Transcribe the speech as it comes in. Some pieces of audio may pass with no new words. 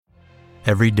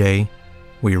Every day,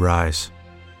 we rise,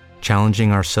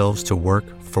 challenging ourselves to work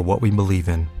for what we believe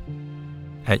in.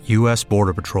 At U.S.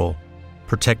 Border Patrol,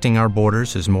 protecting our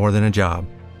borders is more than a job.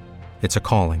 It's a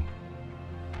calling.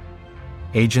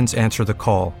 Agents answer the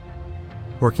call,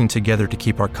 working together to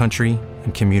keep our country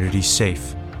and communities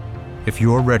safe. If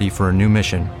you're ready for a new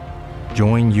mission,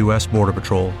 join U.S. Border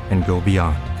Patrol and go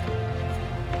beyond.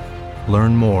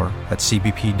 Learn more at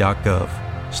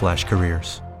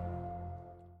cbp.gov/careers.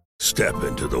 Step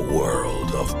into the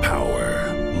world of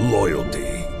power, loyalty,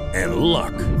 and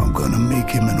luck. I'm gonna make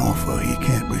him an offer he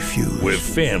can't refuse. With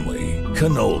family,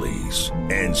 cannolis,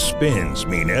 and spins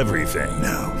mean everything.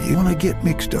 Now, you wanna get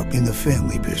mixed up in the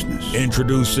family business.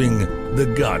 Introducing The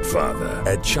Godfather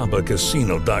at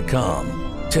ChumbaCasino.com.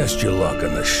 Test your luck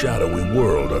in the shadowy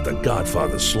world of The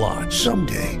Godfather slot.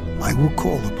 Someday, I will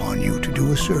call upon you to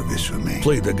do a service for me.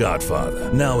 Play The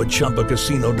Godfather now at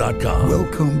ChumbaCasino.com.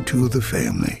 Welcome to the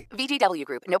family. VGW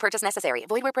Group. No purchase necessary.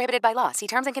 Void where prohibited by law. See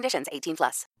terms and conditions.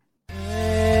 18+.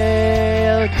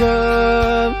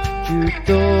 Welcome to Talk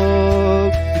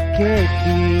to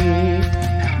Keki.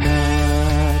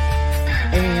 Matt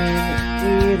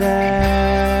and Iran.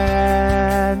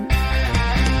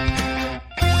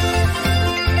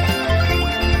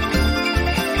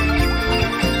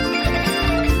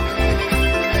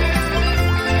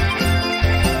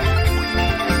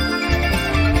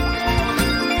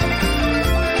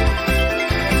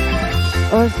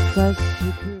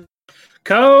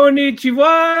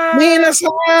 Konnichiwa!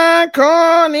 Minasan,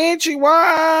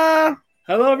 konnichiwa!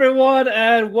 Hello, everyone,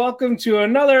 and welcome to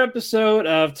another episode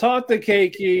of Talk to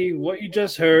Keki. What you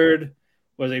just heard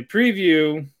was a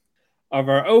preview of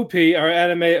our OP, our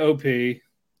anime OP.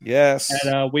 Yes.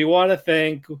 And we want to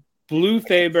thank Blue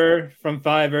Faber from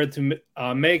Fiverr to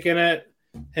making it.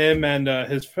 Him and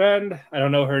his friend, I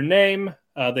don't know her name.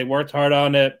 They worked hard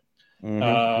on it.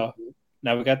 Mm-hmm.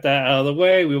 Now we got that out of the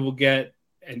way. We will get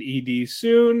an ED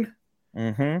soon.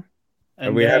 Mm-hmm.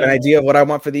 And we have an idea of what I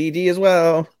want for the ED as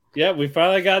well. Yeah, we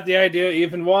finally got the idea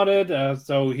Ethan wanted.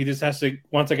 So he just has to,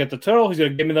 once I get the total, he's going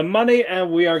to give me the money,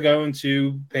 and we are going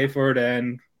to pay for it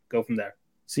and go from there.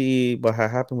 See what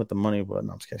happened with the money, but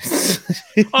no, I'm just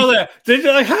kidding. Oh, there. Did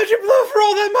you how'd you blow for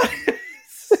all that money?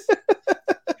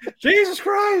 Jesus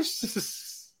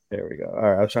Christ. There we go. All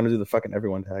right, I was trying to do the fucking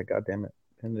everyone tag. God damn it.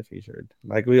 In the featured,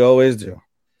 like we always do.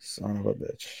 Son of a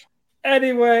bitch.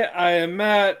 Anyway, I am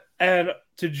Matt, and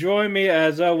to join me,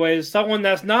 as always, someone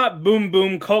that's not Boom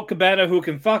Boom Colt Cabana who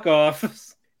can fuck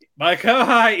off. My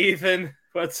hi, Ethan.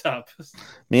 What's up?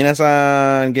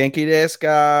 Minasan, genki desu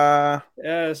ka?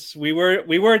 Yes, we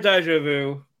were Deja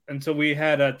Vu until we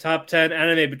had a top 10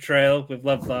 anime betrayal with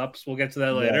Love Flops. We'll get to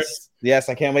that later. Yes,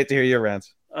 I can't wait to hear your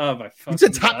rants. Oh my fucking It's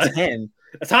a top God. 10.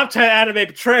 A top 10 anime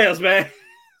betrayals, man.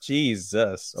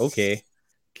 Jesus. Okay.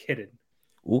 Kidding.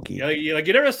 Okay. You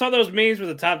never saw those memes with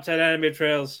the top 10 anime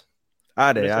trails?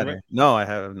 I did. No, I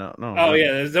have no. Oh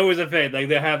yeah, there's always a fade. Like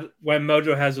they have when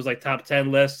Mojo has those like top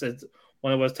 10 lists. It's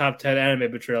one of those top 10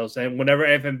 anime betrayals, and whenever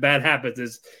anything bad happens,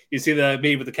 is you see the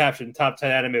meme with the caption "top 10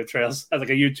 anime betrayals" as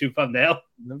like a YouTube thumbnail.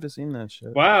 Never seen that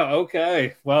shit. Wow.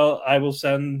 Okay. Well, I will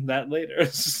send that later.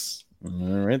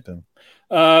 All right then.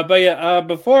 But yeah,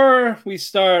 before we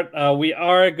start, we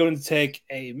are going to take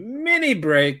a mini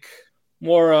break.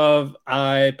 More of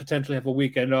I potentially have a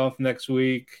weekend off next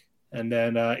week, and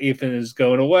then Ethan is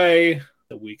going away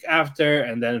the week after,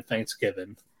 and then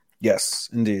Thanksgiving. Yes,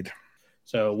 indeed.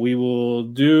 So we will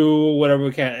do whatever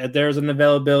we can. If there's an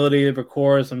availability to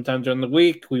record sometime during the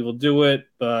week, we will do it,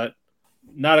 but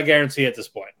not a guarantee at this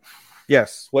point.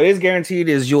 Yes. What is guaranteed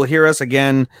is you'll hear us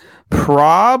again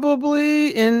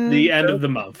probably in the end of the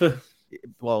month.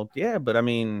 Well, yeah, but I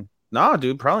mean, no,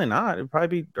 dude, probably not. It'd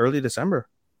probably be early December,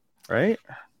 right?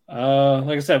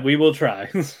 Like I said, we will try.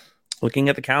 Looking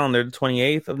at the calendar, the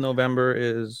 28th of November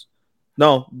is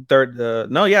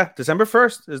December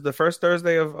 1st is the first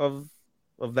Thursday of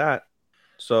that.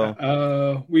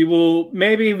 So we will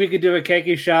maybe we could do a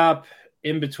Keki shop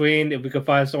in between if we could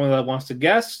find someone that wants to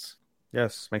guest.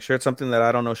 Yes, make sure it's something that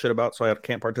I don't know shit about, so I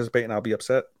can't participate and I'll be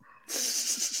upset.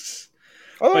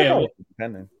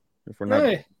 Depending if we're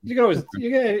not, you can always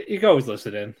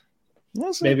listen in.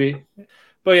 Listen. Maybe,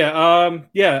 but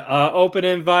open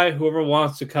invite whoever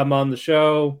wants to come on the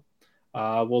show.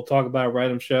 We'll talk about a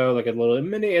random show, like a little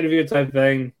mini interview type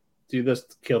thing. Do this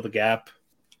to kill the gap.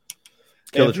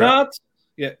 If not,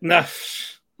 yeah, no.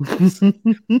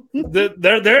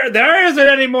 there isn't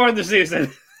any more in the season.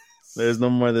 There's no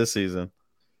more this season.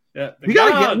 Yeah, we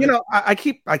gotta get.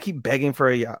 I keep begging for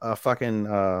a fucking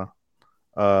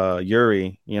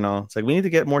Yuri. It's like we need to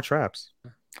get more traps.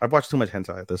 I've watched too much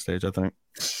hentai at this stage. I think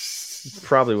it's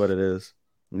probably what it is.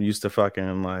 used to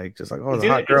fucking like just like, oh, It's the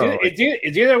hot girl.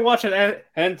 it's either watching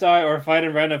hentai or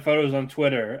finding random photos on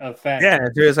Twitter of fat. Yeah,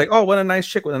 it's like, oh, what a nice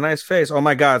chick with a nice face. Oh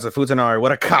my god, it's a Futanari.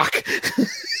 What a cock.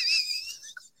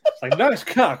 It's like, nice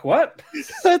cock. What?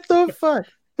 What the fuck?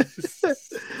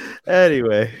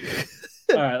 Anyway.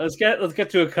 All right, let's get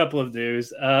to a couple of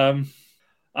news.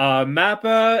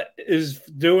 Mappa is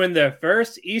doing their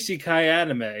first isekai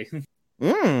anime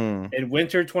in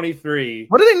winter 23.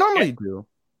 What do they normally do?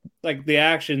 Like the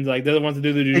actions, like they're the ones to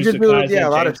do the They just do, a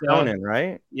lot of shonen,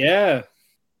 right? Yeah.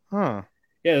 Huh.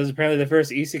 Yeah, this is apparently the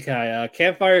first isekai.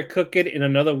 Campfire cooking in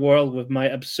another world with my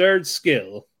absurd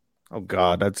skill. Oh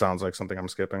god, that sounds like something I'm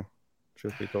skipping.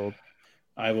 Truth be told.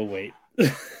 I will wait.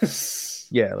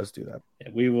 Yeah, let's do that. Yeah,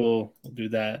 we'll do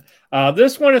that.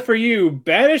 This one is for you.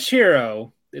 Banished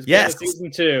Hero is going to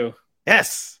season 2.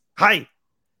 Yes. Hi.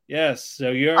 Yes.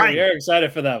 So you're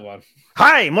excited for that one.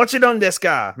 Hi, mochidon desu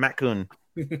ka, Matt-kun.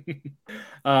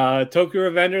 Tokyo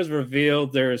Revengers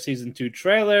revealed their season 2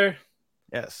 trailer.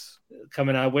 Yes.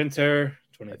 Coming out winter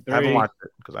 23. I haven't watched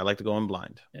it because I like to go in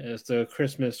blind. It's the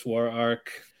Christmas War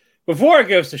arc. Before it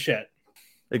goes to shit.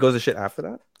 It goes to shit after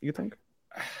that, you think?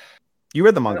 You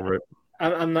read the manga, right?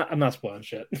 I'm not spoiling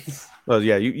shit. Well,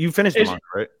 yeah, you finished the manga,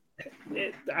 right?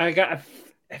 I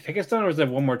think it's done, or is there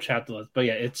one more chapter left? But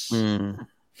yeah, it's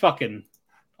fucking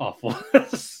awful.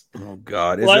 Oh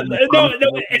god. No,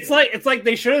 it's like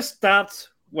they should have stopped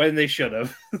when they should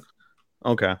have.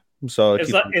 Okay. So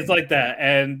it's like that,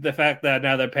 and the fact that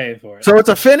now they're paying for it. So it's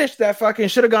a finish that fucking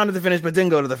should have gone to the finish, but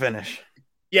didn't go to the finish.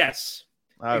 Yes,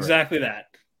 exactly that.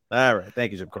 All right,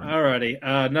 thank you, Jim Corn. Alrighty,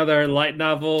 another light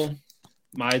novel.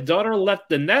 My daughter left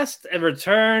the nest and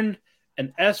returned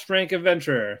an S-rank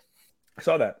adventurer. I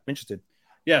saw that. I'm interested.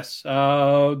 Yes.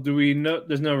 Do we know?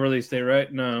 There's no release date, right?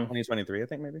 No. 2023, I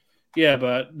think maybe. Yeah,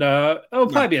 but it'll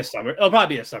probably be a summer. It'll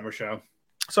probably be a summer show.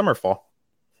 Summer, fall.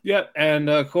 Yep, and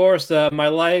of course, my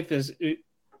life is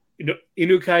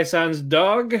Inukai-san's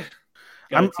dog.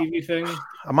 Got a TV thing.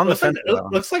 I'm on the fence.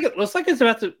 Looks like it's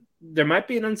about to. There might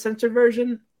be an uncensored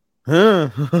version.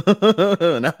 Now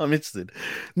I'm interested.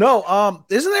 No,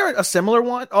 isn't there a similar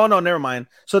one? Oh no, never mind.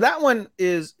 So that one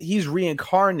is he's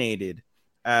reincarnated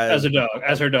as a dog,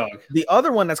 as her dog. The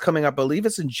other one that's coming up, I believe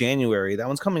it's in January. That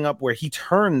one's coming up where he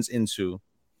turns into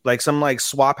like some like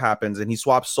swap happens and he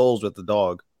swaps souls with the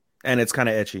dog. And it's kind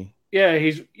of etchy. Yeah,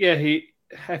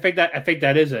 I think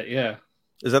that is it. Yeah.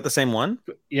 Is that the same one?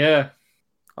 Yeah.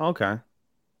 Okay.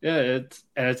 Yeah, it's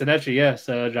an etchy. Yes,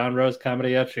 John Rose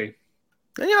comedy etchy.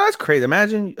 And, that's crazy.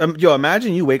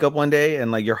 Imagine you wake up one day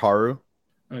and like you're Haru.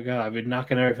 Oh god, I'd be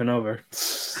knocking everything over.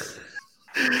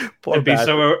 Poor it'd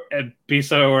be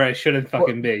somewhere where I shouldn't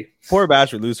fucking be. Poor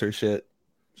Bash would lose her shit.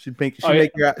 She'd make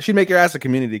your ass a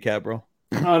community cat, bro.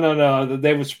 Oh no!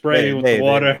 They would spray me with the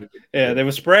water. They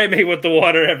would spray me with the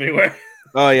water everywhere.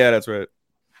 Oh yeah, that's right.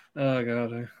 Oh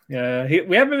god, yeah.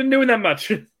 We haven't been doing that much.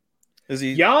 Is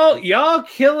he? Y'all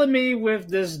killing me with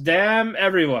this damn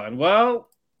everyone. Well,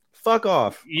 fuck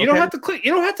off. You don't have to click.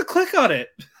 You don't have to click on it.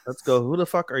 Let's go. Who the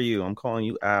fuck are you? I'm calling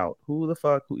you out. Who the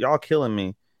fuck? Y'all killing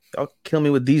me. Y'all kill me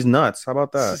with these nuts. How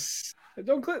about that?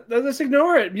 Don't click. Just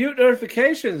ignore it. Mute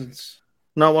notifications.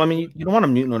 No, well, I mean, you don't want to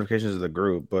mute notifications of the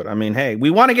group, but I mean, hey, we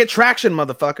want to get traction,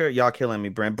 motherfucker. Y'all killing me,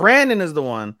 Brandon is the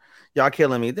one. Y'all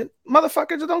killing me. Then,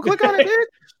 motherfucker, just don't click on it, dude.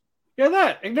 Yeah,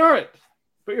 that. Ignore it.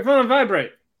 Put your phone on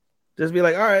vibrate. Just be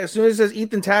like, all right, as soon as it says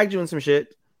Ethan tagged you in some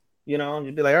shit, you'd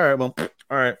be like, all right, well,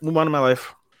 all right, move on to my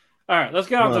life. All right, let's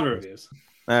get on to the reviews.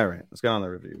 All right, let's get on the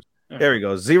reviews. There we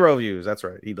go. 0 views. That's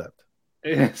right. He left.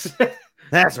 Yes.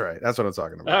 That's right. That's what I'm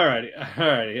talking about. All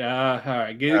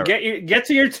right. Get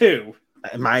to your 2.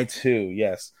 My 2,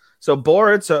 yes. So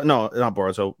bored. So no, not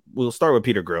bored. So we'll start with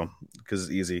Peter Grill because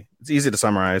it's easy. It's easy to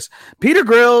summarize. Peter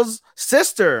Grill's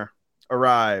sister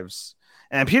arrives,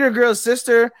 and Peter Grill's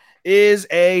sister is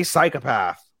a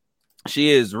psychopath. She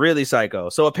is really psycho.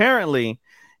 So apparently,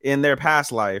 in their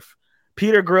past life,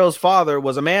 Peter Grill's father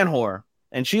was a man whore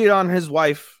and cheated on his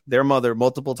wife, their mother,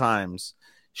 multiple times.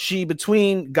 She,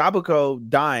 between Gabuko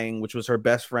dying, which was her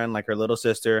best friend, like her little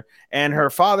sister, and her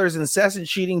father's incessant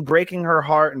cheating, breaking her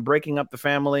heart and breaking up the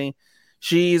family,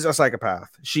 she's a psychopath.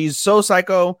 She's so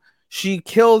psycho, she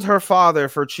killed her father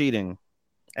for cheating.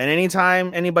 And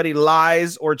anytime anybody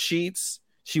lies or cheats,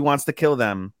 she wants to kill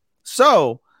them.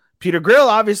 So, Peter Grill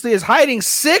obviously is hiding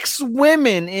 6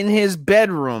 women in his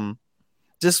bedroom,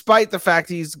 despite the fact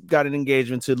he's got an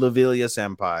engagement to Lavilia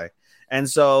Senpai. And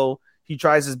so he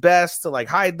tries his best to like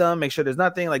hide them, make sure there's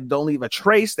nothing, like don't leave a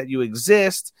trace that you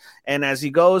exist. And as he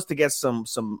goes to get some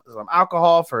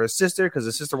alcohol for his sister, because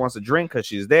his sister wants to drink because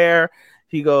she's there,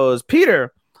 he goes,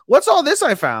 Peter, what's all this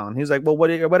I found? He's like, well,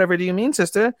 whatever do you mean,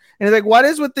 sister? And he's like, what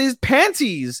is with these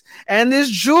panties and this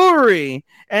jewelry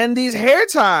and these hair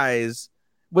ties?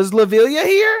 Was Lavilia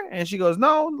here? And she goes,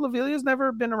 no, Lavilia's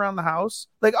never been around the house.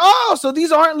 Like, oh, so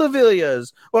these aren't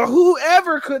Lavilia's. Or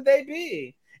whoever could they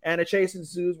be? And a chase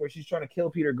ensues where she's trying to kill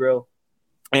Peter Grill.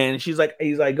 And he's like,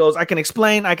 goes, I can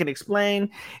explain.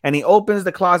 And he opens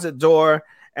the closet door,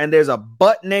 and there's a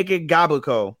butt naked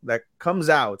Gabuko that comes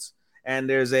out. And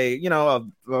there's a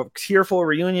tearful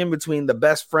reunion between the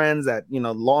best friends that,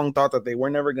 long thought that they were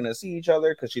never going to see each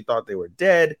other because she thought they were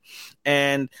dead.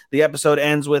 And the episode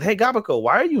ends with, hey, Gabuko,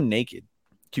 why are you naked?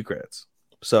 Cue credits.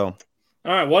 So, all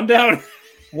right, one down.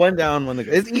 One down.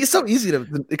 It's so easy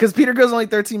because Peter Grill's only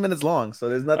 13 minutes long. So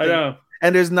there's nothing. I know.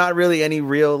 And there's not really any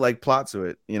real plot to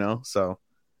it, so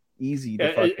easy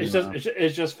to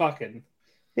it's just fucking.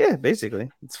 Yeah,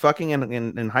 basically. It's fucking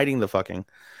and hiding the fucking.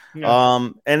 Yeah.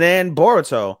 And then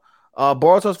Boruto.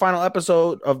 Boruto's final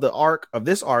episode of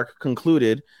this arc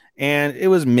concluded, and it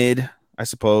was mid, I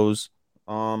suppose.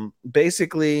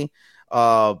 Basically,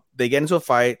 they get into a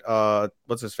fight.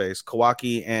 What's his face?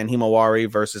 Kawaki and Himawari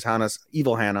versus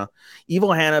Evil Hana.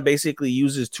 Evil Hana basically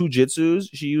uses two jitsus.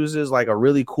 She uses like a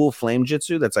really cool flame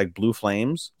jitsu that's like blue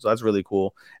flames, so that's really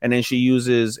cool. And then she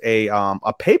uses a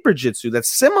paper jitsu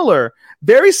that's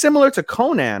very similar to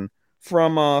Conan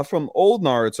from old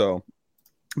Naruto.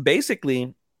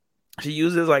 Basically, she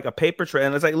uses like a paper tray,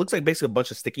 and it looks like basically a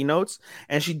bunch of sticky notes,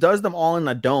 and she does them all in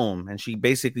a dome. And she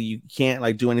basically, you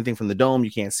can't do anything from the dome. You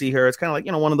can't see her. It's kind of like,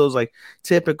 one of those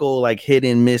typical hit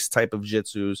and miss type of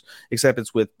jitsus, except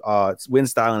it's with wind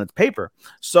style and it's paper.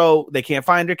 So they can't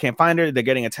find her. They're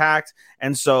getting attacked.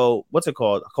 And so what's it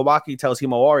called? Kawaki tells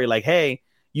Himawari hey,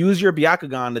 use your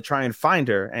Byakugan to try and find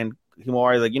her. And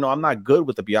Himawari's I'm not good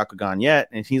with the Byakugan yet.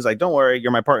 And he's like, don't worry,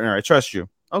 you're my partner. I trust you.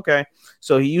 Okay.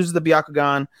 So he uses the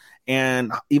Byakugan,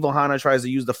 and Evil Hana tries to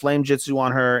use the flame jitsu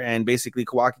on her, and basically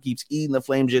Kawaki keeps eating the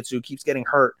flame jitsu, keeps getting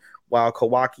hurt, while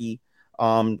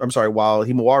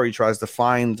Himawari tries to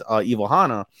find Evil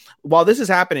Hana. While this is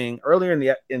happening, earlier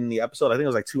in the episode, I think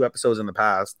it was 2 episodes in the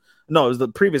past. No, it was the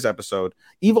previous episode.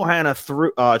 Evil Hana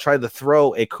tried to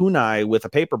throw a kunai with a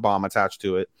paper bomb attached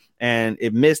to it, and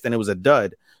it missed, and it was a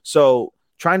dud. So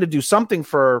trying to do something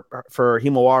for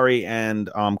Himawari and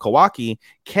Kawaki,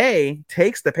 Kei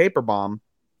takes the paper bomb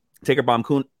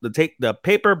kunai,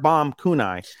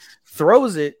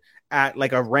 throws it at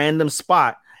a random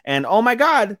spot, and oh my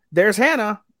god, there's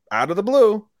Hana out of the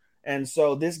blue. And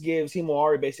so this gives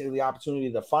Himawari basically the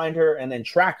opportunity to find her and then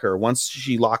track her. Once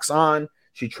she locks on,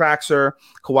 she tracks her,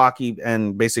 Kawaki,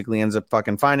 and basically ends up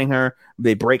fucking finding her.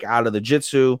 They break out of the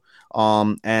jitsu,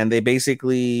 and they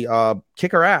basically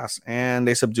kick her ass, and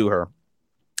they subdue her.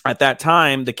 At that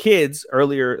time, the kids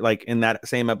earlier, in that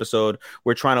same episode,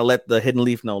 were trying to let the Hidden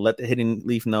Leaf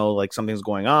know something's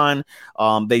going on.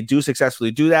 They do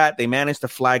successfully do that. They manage to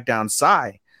flag down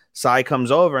Sai. Sai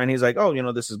comes over, and he's like,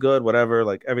 oh, this is good,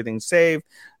 whatever, everything's saved.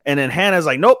 And then Hannah's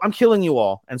like, nope, I'm killing you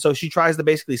all. And so she tries to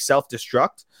basically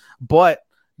self-destruct, but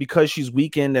because she's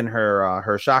weakened and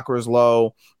her chakra's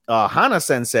low, Hana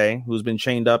Sensei, who's been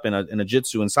chained up in a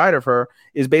jitsu inside of her,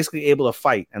 is basically able to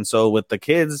fight. And so with the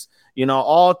kids,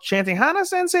 all chanting, Hana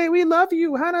Sensei, we love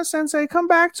you. Hana Sensei, come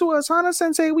back to us. Hana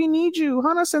Sensei, we need you.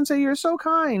 Hana Sensei, you're so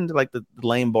kind. Like the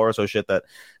lame Boruto shit that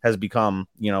has become,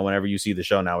 whenever you see the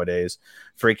show nowadays.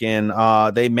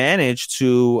 Freaking, they managed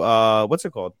to, what's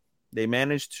it called? They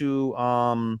managed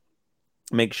to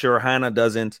make sure Hana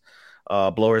doesn't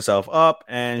blow herself up,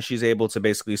 and she's able to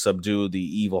basically subdue the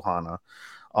evil Hana.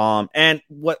 And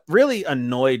what really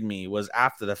annoyed me was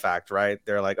after the fact, right?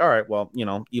 They're like, all right, well,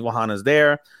 evil Hana's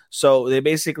there. So they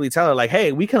basically tell her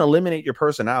hey, we can eliminate your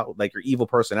personality, your evil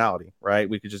personality, right?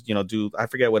 We could just, do, I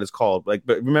forget what it's called. But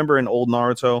remember in old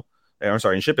Naruto, I'm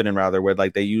sorry, in Shippuden rather, where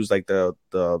they use the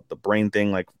brain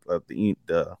thing,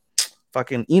 the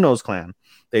fucking Ino's clan.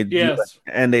 They do that,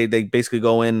 and they basically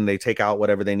go in and they take out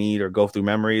whatever they need or go through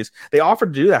memories. They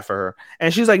offered to do that for her,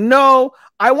 and she's like, no,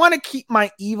 I want to keep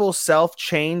my evil self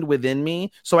chained within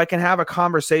me so I can have a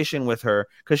conversation with her,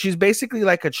 because she's basically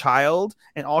like a child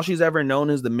and all she's ever known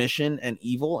is the mission and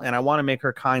evil, and I want to make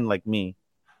her kind like me.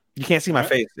 You can't see my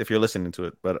face if you're listening to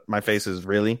it, but my face is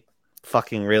really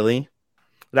fucking really.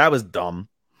 That was dumb.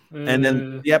 And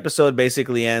then the episode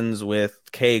basically ends with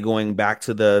Kei going back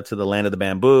to the land of the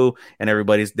bamboo, and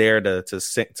everybody's there to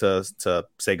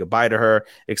say goodbye to her,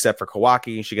 except for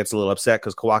Kawaki. She gets a little upset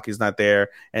because Kawaki's not there,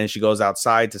 and she goes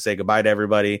outside to say goodbye to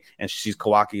everybody, and she sees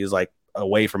Kawaki is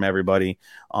away from everybody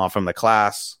from the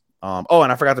class. And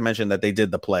I forgot to mention that they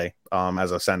did the play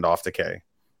as a send off to Kei,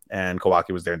 and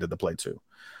Kawaki was there and did the play too.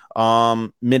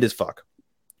 Mid as fuck,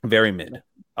 very mid.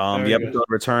 The episode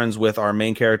returns with our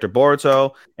main character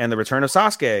Boruto and the return of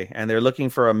Sasuke, and they're looking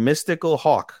for a mystical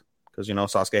hawk because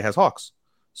Sasuke has hawks,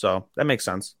 so that makes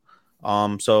sense.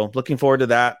 So looking forward to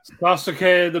that.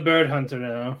 Sasuke the bird hunter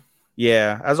now.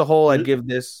 Yeah, as a whole, I'd give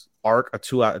this arc a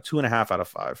 2.5 out of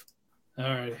 5. All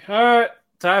right,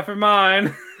 time for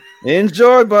mine.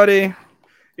 Enjoy, buddy.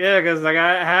 Yeah, because I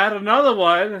had another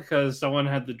one because someone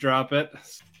had to drop it.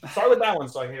 Start with that one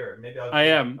so I hear it. Maybe I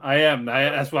am.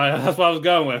 That's what I was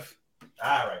going with.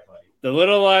 All right, buddy. The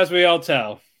little lies we all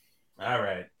tell. All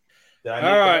right. Did I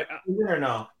make the right decision or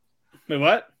no? Wait,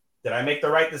 what? Did I make the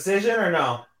right decision or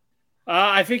no?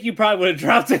 I think you probably would have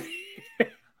dropped it.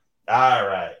 All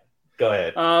right. Go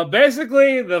ahead.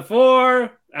 Basically, the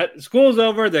 4 school's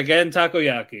over. They're getting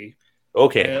takoyaki.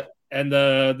 Okay. And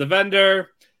the vendor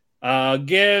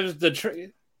gives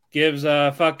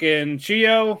fucking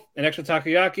Chiyo an extra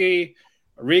takoyaki.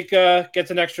 Rika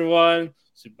gets an extra one.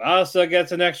 Tsubasa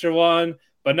gets an extra one,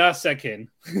 but not Sekin.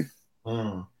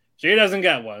 She doesn't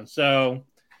get one. So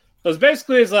it's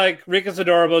basically like Rika's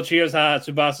adorable, Chiyo's hot,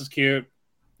 Tsubasa's cute.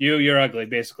 You're ugly,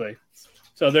 basically.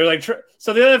 So they're like,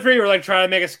 so the other 3 were like trying to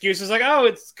make excuses, like, oh,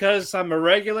 it's because I'm a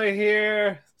regular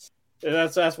here.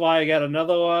 That's why I got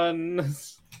another one.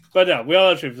 But no, we all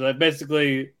have truth. Like,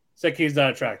 basically, Seki's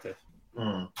not attractive.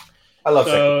 I love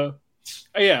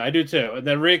Seki. Yeah, I do too. And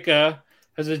then Rika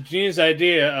has a genius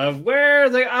idea of where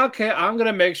okay, I'm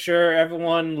gonna make sure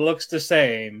everyone looks the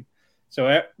same.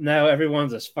 So now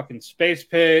everyone's a fucking space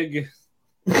pig.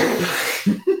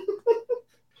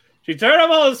 She turned up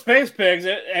all the space pigs,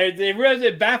 and they realized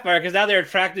it backfired because now they're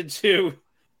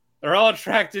all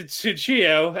attracted to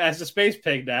Chiyo as a space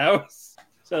pig now.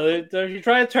 So she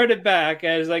tried to turn it back,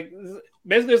 and it's like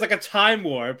basically it's like a time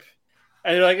warp.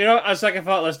 And they're like, on second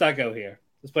thought, let's not go here.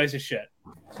 This place is shit.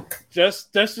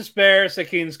 Just to spare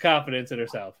Sekin's confidence in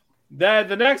herself. Then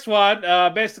the next one,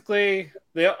 basically,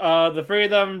 the 3 of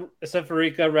them, except for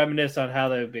Rika, reminisce on how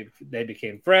they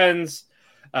became friends.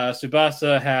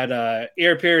 Tsubasa had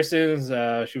ear piercings.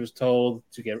 He was told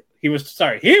to get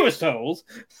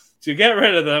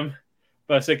rid of them.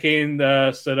 But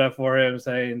Sekin stood up for him,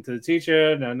 saying to the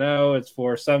teacher, no, it's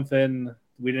for something.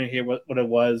 We didn't hear what it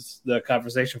was, the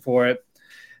conversation for it.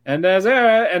 And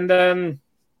then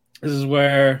this is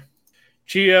where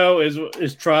Chiyo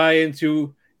is trying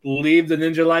to leave the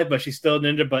ninja life, but she's still a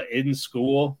ninja, but in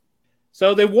school.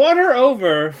 So they won her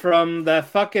over from that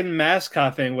fucking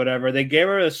mascot thing, whatever. They gave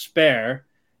her a spare,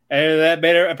 and that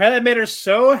made her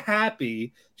so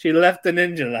happy she left the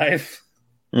ninja life.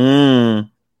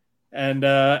 And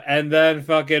then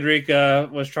fucking Rika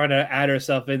was trying to add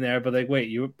herself in there, but like, wait,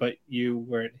 you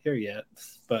weren't here yet.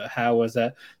 But how was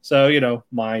that? So,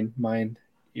 mind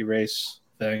erase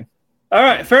thing. All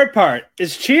right, third part.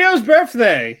 It's Chiyo's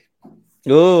birthday.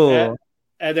 Oh.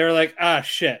 And they were like,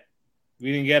 shit.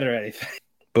 We didn't get her anything.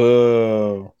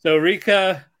 Boo. So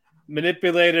Rika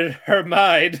manipulated her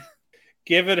mind,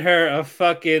 giving her a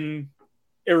fucking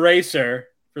eraser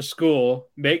for school,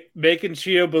 making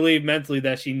Chiyo believe mentally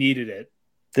that she needed it.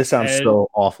 This sounds so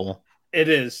awful. It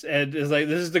is. And it's like,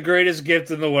 this is the greatest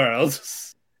gift in the world.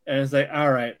 And it's like,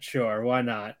 all right, sure, why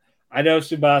not? I know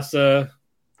Tsubasa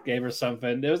gave her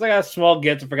something. It was like a small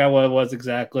gift. I forgot what it was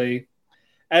exactly.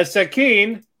 As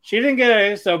Sekin, she didn't get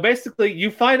it. So basically,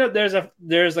 you find out there's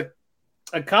a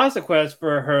consequence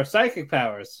for her psychic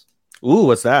powers. Ooh,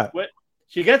 what's that?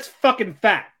 She gets fucking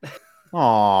fat.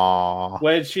 Aww.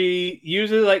 When she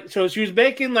uses she was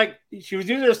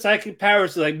using her psychic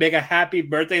powers to make a happy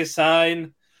birthday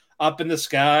sign up in the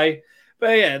sky.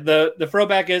 But yeah, the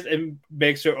throwback is it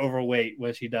makes her overweight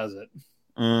when she does it.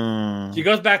 She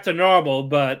goes back to normal,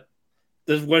 but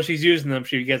when she's using them,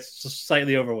 she gets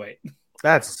slightly overweight.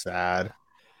 That's sad.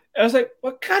 I was like,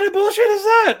 what kind of bullshit is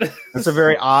that? That's a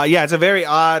very odd. Yeah, it's a very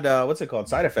odd. What's it called?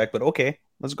 Side effect. But okay,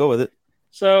 let's go with it.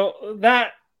 So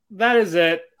that is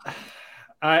it.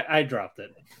 I dropped it.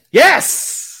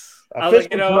 Yes. I was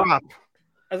like, you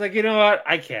know what?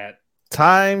 I can't.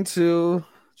 Time to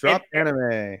drop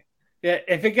anime. Yeah,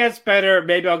 if it gets better,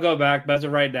 maybe I'll go back. But as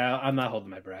of right now, I'm not holding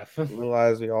my breath.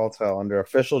 Realize we all tell under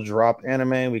official drop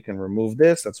anime, we can remove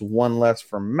this. That's one less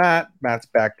for Matt. Matt's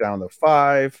back down to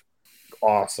 5.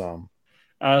 Awesome.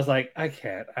 I was like, I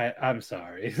can't. I'm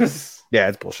sorry. Yeah,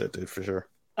 it's bullshit, dude, for sure.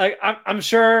 I'm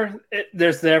sure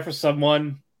there's there for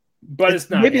someone, but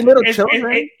it's not. Maybe little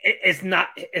children. It's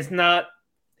not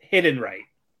hidden right.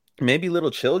 Maybe little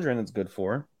children it's good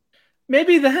for.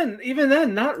 Maybe even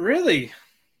then, not really.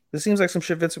 This seems like some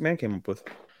shit Vince McMahon came up with.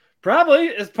 Probably.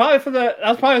 That was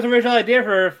probably the original idea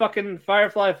for fucking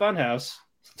Firefly Funhouse.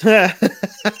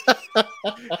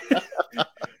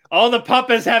 All the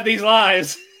puppets have these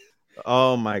lives.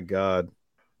 Oh my god.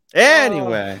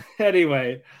 Anyway.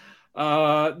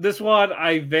 This one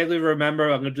I vaguely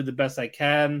remember. I'm going to do the best I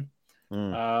can.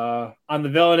 On the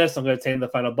villainous, I'm going to tame the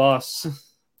final boss.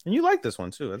 And you like this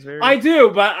one too. That's very. I do,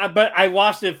 but I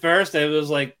watched it first. And it was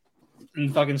like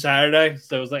fucking Saturday,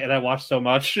 so it was like, and I watched so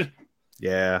much.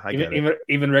 Yeah, I get it.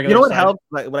 Even regular. You know what helps?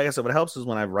 Like I said, what helps is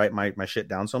when I write my shit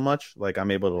down so much. Like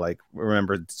I'm able to like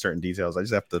remember certain details. I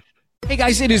just have to. Hey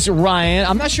guys, it is Ryan.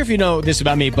 I'm not sure if you know this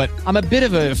about me, but I'm a bit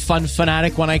of a fun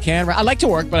fanatic when I can. I like to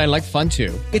work, but I like fun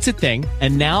too. It's a thing.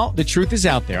 And now the truth is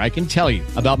out there. I can tell you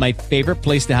about my favorite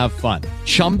place to have fun.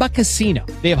 Chumba Casino.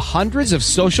 They have hundreds of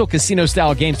social casino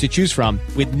style games to choose from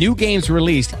with new games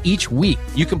released each week.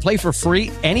 You can play for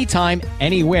free anytime,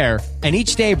 anywhere. And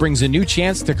each day brings a new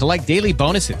chance to collect daily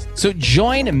bonuses. So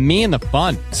join me in the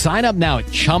fun. Sign up now at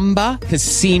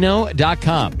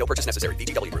ChumbaCasino.com. No purchase necessary.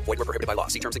 VGW. Void where prohibited by law.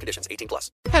 See terms and conditions.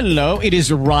 18+. Hello, it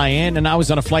is Ryan, and I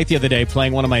was on a flight the other day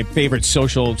playing one of my favorite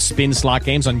social spin slot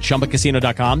games on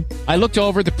ChumbaCasino.com. I looked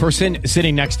over at the person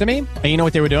sitting next to me, and you know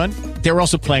what they were doing? They were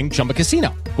also playing Chumba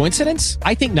Casino. Coincidence?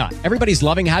 I think not. Everybody's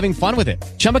loving having fun with it.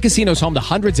 Chumba Casino is home to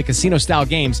hundreds of casino-style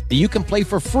games that you can play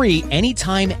for free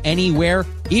anytime, anywhere,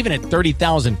 even at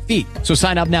 30,000 feet. So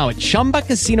sign up now at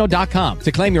ChumbaCasino.com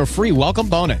to claim your free welcome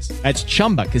bonus. That's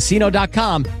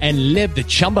ChumbaCasino.com and live the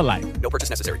Chumba life. No purchase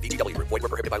necessary. VGW. Void where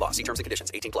prohibited by law. See terms and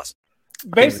conditions. 18+.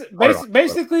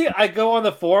 Basically, I go on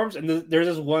the forums, and there's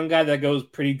this one guy that goes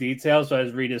pretty detailed, so I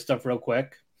just read his stuff real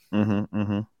quick.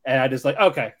 And I just like,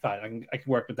 okay, fine, I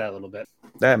can work with that a little bit.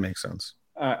 That makes sense.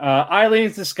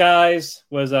 Eileen's disguise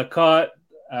was caught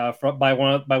by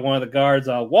one of the guards,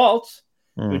 Walt,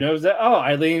 who knows that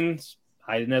Eileen's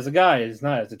hiding as a guy, is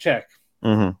not as a chick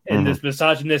in this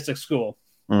misogynistic school.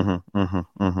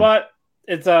 But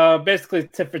it's basically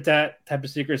tit for tat type of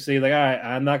secrecy. Like, all right,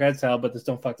 I'm not gonna tell, but just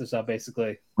don't fuck this up,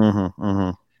 basically.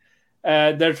 They're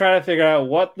trying to figure out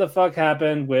what the fuck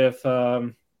happened with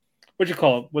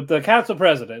with the council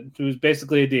president, who's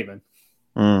basically a demon.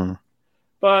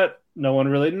 But no one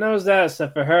really knows that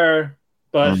except for her.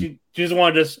 But she just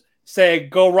wanted to just say,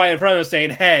 go right in front of him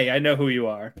saying, hey, I know who you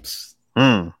are.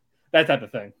 That type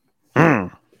of thing.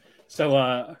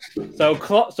 So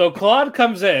Claude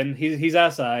comes in. He's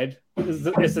outside.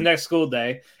 It's the next school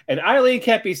day, and Eileen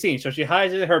can't be seen, so she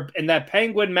hides in that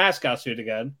penguin mascot suit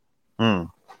again.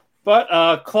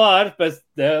 But Claude,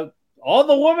 all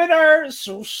the women are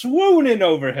swooning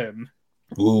over him.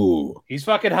 Ooh, he's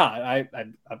fucking hot. I'm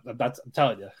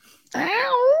telling you.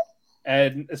 Ow.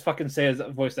 And it's fucking say as a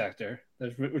voice actor,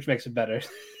 which makes it better.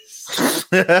 So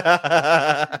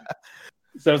I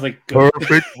was like,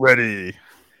 perfect, ready,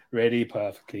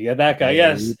 perfectly. Yeah, that guy.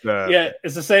 Yes, yeah,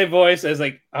 it's the same voice as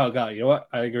like. Oh god, you know what?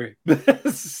 I agree.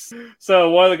 So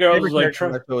one of the girls was like,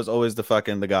 "It was always the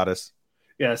goddess."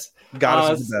 Yes,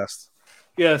 goddess is the best.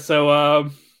 Yeah. So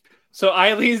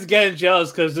Eileen's getting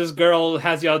jealous because this girl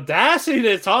has the audacity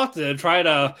to talk to him, try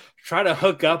to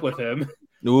hook up with him.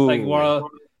 Ooh. Like,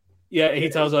 yeah, he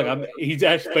tells her like he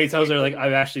tells her like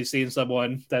I've actually seen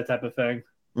someone, that type of thing.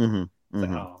 Like,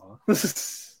 so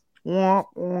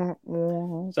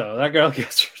that girl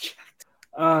gets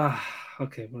rejected.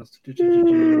 Okay, what else?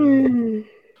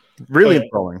 Really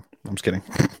enthralling. I'm just kidding.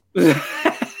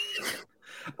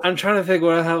 I'm trying to think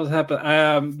what else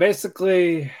happened.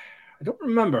 Basically, I don't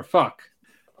remember. Fuck.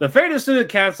 The fate of student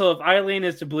council, if Eileen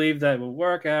is to believe that it will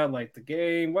work out like the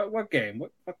game. What game?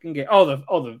 What fucking game?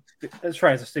 Let's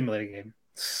try. It's a stimulating game.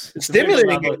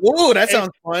 Stimulating game. Ooh, that sounds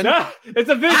fun. No, it's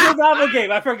a visual novel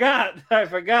game. I forgot.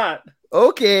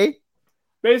 Okay.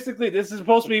 Basically, this is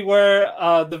supposed to be where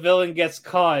the villain gets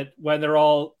caught when they're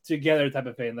all together, type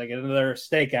of thing, like another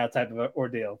stakeout type of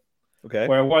ordeal. Okay.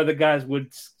 Where one of the guys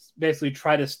would basically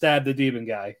try to stab the demon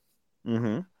guy.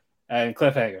 And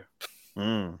cliffhanger.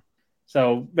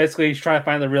 So basically, he's trying to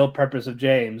find the real purpose of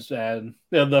James, and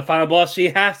the final boss she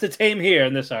has to tame here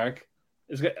in this arc.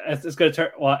 It's going to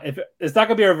turn. Well, if it's not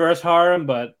going to be a reverse harem,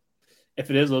 but if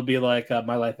it is, it'll be like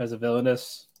My Life as a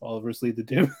Villainess. All of us lead the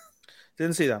doom.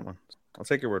 Didn't see that one. I'll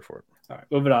take your word for it. All right,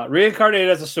 moving on. Reincarnated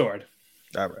as a sword.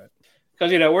 All right.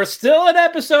 Because we're still an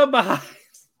episode behind.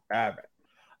 All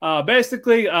right.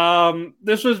 Basically,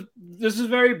 this is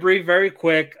very brief, very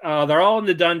quick. They're all in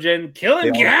the dungeon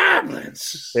killing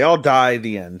goblins. They all die at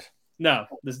the end. No,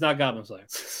 this is not Goblin Slayer.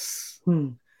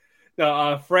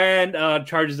 Fran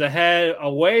charges ahead,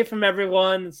 away from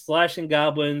everyone, slashing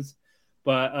goblins.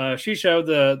 But she showed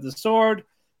the sword.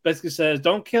 Basically says,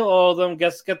 don't kill all of them.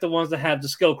 Get the ones that have the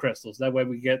skill crystals. That way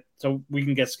we can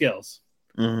get skills.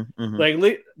 Like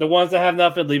the ones that have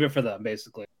nothing, leave it for them.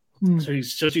 Basically.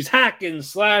 So she's hacking,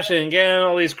 slashing, getting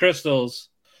all these crystals.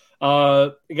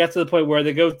 It got to the point where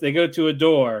they go to a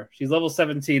door. She's level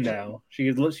 17 now.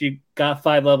 She got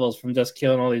 5 levels from just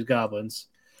killing all these goblins.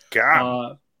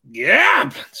 God.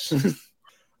 Yeah.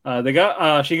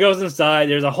 She goes inside.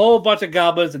 There's a whole bunch of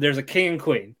goblins, and there's a king and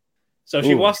queen. So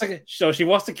she wants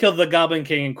to kill the goblin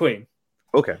king and queen.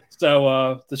 Okay.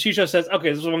 So the Shisho says, "Okay,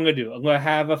 this is what I'm gonna do. I'm gonna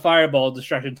have a fireball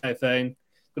distraction type thing.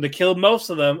 I'm gonna kill most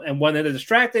of them, and when they're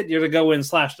distracted, you're gonna go in and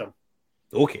slash them."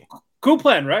 Okay. Cool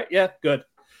plan, right? Yeah, good.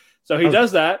 So he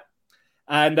does that,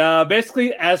 and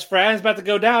basically, as Fran's about to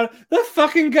go down, the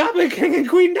fucking goblin king and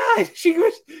queen died. She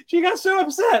got so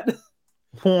upset.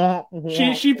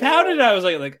 she pouted. I was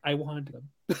like I wanted them.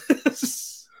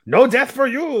 No death for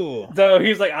you. So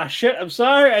he's like, "Ah, shit, I'm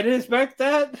sorry, I didn't expect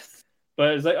that."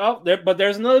 But it's like, but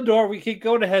there's another door. We keep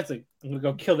going ahead. Like, I'm gonna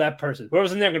go kill that person.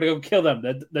 Whoever's in there, I'm gonna go kill them.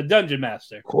 The dungeon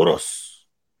master. Koros.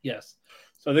 Yes.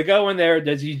 So they go in there.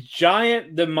 There's these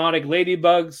giant demonic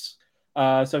ladybugs.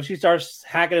 So she starts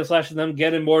hacking and slashing them,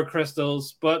 getting more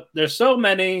crystals. But there's so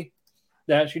many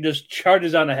that she just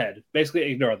charges on ahead.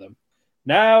 Basically, ignore them.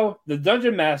 Now the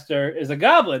dungeon master is a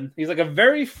goblin. He's like a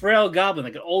very frail goblin,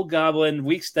 like an old goblin,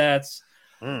 weak stats.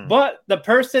 But the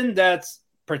person that's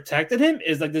protected him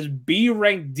is like this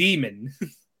B-rank demon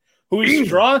who is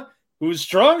strong, who's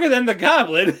stronger than the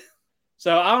goblin.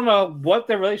 So I don't know what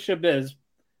their relationship is,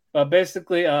 but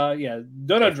basically,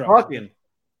 Donadron.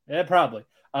 Yeah, probably.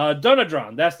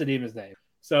 Donadron, that's the demon's name.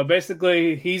 So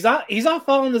basically, he's not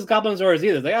following this goblin's orders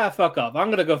either. Like, fuck off. I'm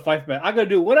gonna go fight for it. I'm gonna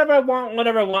do whatever I want,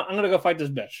 whatever I want. I'm gonna go fight this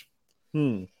bitch.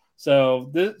 So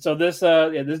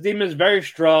this demon is very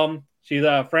strong. She's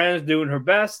Fran's doing her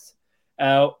best.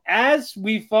 As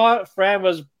we thought Fran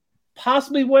was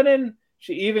possibly winning,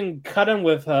 she even cut him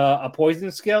with a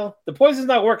poison skill. The poison's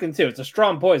not working too. It's a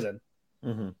strong poison.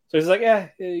 So he's like,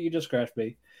 you just scratched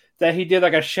me. Then he did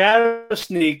like a shadow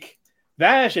sneak,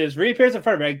 vanishes, reappears in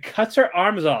front of her, and cuts her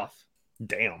arms off.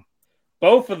 Damn.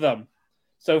 Both of them.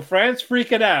 So Fran's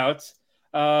freaking out.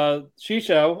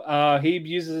 Shisho, he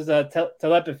uses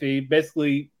telepathy,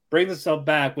 basically brings himself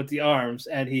back with the arms,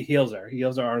 and he heals her. He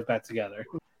heals her arms back together.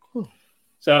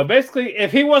 So basically,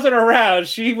 if he wasn't around,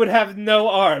 she would have no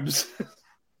arms.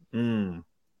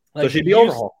 So she'd be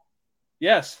Overhaul.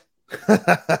 Yes.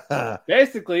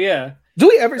 Basically, yeah. Do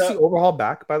we ever see Overhaul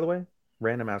back, by the way?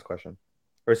 Random ass question.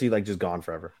 Or is he like just gone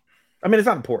look I mean, it's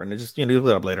not important. It's just, you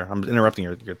look it up later. I'm interrupting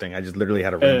your thing. I just literally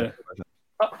had a random question.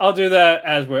 I'll do that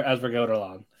as we're going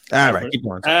along. All right, keep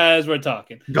going. As we're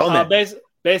talking.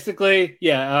 Basically,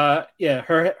 her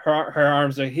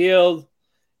arms are healed.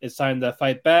 It's time to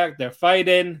fight back. They're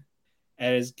fighting,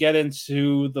 and it's getting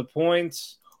to the point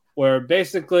where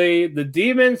basically the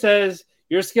demon says,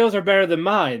 "Your skills are better than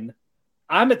mine.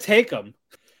 I'm gonna take them."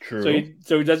 True.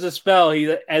 So he does a spell.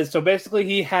 So basically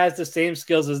he has the same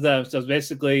skills as them. So it's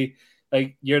basically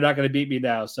like, you're not gonna beat me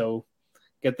now. So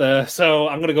I'm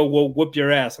gonna go whoop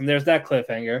your ass. And there's that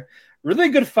cliffhanger. Really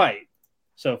good fight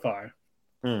so far.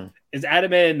 It's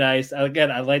animated nice.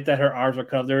 Again, I like that her arms are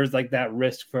cut. There's like that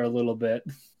wrist for a little bit.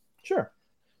 Sure.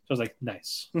 So I was like,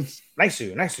 nice. Nice.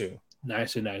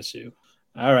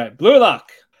 All right. Blue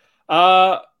Lock.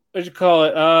 What'd you call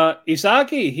it?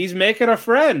 Isaki, he's making a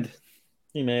friend.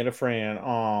 He made a friend.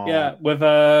 Aww. Yeah, with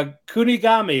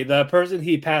Kunigami, the person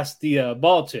he passed the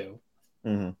ball to.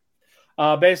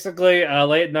 Basically,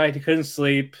 late at night, he couldn't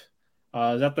sleep.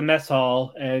 Was at the mess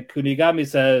hall, and Kunigami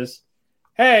says,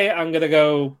 "Hey, I'm going to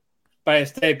go buy a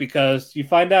steak because you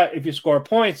find out if you score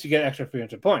points, you get extra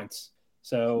 300 points."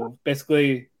 So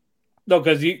basically, no,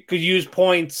 because you could use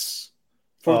points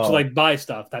to like buy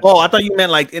stuff. I thought you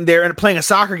meant like they're playing a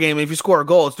soccer game. And if you score a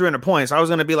goal, it's 300 points. I was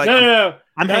going to be like, no.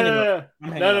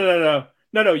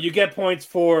 You get points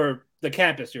for the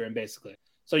campus you're in, basically.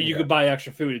 So you could buy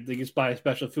extra food. You just buy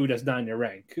special food that's not in your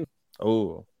rank.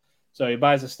 Oh. So he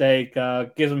buys a steak,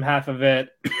 gives him half of it.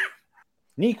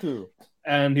 Niku.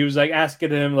 And he was like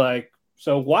asking him, like,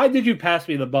 "So why did you pass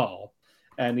me the ball?"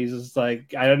 And he's just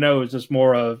like, "I don't know. It was just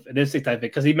more of an instinct type thing."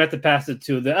 Because he meant to pass it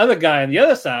to the other guy on the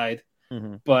other side.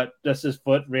 But just his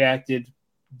foot reacted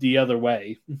the other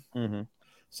way.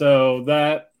 So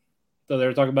they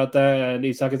were talking about that, and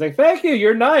Isaki's like, "Thank you,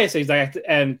 you're nice." And he's like,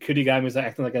 and Kunigami was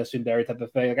acting like a tsundere type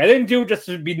of thing. Like, I didn't do it just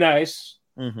to be nice.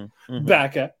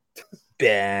 Baka.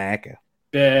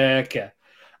 The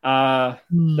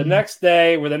next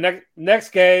day, where the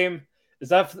next game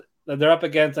is up, they're up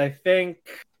against, I think,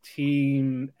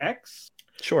 Team X.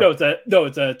 Sure. No,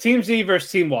 it's a Team Z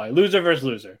versus Team Y. Loser versus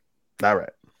loser. All right.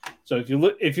 So if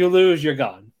you lose, you're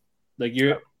gone. Like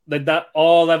that,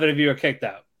 all 11 of you are kicked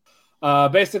out.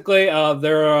 Basically,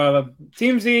 they're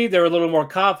Team Z. They're a little more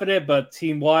confident, but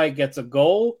Team Y gets a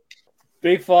goal.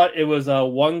 they thought it was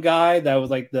one guy that was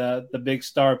like the big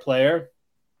star player.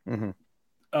 Mm-hmm.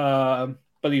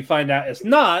 But you find out it's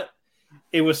not.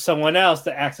 It was someone else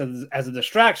that acts as a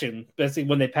distraction. Basically,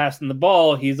 when they pass him the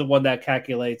ball, he's the one that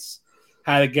calculates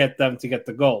how to get them to get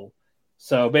the goal.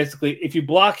 So basically, if you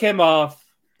block him off,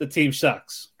 the team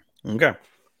sucks. Okay.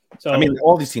 So I mean,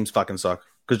 all these teams fucking suck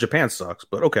because Japan sucks,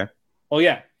 but okay. well,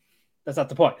 yeah, that's not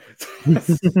the point.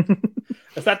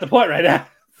 That's not the point right now.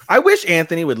 I wish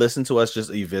Anthony would listen to us just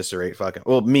eviscerate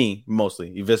me mostly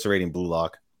eviscerating Blue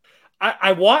Lock.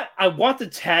 I want to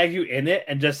tag you in it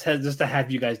and just to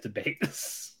have you guys debate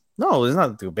this. No, it's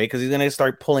not a debate because he's gonna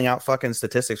start pulling out fucking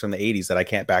statistics from the 80s that I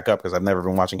can't back up because I've never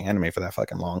been watching anime for that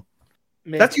fucking long.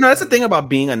 Maybe. That's the thing about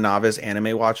being a novice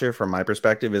anime watcher from my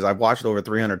perspective is I've watched over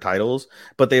 300 titles,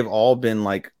 but they've all been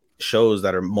like shows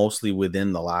that are mostly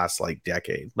within the last like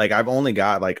decade. Like I've only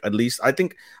got like at least I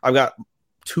think I've got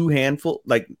two hands.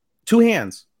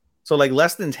 So like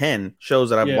less than 10 shows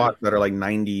that I've watched that are like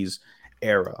 90s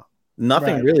era.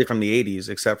 Nothing really from the 80s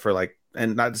except for like,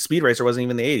 and not Speed Racer wasn't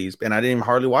even the 80s, and I didn't even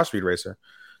hardly watch Speed Racer.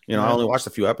 You know, I only watched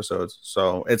a few episodes.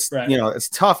 So it's it's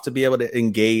tough to be able to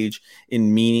engage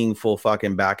in meaningful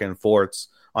fucking back and forths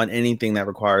on anything that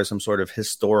requires some sort of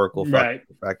historical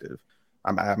perspective.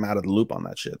 I'm out of the loop on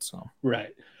that shit. So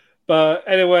but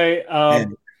anyway,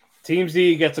 Team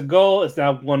Z gets a goal. It's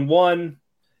now 1-1,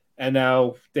 and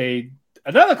now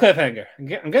another cliffhanger. I'm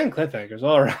getting cliffhangers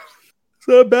all around. It's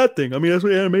not a bad thing. I mean, that's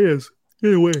what anime is.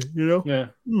 Anyway, you know. Yeah.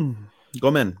 Go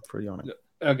men for Yona.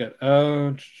 Okay.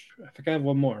 I think I have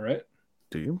one more, right?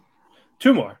 Do you?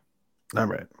 Two more. All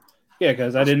right. Yeah,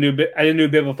 because I didn't do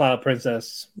Bibliophile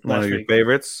Princess last one of your week.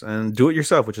 favorites, and Do It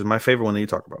Yourself, which is my favorite one that you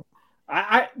talk about.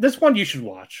 This one you should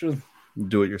watch.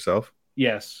 Do It Yourself.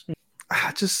 Yes.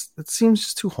 It seems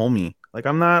just too homey. Like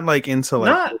I'm not like into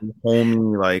like homey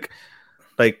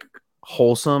like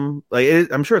wholesome.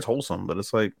 Like I'm sure it's wholesome, but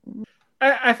it's like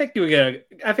I think you would get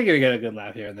a good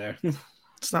laugh here and there.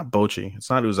 It's not Bochi. It's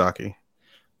not Uzaki.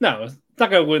 No, it's not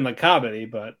gonna win like comedy,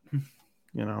 but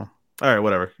you know. All right,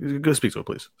 whatever. Go speak to it,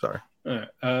 please. Sorry. All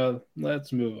right,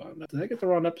 let's move on. Did I get the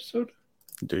wrong episode?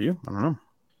 Do you? I don't know.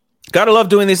 Gotta love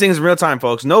doing these things in real time,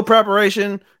 folks. No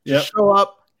preparation. Just show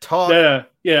up, talk. I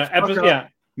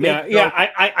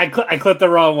clicked the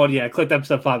wrong one. Yeah, I clicked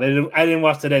episode 5. I didn't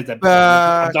watch today's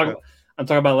episode. I'm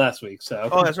talking about last week. So.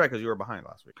 Oh, that's right, because you were behind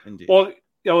last week. Indeed. Well,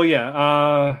 yeah.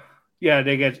 I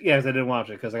didn't watch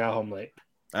it because I got home late.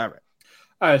 All right.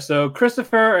 All right. So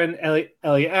Christopher and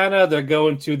Eliana, they're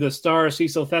going to the Star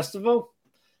Cecil Festival.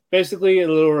 Basically, a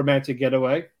little romantic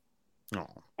getaway. Oh.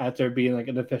 After being like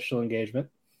an official engagement.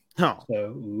 Oh.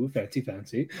 So,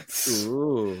 fancy.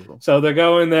 Ooh. So they're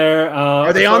going there.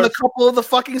 Are they on the couple of the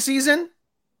fucking season?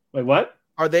 Wait, what?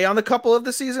 Are they on the couple of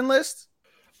the season list?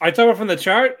 Are you talking from the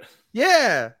chart?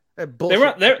 Yeah. They were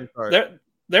on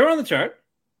the chart.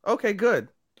 Okay, good.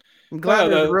 I'm glad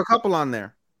there's a real couple on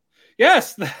there.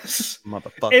 Yes.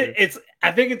 Motherfucker.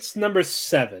 I think it's number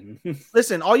 7.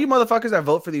 Listen, all you motherfuckers that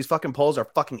vote for these fucking polls are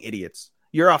fucking idiots.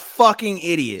 You're a fucking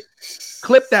idiot.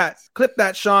 Clip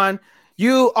that, Sean.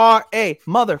 You are a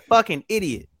motherfucking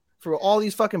idiot for all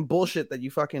these fucking bullshit that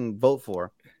you fucking vote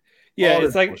for. Yeah,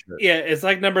 it's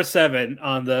like number 7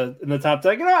 in the top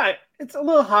 10. You know, it's a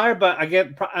little higher, but I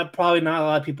get probably not a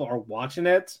lot of people are watching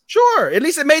it. Sure, at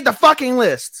least it made the fucking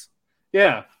list.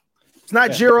 Yeah, it's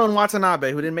not Jiro and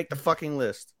Watanabe who didn't make the fucking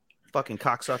list. Fucking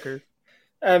cocksuckers.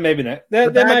 Maybe not.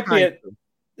 That might be it.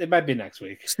 It might be next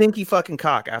week. Stinky fucking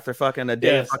cock after fucking a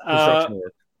day of fucking construction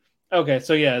work. Okay,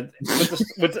 so yeah,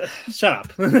 shut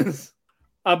up.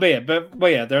 But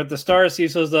yeah, they're at the Star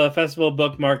Cecil's Festival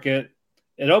Book Market.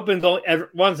 It opens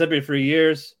once every 3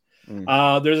 years.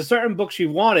 There's a certain book she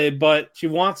wanted, but she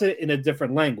wants it in a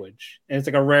different language, and it's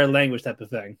like a rare language type of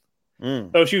thing.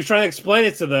 So she was trying to explain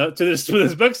it to this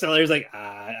bookseller. He's like,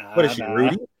 what is she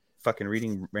reading? Fucking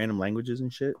reading random languages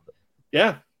and shit.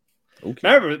 Yeah.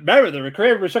 Okay. Remember, the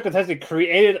creator of Contestant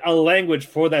created a language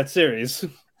for that series.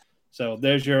 So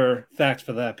there's your facts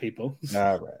for that, people.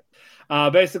 All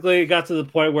right. Basically, it got to the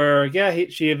point where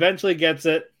she eventually gets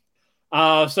it.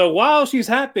 So while she's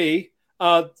happy,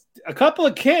 a couple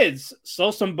of kids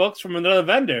stole some books from another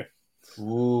vendor.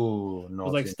 Ooh, no! I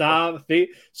was like, stop.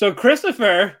 So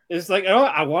Christopher is like, oh,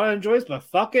 I want to enjoy this, but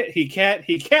fuck it, he can't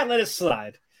let it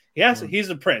slide. He's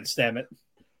a prince, damn it.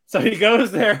 So he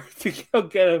goes there to go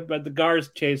get him, but the guards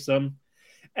chase him,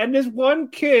 and this one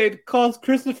kid calls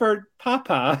Christopher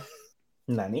Papa.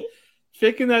 Nani?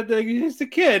 Thinking that he's the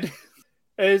kid,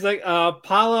 and he's like,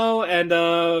 Paulo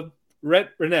and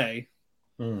Renee.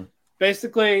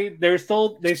 Basically, they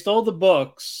stole the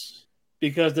books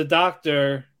because the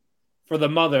doctor for the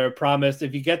mother promised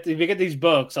if you get these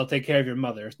books, I'll take care of your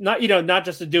mother. Not not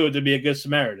just to do it to be a good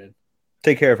Samaritan.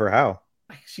 Take care of her how?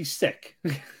 She's sick.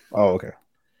 Oh, okay.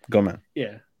 Go, man.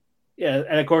 Yeah,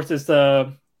 and of course it's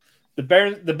the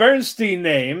Bernstein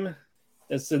name.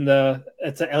 It's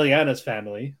Eliana's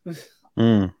family.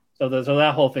 Mm. So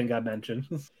that whole thing got mentioned.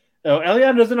 So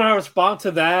Eliana doesn't know how to respond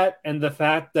to that, and the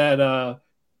fact that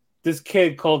this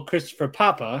kid called Christopher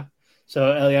Papa. So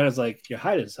Eliana's like, you're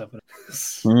hiding something.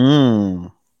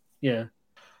 Mm. Yeah.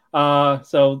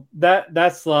 So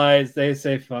that slides. They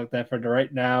say fuck that for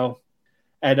right now.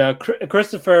 And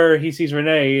Christopher, he sees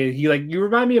Renee. He like, you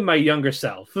remind me of my younger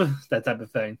self. That type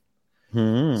of thing.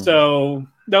 Mm. So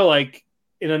no, like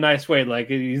in a nice way. Like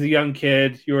he's a young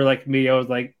kid. You were like me. I was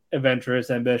like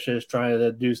adventurous, ambitious, trying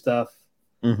to do stuff.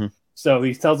 Mm-hmm. So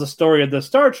he tells the story of the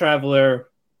Star Traveler,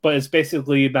 but it's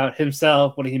basically about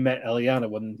himself when he met Eliana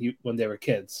when they were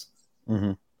kids.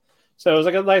 Mm-hmm. So it was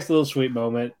like a nice little sweet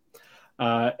moment.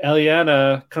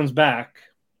 Eliana comes back,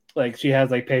 like she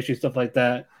has like pastry stuff like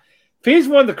that. Feeds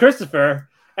one to Christopher,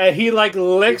 and he like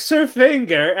licks her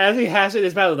finger as he has it in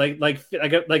his mouth,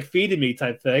 like feeding me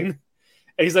type thing.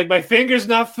 And he's like, "My finger's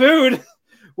not food.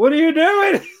 What are you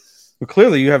doing?" Well,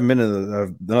 clearly, you haven't been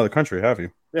in another country, have you?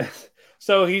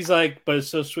 So he's like, "But it's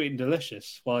so sweet and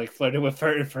delicious," while like flirting with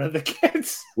her in front of the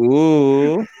kids.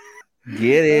 Ooh,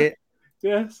 get it?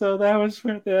 Yeah. So that was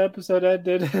where the episode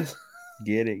ended.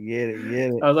 Get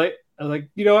it. I was like,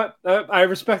 you know what? I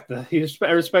respect that.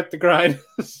 I respect the grind.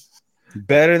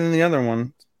 Better than the other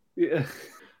one. Yeah.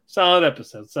 Solid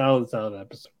episode. Solid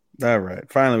episode. All right.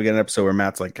 Finally, we get an episode where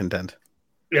Matt's like content.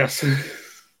 Yes.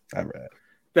 All right.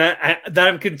 That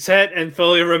I'm content and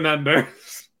fully remember.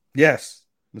 Yes,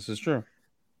 this is true.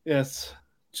 Yes.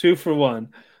 2 for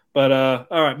 1. But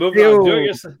all right, moving on.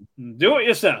 Do it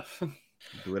yourself.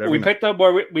 Do whatever. We picked up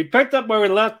where we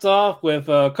left off with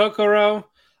Kokoro.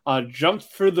 Jumped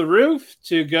through the roof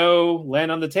to go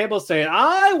land on the table saying,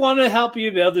 I want to help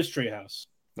you build this treehouse.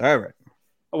 All right.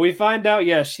 We find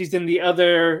out, she's in the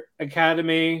other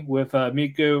academy with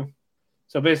Miku.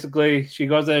 So basically, she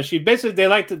goes there. She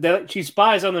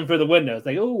spies on them through the windows.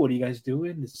 Like, oh, what are you guys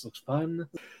doing? This looks fun.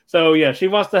 So, she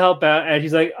wants to help out. And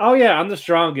she's like, oh, yeah, I'm the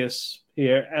strongest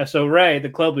here. And so Ray, the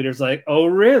club leader's like, oh,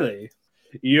 really?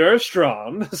 You're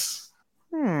strong.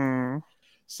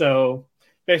 So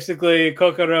basically,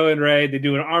 Kokoro and Ray, they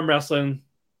do an arm wrestling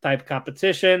type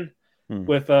competition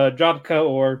with Jobko,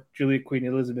 or Julie Queen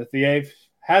Elizabeth VIII.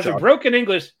 Has a broken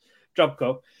English.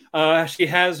 Jobko. She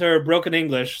has her broken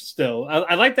English still.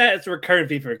 I like that it's a recurring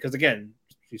feature because, again,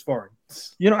 she's foreign.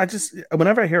 I just,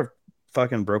 whenever I hear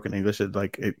fucking broken English, it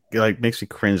makes me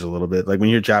cringe a little bit. Like when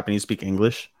you hear Japanese speak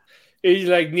English. It's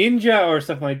like ninja or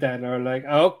something like that. Or like,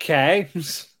 okay.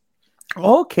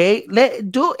 Okay, let's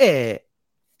do it.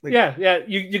 Like, yeah.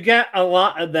 You get a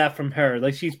lot of that from her.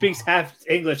 Like she speaks half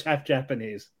English, half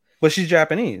Japanese. But she's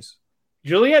Japanese.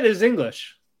 Juliet is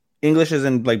English. English is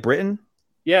in like Britain?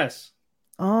 Yes.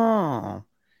 Oh.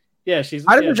 Yeah, she's.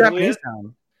 How does the Japanese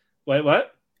sound? Wait,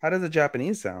 what? How does the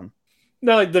Japanese sound?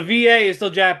 No, like the VA is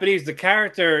still Japanese. The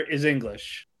character is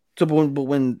English. So, but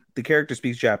when the character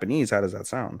speaks Japanese, how does that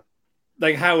sound?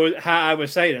 Like how I would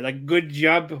say it, like good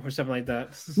job or something like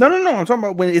that. No. I'm talking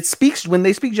about when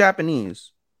they speak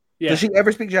Japanese. Yeah. Does she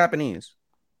ever speak Japanese?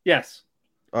 Yes.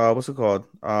 What's it called?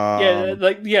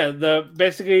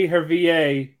 Basically her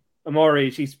VA Amori,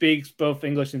 she speaks both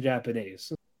English and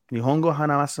Japanese. Nihongo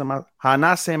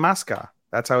hanasemasu ka?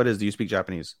 That's how it is. Do you speak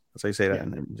Japanese? That's how you say that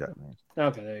in Japanese.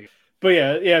 Okay, there you go. But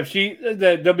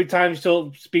there'll be times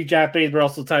she'll speak Japanese, but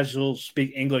also times she'll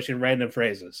speak English in random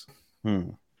phrases.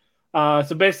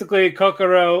 So basically,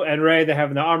 Kokoro and Ray, they're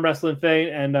having the arm wrestling thing,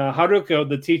 and Haruko,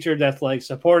 the teacher that's like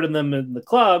supporting them in the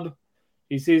club,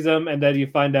 he sees them, and then you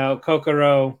find out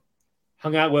Kokoro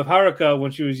hung out with Haruko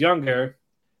when she was younger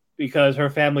because her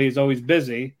family is always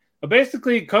busy. But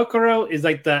basically, Kokoro is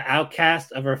like the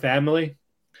outcast of her family.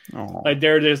 Aww. Like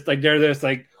they're this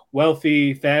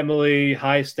wealthy family,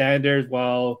 high standards,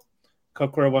 while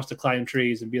Kokoro wants to climb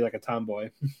trees and be like a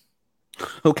tomboy.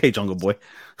 Okay, Jungle Boy.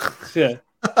 Yeah.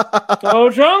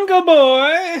 Oh, Jungle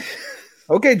Boy.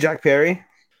 Okay, Jack Perry.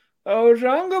 Oh,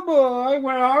 Jungle Boy,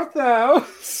 where art thou?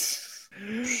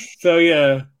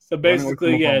 So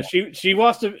basically, she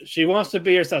wants to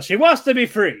be herself. She wants to be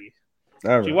free.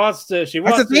 All right. She wants That's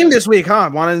the theme this week, huh?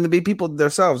 Wanting to be people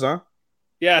themselves, huh?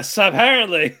 Yes,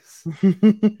 apparently.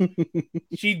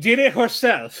 She did it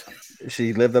herself.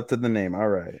 She lived up to the name. All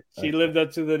right. She lived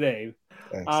up to the name.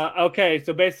 Okay,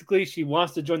 so basically she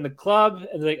wants to join the club,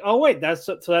 and like, oh wait, that's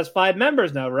 5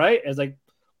 members now, right? It's like,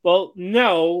 well,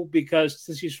 no, because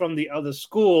since she's from the other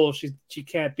school, she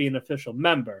can't be an official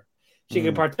member. She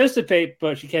can participate,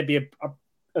 but she can't be a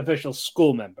official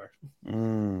school member.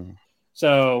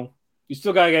 So you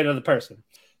still gotta get another person.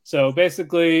 So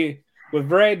basically,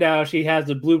 with Ray now, she has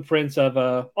the blueprints of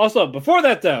Also, before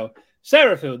that though,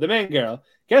 Seraphim, the main girl,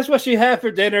 guess what she had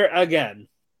for dinner again?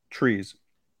 Trees.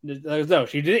 No,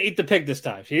 she didn't eat the pig this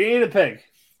time. She didn't eat a pig.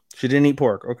 She didn't eat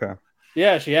pork. Okay.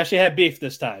 Yeah, she actually had beef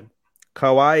this time.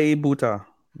 Kawaii buta.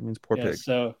 It means poor pig.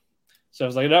 So I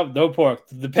was like, no pork.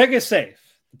 The pig is safe.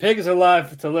 The pig is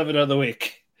alive to live another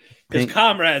week. His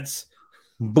comrades.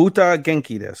 Buta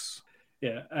genki desu.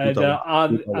 Yeah, and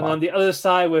on the other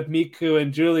side with Miku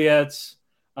and Juliet's,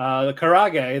 the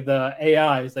Karage, the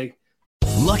AI, is like,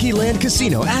 Lucky Land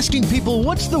Casino, asking people,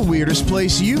 what's the weirdest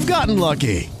place you've gotten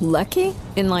lucky? Lucky?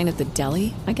 In line at the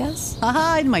deli, I guess?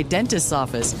 Aha, in my dentist's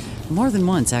office. More than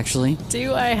once, actually.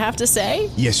 Do I have to say?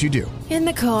 Yes, you do. In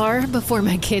the car before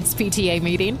my kids' PTA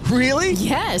meeting. Really?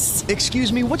 Yes.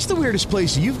 Excuse me, what's the weirdest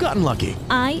place you've gotten lucky?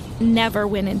 I never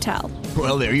win and tell.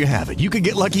 Well, there you have it. You can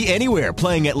get lucky anywhere,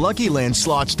 playing at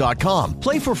LuckyLandSlots.com.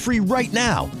 Play for free right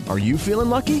now. Are you feeling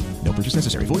lucky? No purchase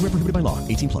necessary. Void where prohibited by law.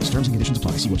 18+. Terms and conditions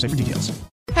apply. See website for details.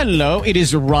 Hello, it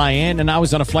is Ryan, and I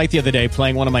was on a flight the other day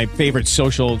playing one of my favorite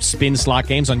social spin slot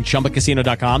games on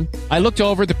ChumbaCasino.com. I looked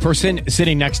over at the person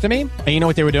sitting next to me, and you know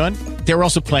what they were doing? They were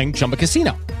also playing Chumba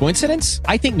Casino. Coincidence?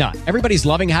 I think not. Everybody's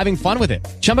loving having fun with it.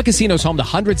 Chumba Casino is home to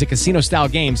hundreds of casino-style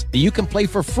games that you can play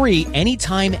for free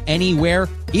anytime, anywhere,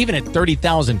 even at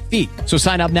 30,000 feet. So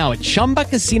sign up now at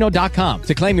ChumbaCasino.com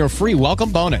to claim your free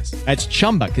welcome bonus. That's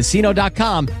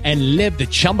ChumbaCasino.com and live the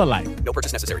Chumba life. No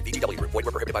purchase necessary. VGW. Void where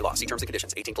prohibited by law. See terms and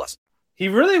conditions. 18+. He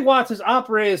really wants his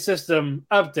operating system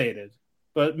updated,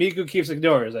 but Miku keeps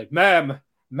ignoring it. He's like, ma'am,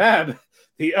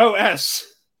 the OS,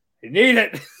 you need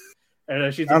it.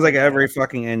 And she sounds like every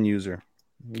fucking end user.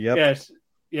 Yep.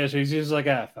 Yes. She's just like,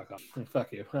 fuck off,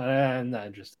 fuck you. I'm not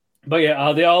interested. But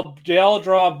yeah, they all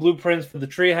draw blueprints for the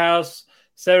treehouse.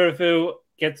 Seraphim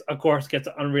gets an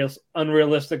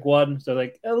unrealistic one. So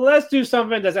like, let's do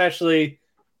something that's actually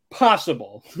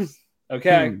possible.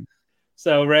 Okay.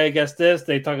 So Ray gets this.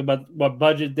 They talk about what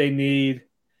budget they need.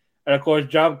 And of course,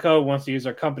 Jobco wants to use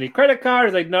our company credit card.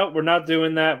 He's like, no, we're not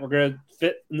doing that. We're going to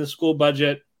fit in the school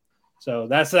budget. So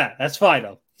that's that. That's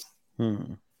final.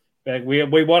 Like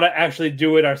we want to actually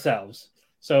do it ourselves.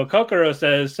 So Kokoro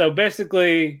says, so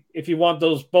basically, if you want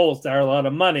those bolts that are a lot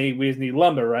of money, we just need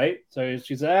lumber, right? So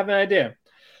she said, I have an idea.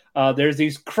 There's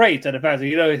these crates at the factory.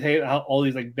 You know, they have all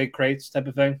these like big crates type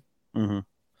of thing. Mm-hmm.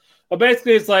 But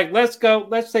basically, it's like, let's go.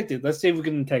 Let's take these. Let's see if we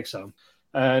can take some.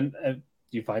 And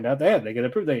you find out they get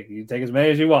approved. You can take as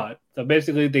many as you want. So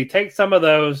basically, they take some of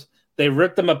those. They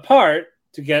rip them apart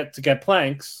to get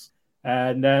planks.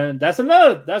 And then that's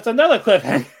another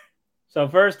cliffhanger. So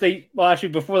first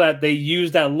before that, they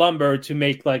used that lumber to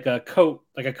make like a coat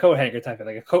hanger type of,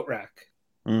 like a coat rack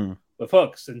with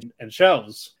hooks and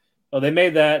shelves. So they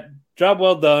made that. Job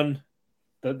well done.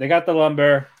 They got the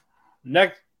lumber.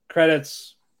 Next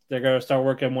credits, they're going to start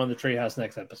working on the treehouse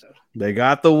next episode. They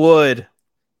got the wood.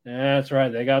 Yeah, that's right.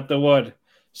 They got the wood.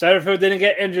 Seraphim didn't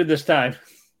get injured this time.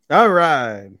 All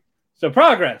right. So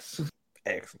progress.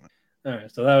 Excellent. All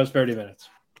right. So that was 30 minutes.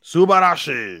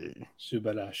 Subarashi.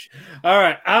 All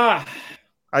right. I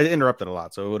interrupted a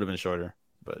lot, so it would have been shorter.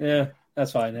 But yeah,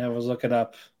 that's fine. I was looking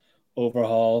up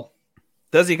overhaul.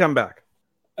 Does he come back?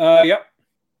 Yep.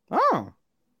 Oh.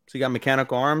 So you got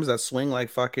mechanical arms that swing like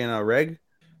fucking a reg?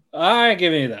 I ain't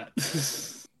giving you that.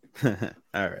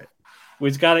 All right. We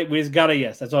just got it.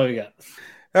 Yes, that's all we got.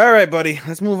 All right, buddy.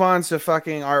 Let's move on to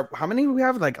fucking how many do we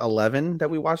have? Like 11 that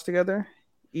we watched together?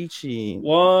 Ichi.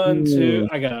 1, 2.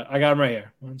 I got them right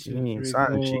here. 1, 2, 3,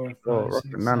 4, 5,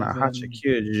 6,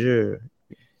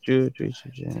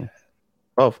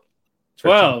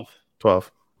 7,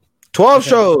 12. 12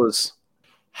 shows.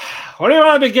 Where do you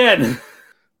want to begin?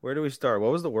 Where do we start?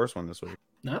 What was the worst one this week?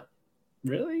 Not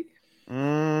really.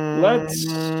 Let's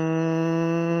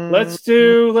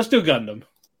do Gundam.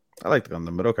 I like the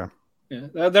Gundam, but okay.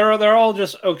 Yeah, they're all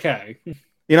just okay.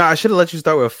 You know, I should have let you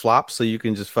start with Flops so you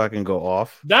can just fucking go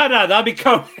off. No, that'd be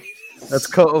co-main. That's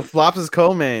Flops is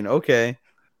co-main. Okay.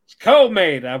 It's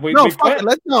co-main. Make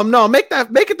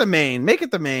it the main. Make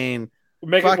it the main.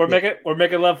 We're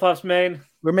making Love Flops main.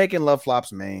 We're making Love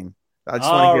Flops main. I just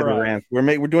want to hear the rant.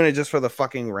 We're doing it just for the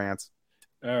fucking rant.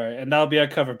 All right, and that'll be a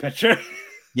cover picture.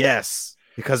 Yes,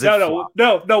 because no.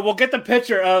 We'll get the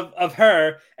picture of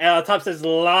her, and on top says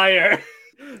liar,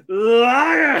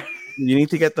 liar. You need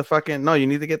to get the fucking You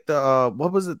need to get the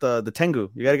what was it? The Tengu.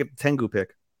 You got to get the Tengu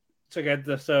pic. To get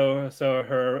the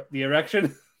the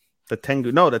erection. The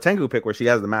Tengu pic where she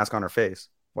has the mask on her face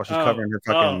while she's covering her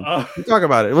fucking.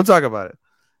 We'll talk about it.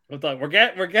 We're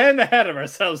getting ahead of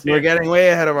ourselves here. We're getting way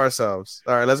ahead of ourselves.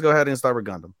 All right, let's go ahead and start with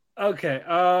Gundam. Okay.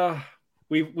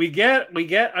 We get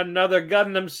another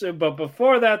Gundam soon, but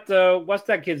before that, though, what's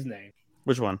that kid's name?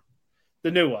 Which one?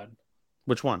 The new one.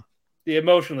 Which one? The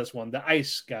emotionless one, the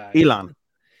ice guy. Elon.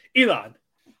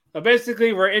 So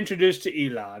basically, we're introduced to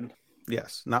Elon.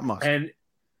 Yes, not Musk. And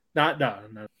no.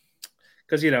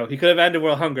 Because, he could have ended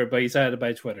world hunger, but he decided to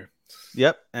buy Twitter.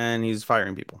 Yep, and he's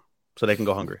firing people so they can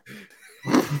go hungry.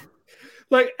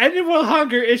 Like, ending world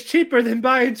hunger is cheaper than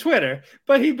buying Twitter,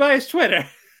 but he buys Twitter.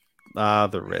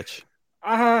 The rich.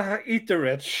 Eat the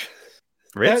rich.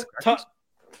 Ritz?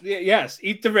 Yes,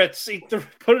 eat the Ritz.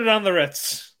 Put it on the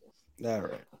Ritz. All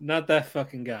right. Not that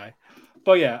fucking guy.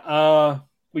 But yeah,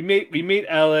 we meet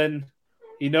Ellen.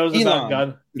 He knows about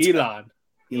gun. Elon.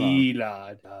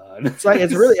 It's like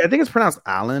it's really. I think it's pronounced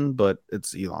Alan, but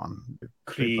it's Elon.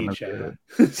 Creature.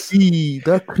 See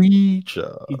the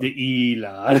creature. The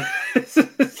Elon.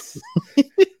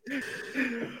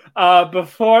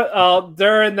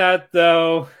 During that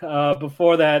though,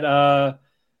 before that,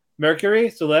 Mercury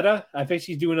Soletta, I think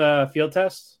she's doing a field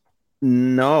test.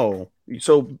 No,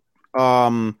 so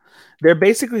they're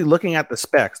basically looking at the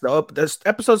specs. The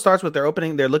episode starts with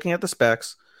they're looking at the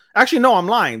specs. Actually, no, I'm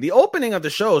lying. The opening of the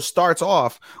show starts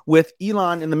off with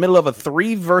Elon in the middle of a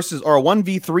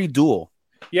 1v3 duel.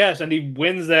 Yes, and he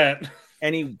wins that.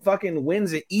 And he fucking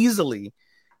wins it easily.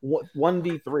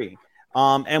 1v3.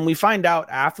 And we find out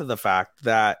after the fact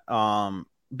that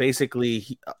basically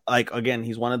he's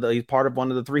part of one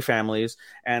of the three families.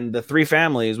 And the three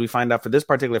families, we find out for this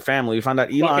particular family, we find out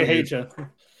Elon fucking hate you.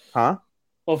 Huh?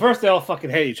 Well, first they all fucking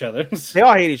hate each other. They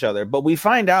all hate each other, but we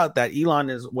find out that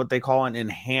Elon is what they call an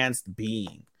enhanced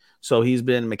being. So he's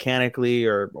been mechanically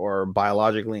or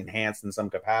biologically enhanced in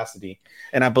some capacity.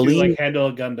 And I believe handle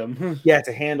a Gundam. Yeah,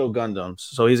 to handle Gundams.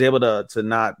 So he's able to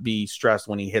not be stressed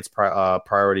when he hits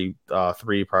priority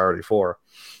 3, priority 4.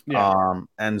 Yeah.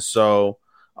 And so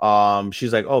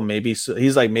she's like, oh, maybe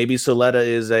he's like, maybe Soletta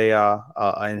is a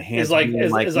enhanced being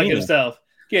is like himself.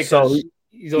 Yeah, so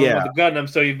he's over with the Gundam,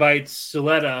 so he invites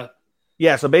Soletta.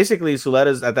 Yeah, so basically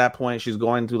Soletta's at that point, she's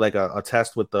going through like a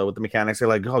test with the mechanics. They're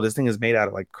like, oh, this thing is made out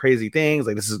of like crazy things.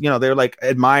 Like this is, they're like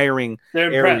admiring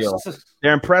Ariel.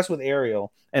 They're impressed with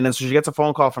Ariel. And then so she gets a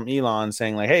phone call from Elon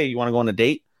saying like, hey, you want to go on a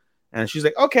date? And she's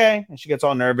like, okay. And she gets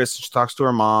all nervous. She talks to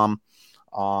her mom.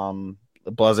 Blah,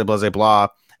 blah, blah.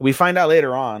 We find out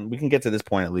later on, we can get to this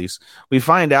point at least. We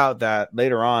find out that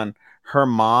later on, her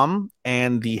mom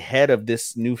and the head of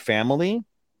this new family,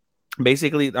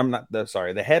 basically,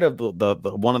 the head of the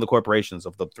one of the corporations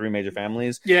of the three major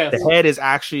families. Yeah, the head is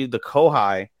actually the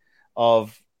kohai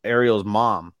of Ariel's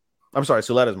mom. I'm sorry,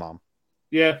 Soletta's mom.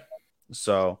 Yeah.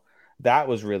 So that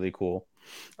was really cool.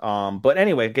 But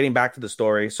anyway, getting back to the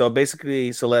story. So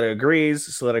basically, Soletta agrees.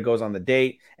 Soletta goes on the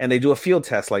date, and they do a field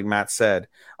test, like Matt said.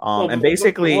 And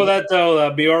basically, before that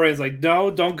though, Biore is like,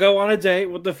 no, don't go on a date.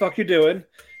 What the fuck you doing?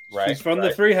 Right. She's from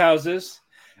the three houses.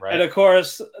 Right. And of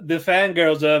course, the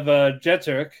fangirls of Jet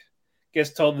Turk gets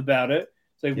told about it.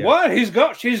 It's like, what?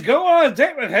 She's going on a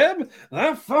date with him?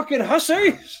 That fucking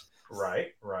hussy.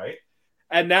 Right.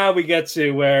 And now we get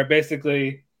to where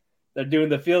basically they're doing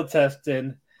the field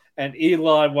testing, and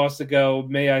Elon wants to go,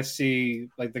 may I see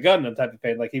like the Gundam type of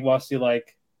thing. Like he wants to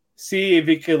like see if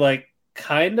he could like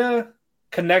kind of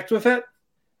connect with it.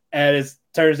 And it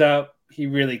turns out he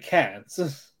really can't.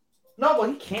 No,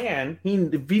 well, he can.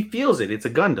 He feels it. It's a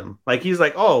Gundam. Like he's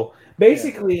like, oh,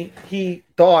 basically he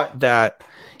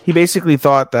basically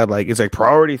thought that like it's like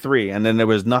priority 3, and then there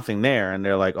was nothing there, and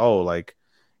they're like, oh, like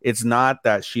it's not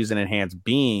that she's an enhanced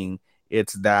being,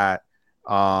 it's that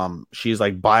she's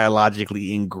like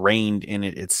biologically ingrained in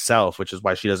it itself, which is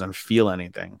why she doesn't feel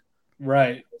anything.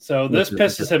 Right. So this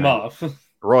pisses him off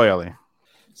royally.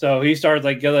 So he starts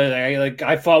like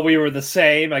I thought we were the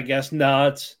same. I guess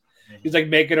not. He's like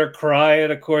making her cry,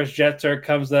 and of course Jet Turk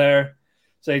comes there.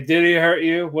 Say, did he hurt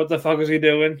you? What the fuck is he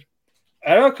doing?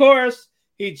 And of course,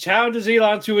 he challenges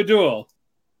Elon to a duel.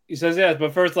 He says yes,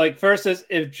 but first is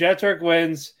if Jet Turk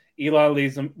wins,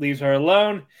 Elon leaves her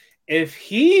alone. If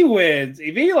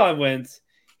Elon wins,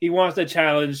 he wants to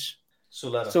challenge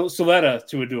Soletta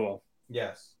to a duel.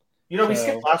 Yes. We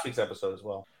skipped last week's episode as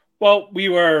well. Well,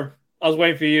 I was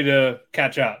waiting for you to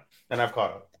catch up. And I've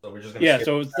caught up. So we're just gonna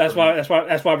so that's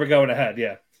why we're going ahead.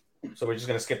 Yeah. So we're just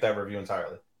gonna skip that review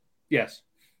entirely. Yes.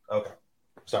 Okay.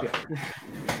 Sorry.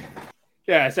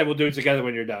 Yeah, I said we'll do it together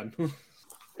when you're done.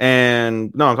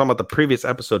 And no, I'm talking about the previous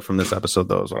episode from this episode,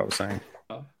 though, is what I was saying.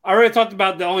 I already talked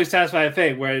about the only satisfying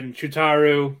thing when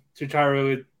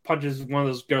Chutaru punches one of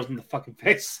those girls in the fucking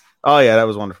face. Oh yeah, that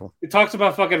was wonderful. It talks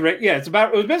about fucking it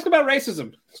was basically about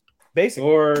racism. Basically.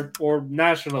 Or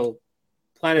national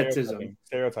planetism.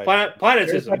 Stereotyping.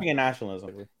 Planetism. Stereotyping and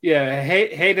nationalism. Yeah,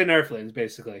 hating Earthlings,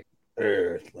 basically.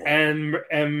 Earthlings.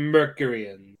 And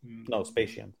Mercurian. No,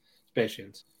 Spatian.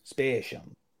 Spatian.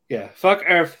 Yeah, fuck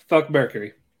Earth, fuck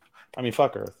Mercury. I mean,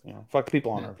 fuck Earth. Fuck the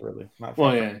people on Earth, really. Not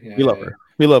Well, fuck yeah. We love Earth.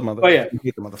 We love motherfuckers. Oh, yeah. We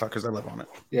hate the motherfuckers that live on it.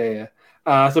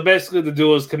 Yeah. So basically, the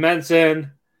duel is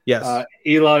commencing. Yes.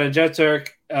 Elon and Jeturk.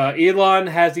 Elon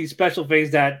has these special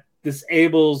things that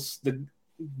disables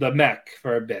the mech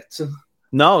for a bit.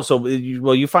 No, so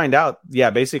you find out.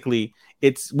 Yeah, basically,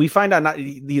 we find out not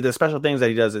the special things that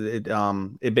he does.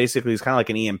 It basically is kind of like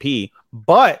an EMP,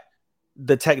 but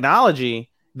the technology.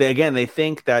 They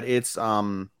think that it's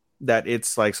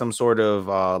like some sort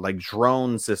of like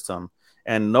drone system,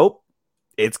 and nope,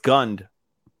 it's gunned.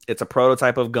 It's a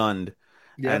prototype of gunned,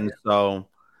 and so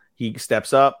he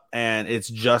steps up, and it's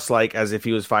just like as if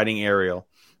he was fighting Ariel.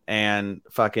 And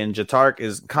fucking Jeturk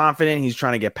is confident. He's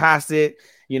trying to get past it.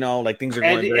 Like things are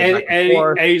going back and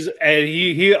forth. And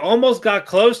he almost got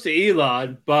close to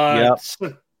Elon, but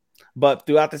but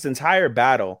throughout this entire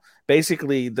battle,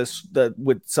 basically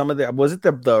with some of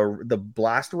the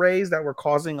blast rays that were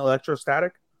causing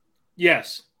electrostatic.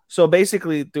 Yes. So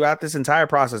basically, throughout this entire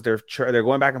process, they're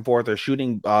going back and forth. They're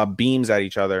shooting beams at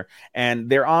each other, and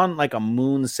they're on like a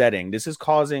moon setting. This is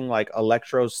causing like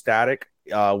electrostatic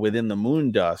within the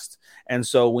moon dust. And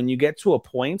so when you get to a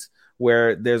point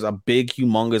where there's a big,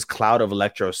 humongous cloud of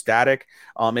electrostatic,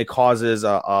 it causes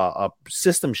a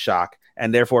system shock,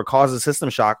 and therefore causes system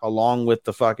shock along with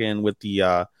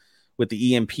the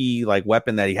EMP like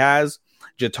weapon that he has.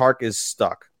 Jeturk is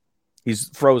stuck.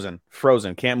 He's frozen,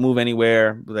 can't move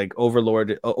anywhere, like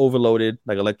overloaded,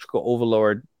 like electrical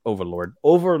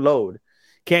overload,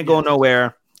 can't go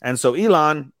nowhere. And so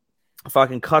Elon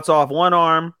fucking cuts off one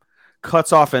arm,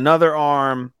 cuts off another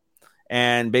arm,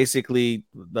 and basically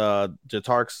the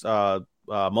Jeturk's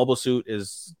mobile suit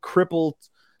is crippled,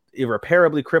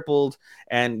 irreparably crippled,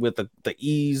 and with the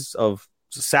ease of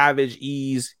savage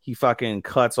ease, he fucking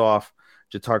cuts off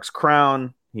Jeturk's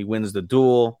crown. He wins the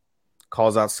duel.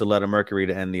 Calls out Suletta Mercury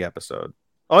to end the episode.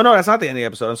 Oh no, that's not the end of the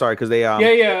episode. I'm sorry, because they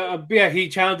he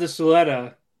challenges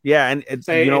Suletta. Yeah, and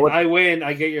say, if I win,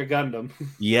 I get your Gundam.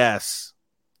 Yes,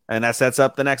 and that sets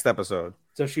up the next episode.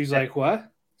 So she's like,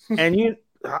 "What?" And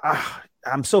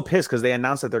I'm so pissed because they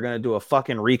announced that they're gonna do a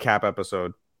fucking recap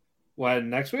episode. What,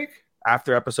 next week?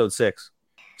 After episode 6.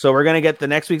 So we're gonna get the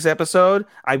next week's episode.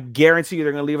 I guarantee you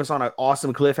they're gonna leave us on an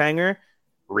awesome cliffhanger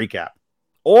recap.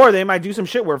 Or they might do some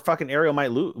shit where fucking Ariel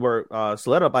might lose, where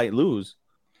Suletta might lose.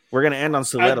 We're gonna end on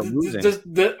Suletta losing,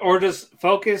 just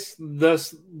focus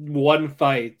this one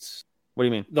fight. What do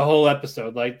you mean? The whole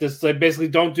episode, like this, like basically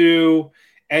don't do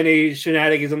any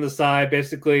shenanigans on the side.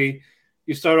 Basically,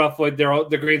 you start off with they're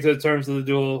agreeing to the terms of the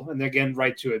duel, and they're getting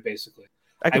right to it. Basically,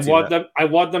 I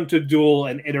want them to duel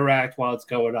and interact while it's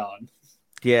going on.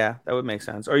 Yeah, that would make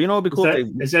sense. Or it'd be cool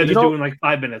instead of doing like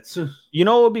 5 minutes. It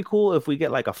would be cool if we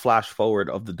get like a flash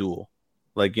forward of the duel.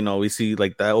 Like, we see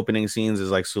like the opening scenes is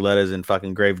like Suletta's in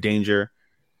fucking grave danger,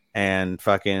 and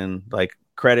fucking like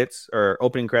credits or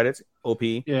opening credits, OP.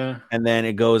 Yeah. And then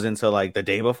it goes into like the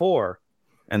day before.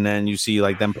 And then you see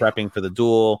like them prepping for the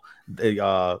duel,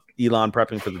 Elon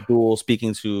prepping for the duel,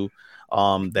 speaking to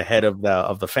the head of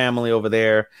the family over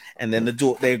there. And then the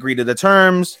duel, they agree to the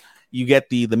terms. You get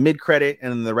the mid credit,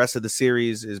 and then the rest of the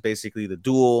series is basically the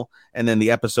duel. And then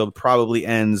the episode probably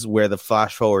ends where the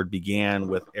flash forward began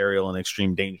with Ariel in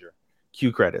extreme danger.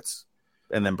 Cue credits,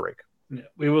 and then break. Yeah,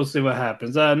 we will see what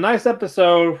happens. Nice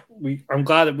episode. I'm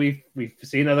glad that we've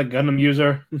seen another Gundam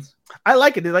user. I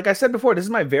like it. Like I said before, this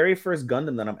is my very first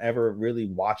Gundam that I'm ever really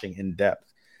watching in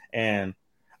depth, and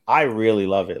I really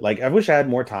love it. Like I wish I had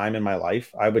more time in my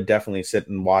life. I would definitely sit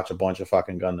and watch a bunch of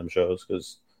fucking Gundam shows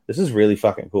because this is really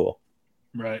fucking cool.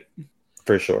 Right.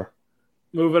 For sure.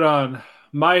 Moving on.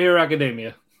 My Hero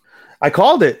Academia. I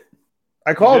called it.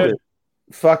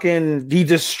 Fucking, he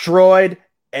destroyed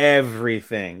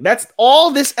everything. That's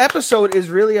all this episode is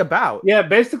really about. Yeah,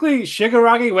 basically,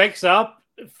 Shigaraki wakes up,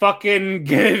 fucking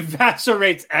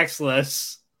eviscerates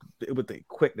Exless. With the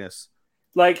quickness.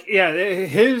 Like,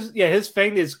 his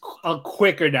thing is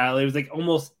quicker now. It was like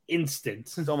almost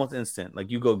instant. It's almost instant.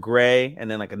 Like you go gray, and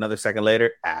then like another second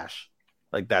later, ash.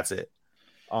 Like that's it.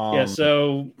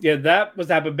 That was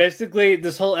that. But basically,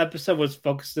 this whole episode was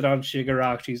focused on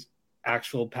Shigaraki's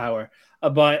actual power.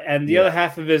 The other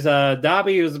half of his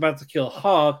Dabi was about to kill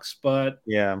Hawks, but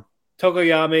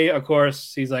Tokoyami, of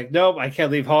course, he's like, nope, I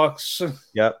can't leave Hawks.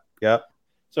 Yep.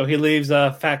 So he leaves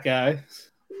Fat Guy.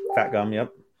 Fat Gum,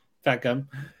 yep. Fat Gum.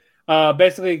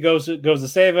 Basically goes to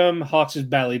save him. Hawks is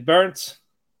badly burnt.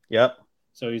 Yep.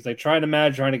 So he's like trying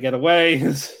to get away.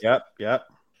 Yep.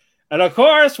 And of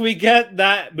course, we get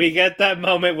that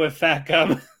moment with Fat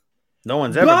Gum. No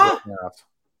one's ever broken out.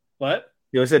 What?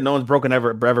 You said no one's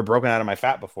ever broken out of my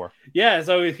fat before. Yeah,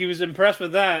 so he was impressed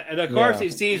with that. And of course, he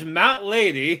sees Mount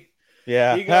Lady.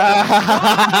 Yeah.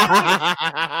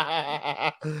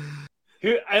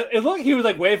 It looked like he was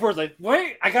like waiting for us, like,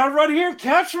 wait, I gotta run here,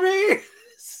 catch me.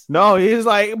 No, he's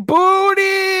like,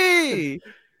 booty.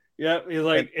 Yep, he's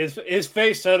like, his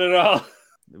face said it all.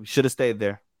 We should have stayed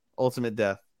there. Ultimate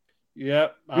death.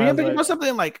 Yep. You think about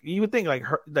something like you would think like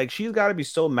her, like she's got to be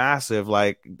so massive.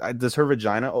 Like, does her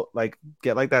vagina like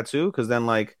get like that too? Because then,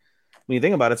 like, when you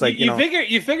think about it, it's like you figure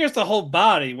it's the whole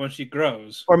body when she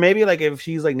grows. Or maybe like if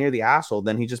she's like near the asshole,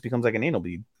 then he just becomes like an anal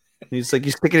bead. He's like,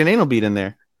 you're sticking an anal bead in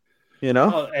there, you know?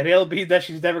 Oh, an anal bead that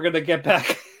she's never gonna get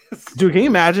back. Dude, can you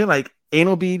imagine like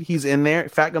anal bead? He's in there,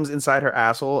 fat comes inside her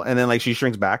asshole, and then like she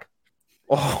shrinks back.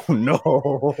 Oh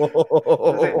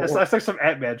no! That's like some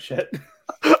Ant-Man shit.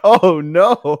 Oh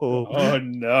no! Oh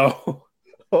no!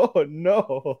 Oh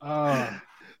no!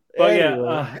 But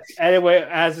anyway,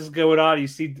 as it's going on, you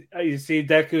see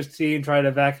Deku's team trying to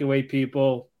evacuate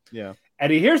people. Yeah,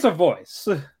 and he hears a voice,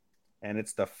 and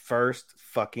it's the first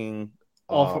fucking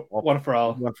one for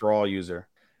all user.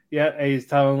 Yeah, and he's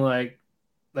telling like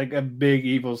a big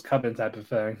evil's coming type of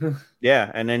thing. Yeah,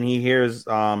 and then he hears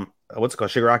what's it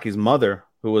called, Shigaraki's mother,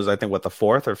 who was I think the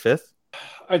 4th or 5th.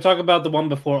 I talk about the one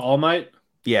before All Might.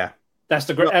 Yeah, that's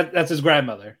his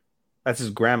grandmother. That's his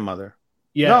grandmother.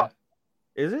 Yeah, no.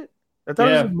 Is it? I thought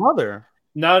it was his mother.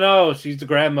 No, she's the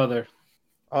grandmother.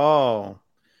 Oh,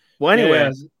 well.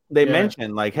 Anyway, they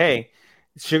mentioned like, hey,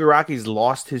 Shigaraki's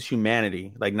lost his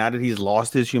humanity. Like now that he's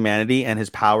lost his humanity and his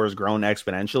power has grown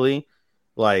exponentially,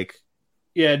 like.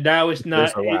 Yeah, now it's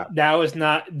not.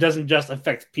 Doesn't just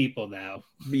affect people now.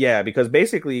 Yeah, because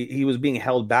basically he was being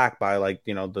held back by like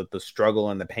the struggle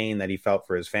and the pain that he felt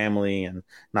for his family and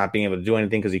not being able to do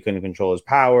anything because he couldn't control his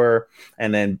power.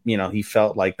 And then he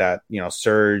felt like that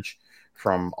surge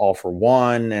from All for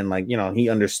One, and like he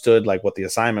understood like what the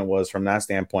assignment was from that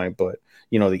standpoint. But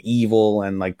the evil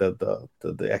and like the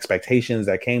expectations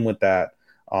that came with that,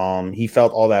 he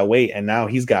felt all that weight, and now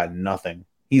he's got nothing.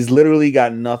 He's literally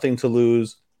got nothing to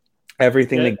lose,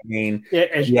 everything to gain.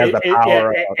 Yeah, he has the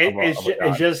power.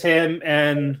 It's just him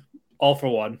and All for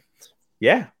One.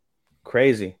 Yeah,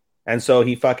 crazy. And so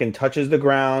he fucking touches the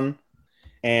ground,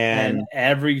 and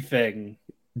everything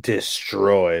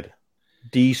destroyed,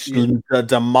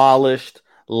 demolished,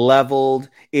 leveled.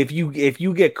 If you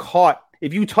get caught,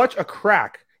 if you touch a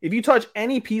crack, if you touch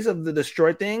any piece of the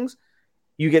destroyed things,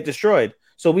 you get destroyed.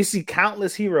 So we see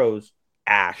countless heroes.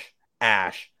 Ash.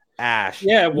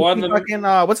 Yeah, one of them. Fucking,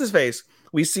 what's his face?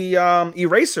 We see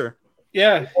Eraser.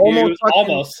 Yeah,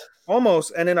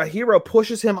 almost. And then a hero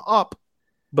pushes him up,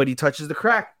 but he touches the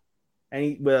crack. And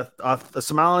he, with a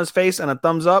smile on his face and a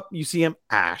thumbs up, you see him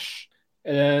Ash.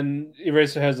 And then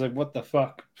Eraser has like, what the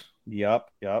fuck?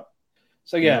 Yup.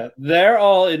 So yeah, they're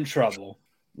all in trouble.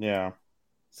 Yeah.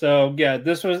 So yeah, I think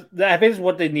this is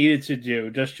what they needed to do,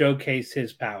 just showcase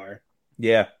his power.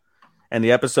 Yeah. And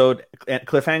the episode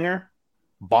cliffhanger,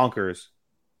 bonkers.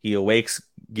 He awakes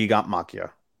Gigant Machia.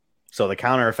 So the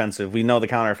counteroffensive, we know the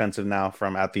counteroffensive now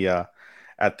from at the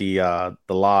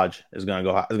lodge is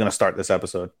gonna start this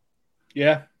episode.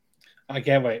 Yeah, I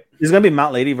can't wait. It's gonna be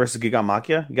Mount Lady versus Gigant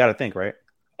Machia. You got to think, right?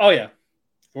 Oh yeah,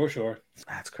 for sure.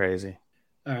 That's crazy.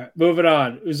 All right, moving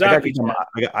on. Uzaki.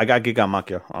 I got Gigant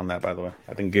Machia on that, by the way.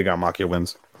 I think Gigant Machia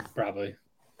wins. Probably.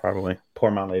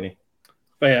 Poor Mount Lady.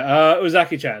 But yeah,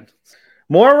 Uzaki-chan.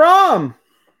 More Ram.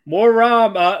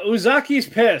 Uzaki's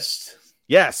pissed.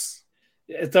 Yes.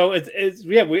 So it's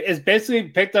basically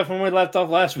picked up from where we left off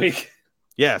last week.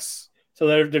 Yes. So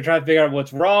they're trying to figure out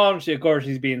what's wrong. Of course,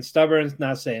 she's being stubborn,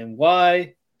 not saying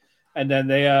why. And then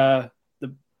they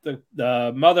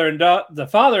the mother and the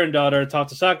father and daughter talk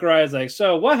to Sakurai. Is like,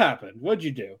 so what happened? What'd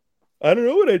you do? I don't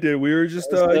know what I did. We were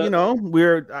just, we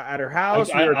were at her house.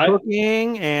 We were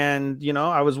cooking, and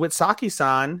I was with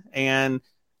Saki-san, and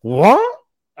what?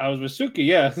 I was with Suki.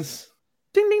 Yes.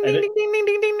 Ding ding ding ding ding ding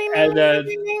ding ding ding. And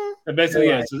then basically,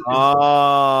 and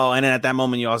then at that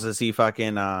moment, you also see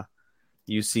fucking,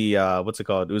 you see what's it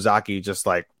called? Uzaki just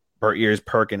like her ears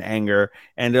perk in anger,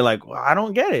 and they're like, well, I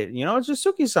don't get it. It's just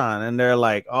Suki-san, and they're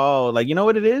like, oh, like you know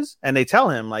what it is, and they tell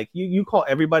him like you call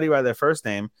everybody by their first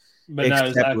name. But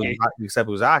except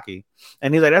Uzaki.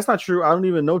 And he's like, that's not true. I don't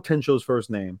even know Tensho's first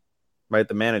name. Right?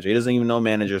 The manager. He doesn't even know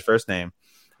manager's first name.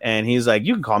 And he's like,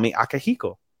 you can call me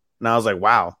Akihiko. And I was like,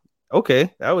 wow.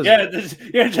 Okay. That was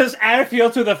just add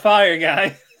fuel to the fire,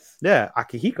 guy. Yeah,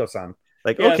 Akihiko-san.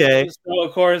 Like, Yeah, okay. So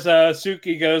of course,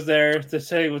 Suki goes there to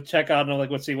say, check on him, like,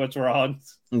 let's see what's wrong.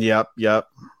 Yep. I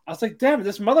was like, damn,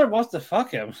 this mother wants to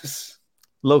fuck him.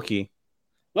 Loki.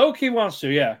 Loki wants to,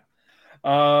 yeah.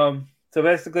 So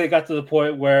basically, it got to the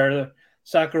point where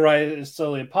Sakurai is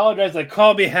slowly apologizing, like,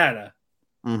 call me Hannah.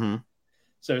 Mm-hmm.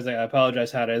 So he's like, I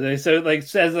apologize, Hannah. So like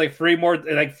says like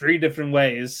three different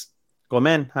ways.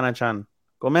 Gomen, Hana-chan.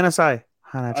 Gomenasai,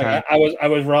 Hana-chan. I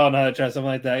was wrong, Hana-chan, something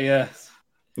like that, yeah.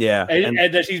 Yeah.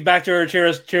 And then she's back to her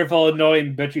cheerful,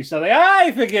 annoying, bitchy stuff. Like,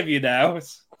 I forgive you now.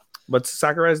 What's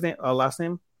Sakurai's name? Last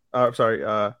name?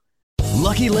 Sorry.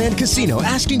 Lucky Land Casino,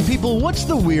 asking people, what's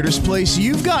the weirdest place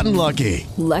you've gotten lucky?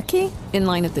 Lucky? In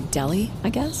line at the deli, I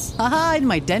guess? Aha, in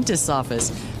my dentist's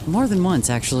office. More than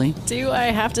once, actually. Do I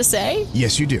have to say?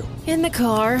 Yes, you do. In the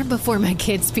car before my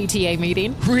kids' PTA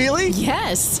meeting. Really?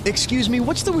 Yes. Excuse me,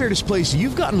 what's the weirdest place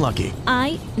you've gotten lucky?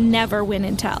 I never win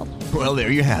and tell. Well, there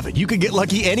you have it. You can get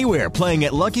lucky anywhere, playing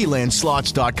at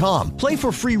LuckyLandSlots.com. Play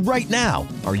for free right now.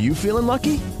 Are you feeling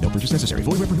lucky? No purchase necessary.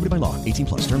 Void where prohibited by law.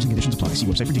 18+. Terms and conditions apply. See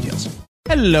website for details.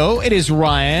 Hello, it is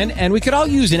Ryan, and we could all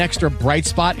use an extra bright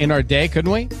spot in our day,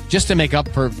 couldn't we? Just to make up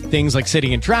for things like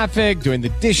sitting in traffic, doing the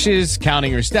dishes,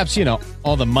 counting your steps,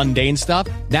 all the mundane stuff.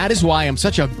 That is why I'm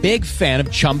such a big fan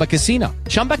of Chumba Casino.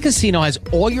 Chumba Casino has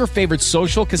all your favorite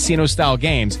social casino-style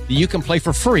games that you can play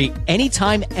for free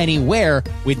anytime, anywhere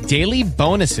with daily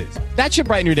bonuses. That should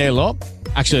brighten your day a little.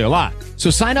 Actually, a lot.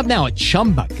 So sign up now at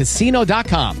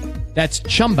ChumbaCasino.com. That's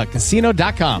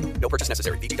ChumbaCasino.com. No purchase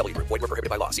necessary. VGW Group. Void where prohibited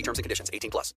by law. See terms and conditions.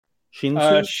 18+.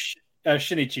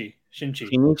 Shinichi.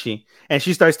 And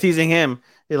she starts teasing him.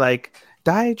 You're like,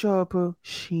 Daijobu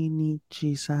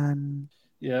Shinichi-san.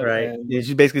 Yeah. Right. And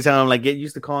she's basically telling him, like, get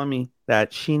used to calling me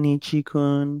that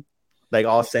Shinichi-kun. Like,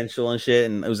 all sensual and shit.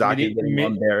 And Uzaki getting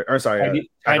embarrassed. Or sorry,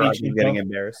 Tiny getting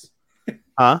embarrassed.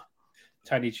 Huh?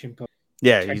 Tiny Chimpo.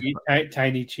 Yeah.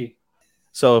 Tiny Chi.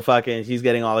 So fucking he's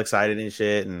getting all excited and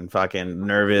shit and fucking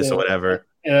nervous or whatever.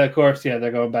 And of course, yeah, they're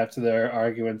going back to their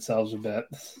arguing selves a bit.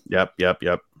 Yep.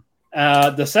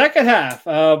 The second half.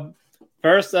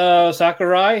 First,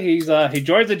 Sakurai, he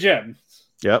joins the gym.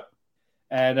 Yep.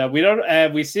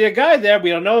 And we see a guy there.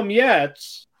 We don't know him yet.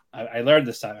 I learned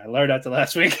this time. I learned after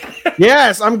last week.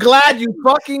 Yes, I'm glad you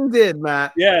fucking did,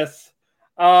 Matt. Yes.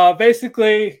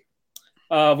 Basically,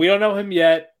 we don't know him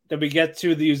yet. Then we get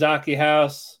to the Uzaki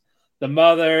house. The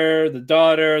mother, the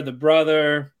daughter, the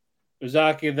brother,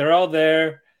 Uzaki, they're all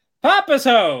there. Papa's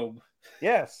home.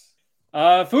 Yes.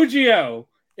 Fujio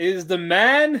is the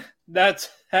man that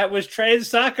was trained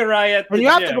Sakurai at the gym. You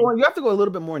have to go a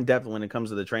little bit more in depth when it comes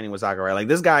to the training with Sakurai. Like,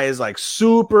 this guy is like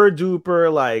super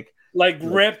duper like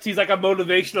ripped. He's like a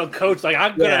motivational coach. Like,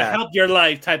 I'm gonna help your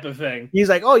life type of thing. He's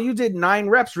like, oh, you did 9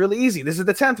 reps really easy. This is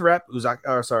the 10th rep.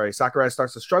 Sakurai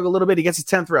starts to struggle a little bit. He gets his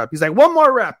 10th rep. He's like, one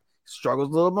more rep. Struggles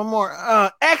a little bit more.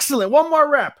 Excellent. One more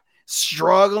rep.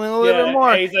 Struggling a little bit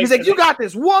more. He's like, you got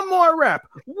this. One more rep.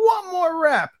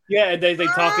 Yeah, and they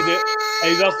talking to,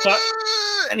 and he's also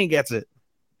and he gets it.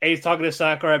 And he's talking to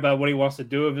Sakurai about what he wants to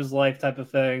do with his life, type of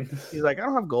thing. He's like, I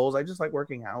don't have goals. I just like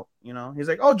working out. He's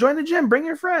like, oh, join the gym. Bring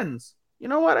your friends. You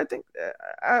know what? I think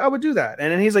I would do that.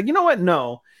 And then he's like, you know what?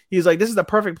 No. He's like, this is the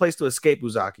perfect place to escape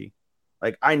Uzaki.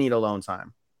 Like, I need alone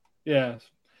time. Yeah.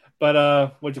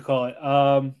 But what'd you call it?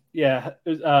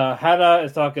 Hana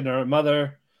is talking to her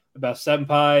mother about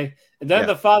senpai, and then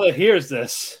the father hears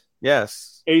this.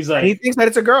 Yes, and he's like, and he thinks that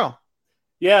it's a girl.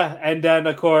 Yeah, and then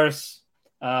of course,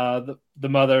 the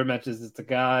mother mentions it's a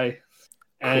guy,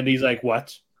 and he's like,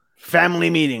 "What?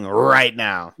 Family meeting right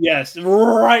now?" Yes,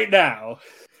 right now.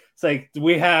 It's like,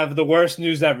 we have the worst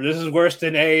news ever. This is worse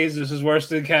than AIDS. This is worse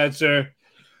than cancer.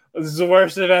 This is the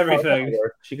worst of everything.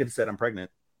 She could have said, "I'm pregnant."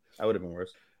 That would have been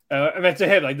worse. I meant to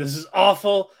him, like, this is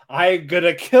awful. I'm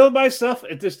gonna kill myself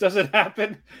if this doesn't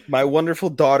happen. My wonderful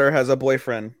daughter has a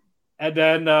boyfriend. And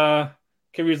then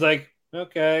Kiri's like,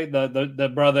 okay, the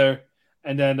brother.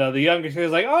 And then the younger kid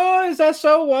is like, oh, is that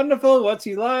so wonderful? What's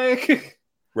he like?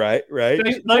 Right.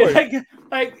 Like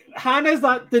Hana's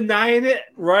not denying it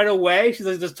right away. She's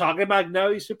like just talking about,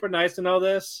 no, he's super nice and all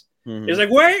this. Mm-hmm. He's like,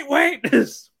 wait.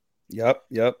 Yep.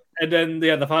 And then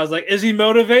the father's like, is he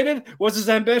motivated? What's his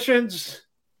ambitions?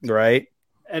 Right.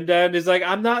 And then he's like,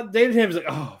 I'm not dating him. He's like,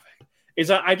 oh, he's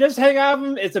like, I just hang out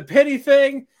with him. It's a pity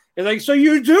thing. He's like, so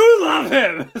you do love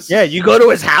him? Yeah, you go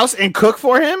to his house and cook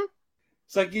for him.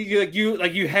 It's like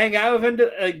you hang out with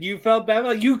him. You felt bad.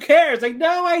 Like, you care. It's like,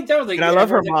 no, I don't. Like, and I love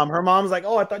her mom. Her mom's like,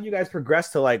 oh, I thought you guys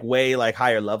progressed to like way like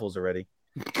higher levels already.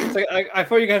 It's like I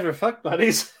thought you guys were fuck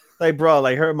buddies. Like, bro,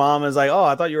 like her mom is like, oh,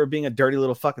 I thought you were being a dirty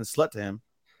little fucking slut to him.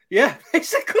 Yeah,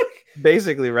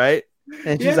 basically. Right?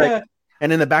 And she's like.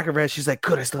 And in the back of her head, she's like,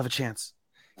 good, I still have a chance.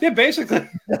 Yeah, basically.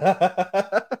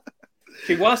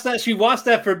 She wants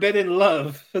that forbidden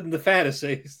love in the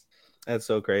fantasies. That's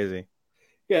so crazy.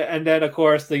 Yeah, and then of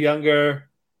course the younger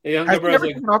Has he brother's ever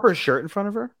like, taken off her shirt in front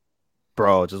of her?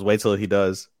 Bro, just wait till he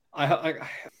does. I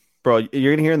Bro,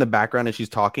 you're gonna hear in the background as she's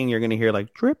talking, you're gonna hear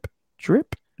like drip,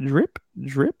 drip, drip,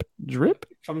 drip, drip.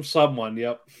 from someone,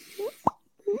 yep.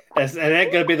 And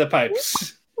that gonna be the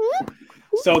pipes.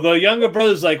 So the younger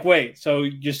brother's like, wait, so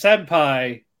your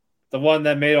senpai, the one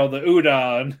that made all the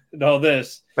udon and all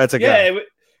this, That's a guy.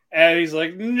 And he's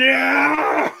like,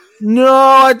 no. No,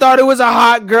 I thought it was a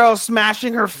hot girl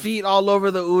smashing her feet all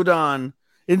over the udon.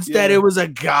 Instead, it was a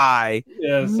guy.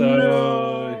 Yeah,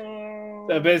 so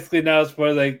basically now it's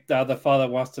where the father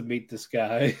wants to meet this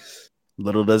guy.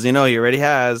 Little does he know, he already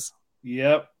has.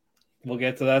 Yep. We'll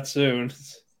get to that soon.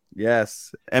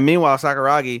 Yes. And meanwhile,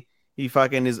 Sakuragi, he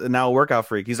fucking is now a workout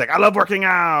freak. He's like, I love working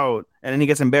out. And then he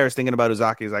gets embarrassed thinking about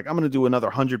Uzaki. He's like, I'm going to do another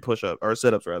 100 push-ups or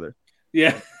sit-ups rather.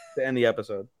 Yeah. To end the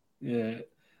episode. Yeah.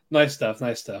 Nice stuff.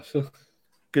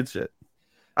 Good shit.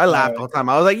 I laughed the whole time.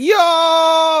 I was like,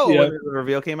 yo! Yep. When the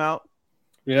reveal came out.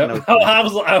 Yeah. I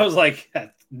was like,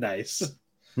 nice.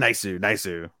 Nice.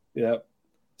 Yep.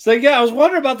 So yeah, I was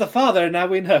wondering about the father, and now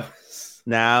we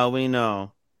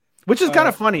know. Which is kind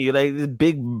of funny. Like this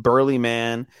big burly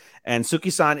man, and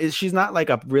Suki-san she's not like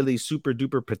a really super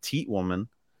duper petite woman.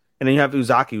 And then you have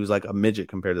Uzaki, who's like a midget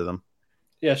compared to them.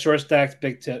 Yeah, short stacks,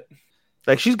 big tit.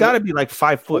 Like she's got to be like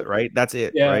 5 foot, right? That's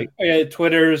it, right? Yeah,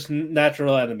 Twitter's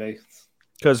natural enemy.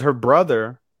 Because her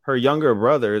younger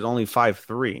brother, is only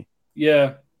 5'3".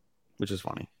 Yeah, which is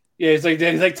funny. Yeah, he's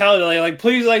like telling her, like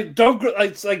please, like don't,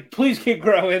 like please keep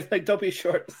growing, like don't be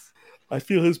short. I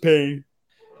feel his pain.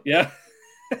 Yeah.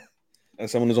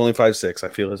 As someone who's only 5'6", I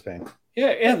feel his pain.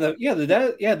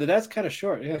 The dad's kind of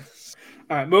short. Yeah.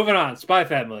 All right, moving on. Spy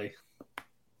Family.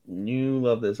 You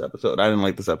love this episode. I didn't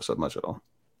like this episode much at all.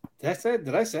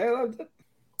 Did I say I loved it?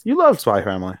 You love Spy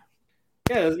Family.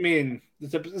 Yeah, I mean,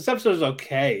 this episode is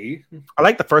okay. I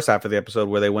like the first half of the episode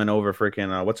where they went over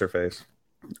freaking what's her face,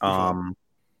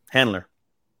 Handler.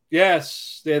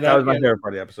 Yes, yeah, that was my favorite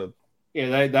part of the episode.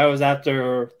 Yeah, that was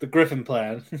after the Griffin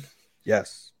plan.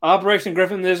 Yes, Operation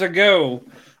Griffin. There's a go.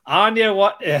 Anya,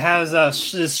 it has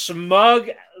this smug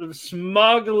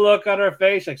look on her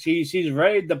face, like she's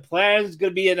ready. The plan is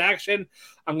gonna be in action.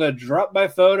 I'm gonna drop my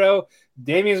photo.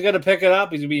 Damien's gonna pick it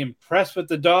up. He's gonna be impressed with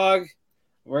the dog.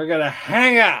 We're gonna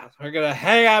hang out.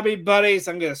 Be buddies.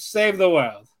 I'm gonna save the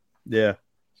world. Yeah.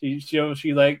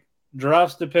 She like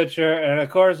drops the picture, and of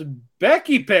course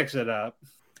Becky picks it up.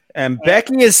 And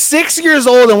Becky is 6 years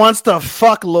old and wants to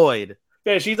fuck Lloyd.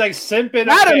 Yeah, she's like simping.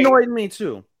 That annoyed me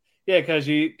too. Yeah, because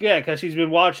she's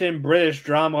been watching British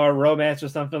drama or romance or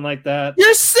something like that.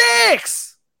 You're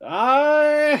 6.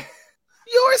 You're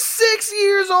 6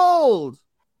 years old.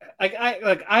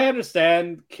 I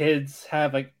understand kids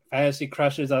have like fantasy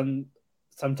crushes on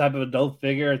some type of adult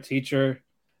figure, a teacher,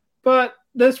 but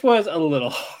this was a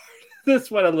little hard.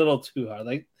 This went a little too hard.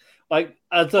 Like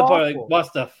at the point, like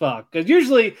what the fuck? Because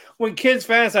usually when kids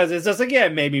fantasize, it's just like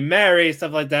maybe marry,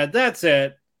 stuff like that. That's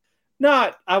it.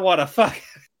 Not I want to fuck.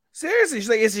 Seriously, she's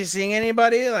like, is she seeing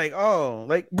anybody? Like, oh,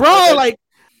 like, bro, like,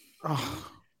 oh.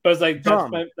 But it's like,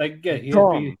 dumb.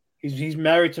 He's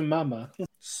married to Mama.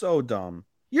 So dumb.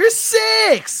 You're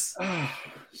 6.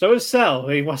 So is Cell.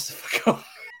 He wants to fuck off.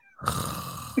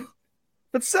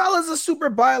 But Cell is a super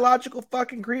biological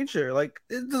fucking creature. Like,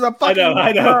 this is a fucking girl.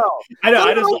 I know.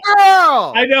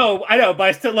 But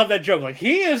I still love that joke. Like,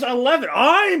 he is 11.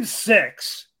 I'm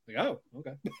 6. Like, oh,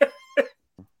 okay.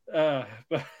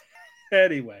 But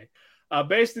anyway,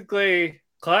 basically,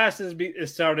 class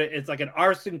is started. It's like an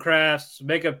arts and crafts.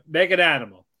 Make an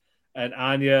animal, and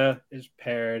Anya is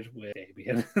paired with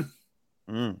Damien.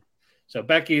 So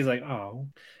Becky's like, oh,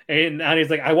 and Anya's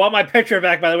like, I want my picture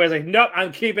back. By the way, it's like, nope,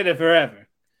 I'm keeping it forever.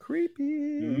 Creepy.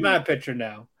 My picture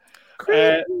now.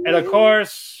 And of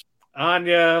course,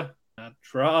 Anya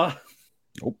draw.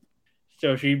 Nope.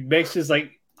 So she makes this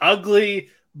like ugly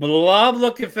blob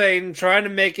looking thing, trying to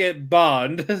make it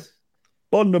Bond.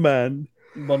 Bondman.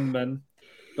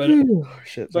 But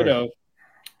shit. But no,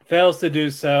 fails to do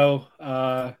so.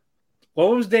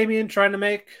 What was Damien trying to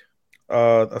make?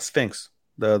 A Sphinx.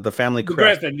 The family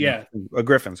crest. Griffin, yeah. A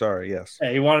Griffin, sorry, yes.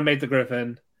 Yeah, he wanted to make the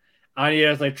Griffin.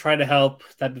 Anya's like trying to help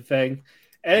type of thing.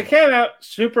 And it came out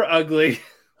super ugly.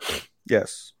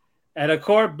 Yes. And of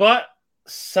course, but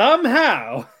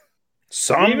somehow,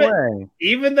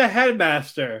 even the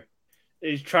headmaster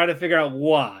is trying to figure out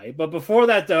why. But before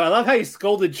that, though, I love how he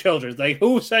scolded children. Like,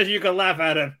 who says you can laugh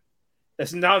at him?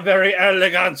 It's not very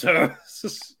elegant.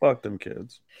 Fuck them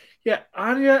kids. Yeah,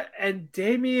 Anya and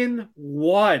Damien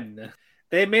won.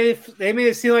 They made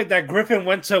it seem like that Griffin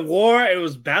went to war. It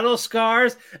was battle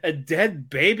scars, a dead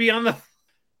baby on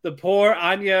the poor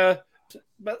Anya,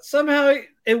 but somehow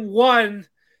it won.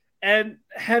 And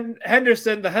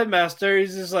Henderson, the headmaster,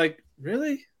 he's just like,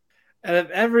 really? Out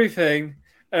of everything.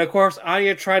 And of course,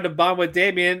 Anya tried to bond with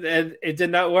Damien, and it did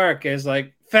not work. It's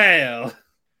like, fail.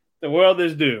 The world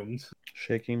is doomed.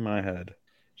 Shaking my head.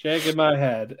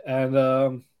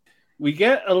 And we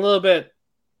get a little bit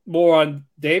more on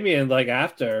Damien, like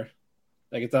after.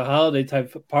 Like it's a holiday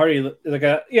type party.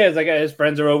 It's like his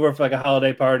friends are over for like a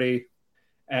holiday party.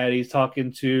 And he's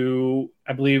talking to,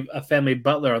 I believe, a family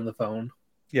butler on the phone.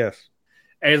 Yes.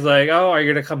 And he's like, oh, are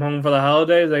you going to come home for the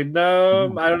holidays? Like,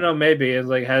 no, I don't know, maybe. It's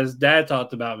like, has Dad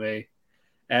talked about me?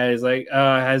 And he's like,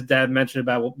 has Dad mentioned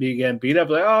about me getting beat up?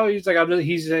 Like, oh, he's like,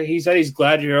 he said he's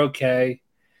glad you're okay.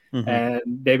 Mm-hmm.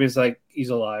 And David's like, he's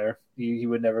a liar. He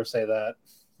would never say that.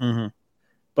 Mm-hmm.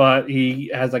 But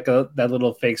he has like that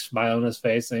little fake smile on his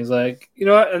face. And he's like, you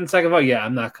know what? And second of all, yeah,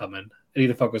 I'm not coming. I need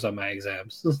to focus on my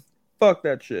exams. Fuck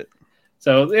that shit.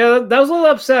 So, yeah, that was a little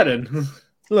upsetting.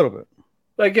 A little bit.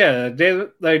 Like, yeah,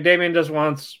 Damien just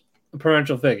wants a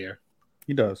parental figure.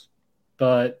 He does.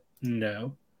 But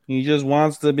no. He just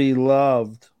wants to be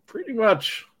loved. Pretty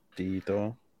much.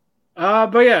 Tito.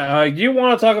 But yeah, you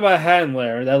want to talk about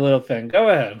Handler, that little thing. Go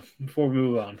ahead before we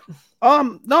move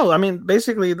on. No, I mean,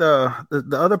 basically the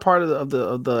other part of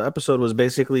the episode was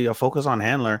basically a focus on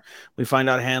Handler. We find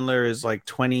out Handler is like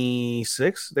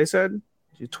 26, they said.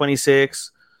 She's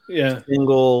 26. Yeah.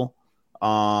 Single.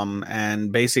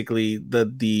 And basically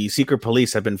the secret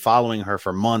police have been following her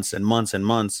for months and months and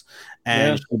months,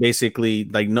 and she basically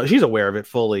she's aware of it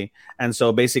fully, and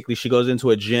so basically she goes into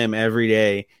a gym every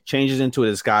day, changes into a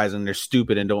disguise, and they're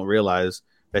stupid and don't realize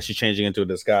that she's changing into a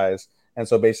disguise, and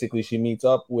so basically she meets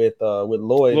up with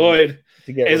Lloyd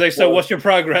to get. He's like, so what's your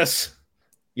progress?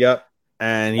 Yep,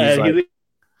 and he's like.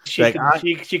 She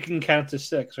can count to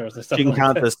 6, or stuff. She can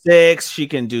count to 6. She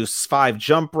can do 5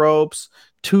 jump ropes,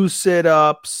 2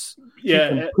 sit-ups. Yeah,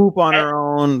 she can poop on her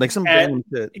own, like some random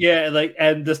shit. Yeah,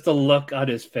 and just the look on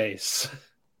his face.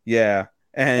 Yeah,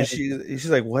 and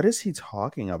she's like, "What is he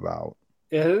talking about?"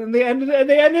 Yeah, and they ended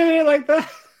it like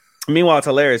that. Meanwhile, it's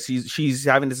hilarious. She's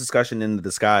having this discussion in the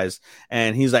disguise,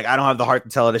 and he's like, "I don't have the heart to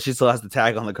tell her that she still has the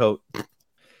tag on the coat."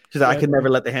 She's like, I could never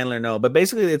let the handler know. But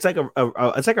basically, it's like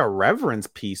a reverence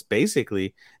piece.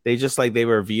 Basically, they just they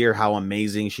revere how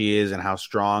amazing she is and how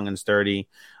strong and sturdy.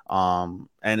 And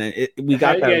we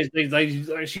got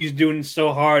that. She's doing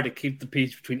so hard to keep the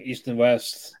peace between East and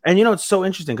West. And it's so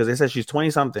interesting because they said she's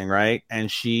 20 something, right?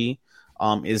 And she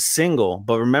is single.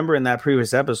 But remember in that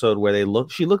previous episode where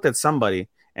she looked at somebody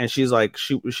and she's like,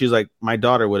 my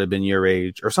daughter would have been your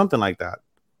age or something like that.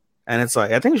 And it's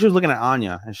like, I think she was looking at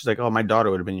Anya and she's like, oh, my daughter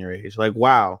would have been your age. Like,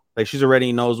 wow. Like, she's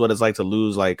already knows what it's like to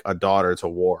lose like a daughter to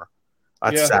war.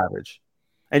 That's savage.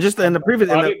 And just in the previous,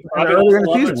 earlier in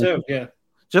the season, too. Yeah.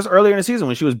 Just earlier in the season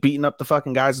when she was beating up the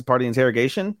fucking guys as part of the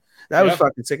interrogation, that was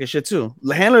fucking sick as shit too.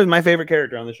 Handler is my favorite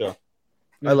character on the show.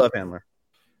 I love Handler.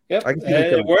 Yep. And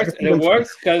it works. It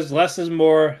works because less is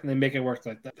more, and they make it work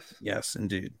like that. Yes,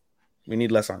 indeed. We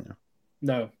need less Anya.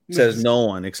 No. Says no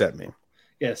one except me.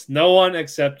 Yes, no one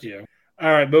except you.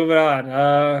 All right, moving on.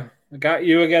 I got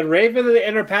you again. Raven in the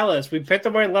Inner Palace. We picked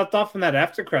up where he left off in that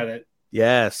after credit.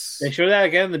 Yes. They showed that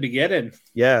again in the beginning.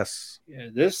 Yes. Yeah,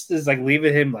 this is like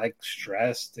leaving him like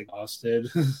stressed,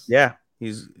 exhausted. Yeah,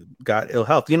 he's got ill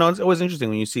health. It's always interesting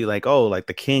when you see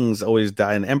the kings always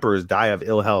die and emperors die of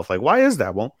ill health. Like, why is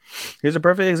that? Well, here's a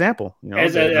perfect example. And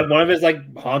one of his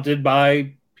haunted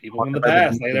by people in the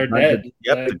past, they're dead.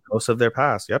 Yep, the ghosts of their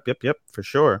past. Yep, for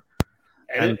sure.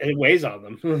 And it weighs on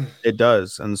them. It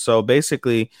does. And so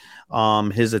basically,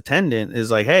 his attendant is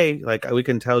like, hey, we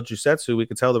can tell Jusetsu, we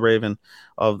can tell the Raven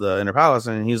of the Inner Palace.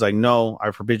 And he's like, no,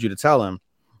 I forbid you to tell him.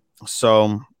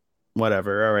 So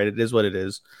whatever. All right. It is what it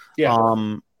is. Yeah.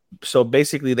 So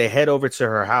basically they head over to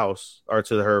her house or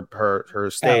to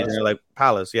her stage palace. And they're like,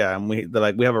 palace. Yeah. And they're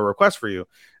like, we have a request for you.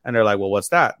 And they're like, well, what's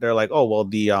that? They're like, oh, well,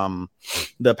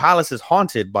 the palace is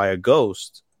haunted by a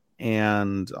ghost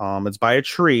and it's by a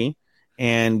tree.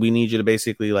 And we need you to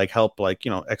basically help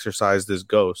exorcise this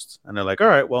ghost. And they're like, all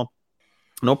right, well,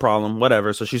 no problem,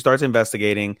 whatever. So she starts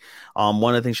investigating.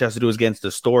 One of the things she has to do is get into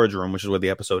the storage room, which is where the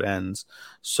episode ends.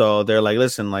 So they're like,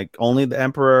 listen, only the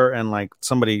emperor and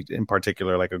somebody in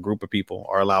particular, a group of people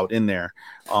are allowed in there.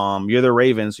 You're the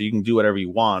Raven, so you can do whatever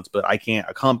you want, but I can't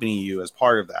accompany you as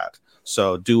part of that.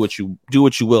 So do what you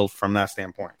will from that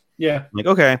standpoint. Yeah.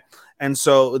 Okay. And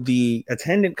so the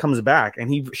attendant comes back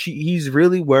and he's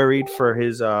really worried for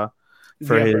his emperor,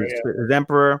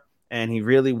 and he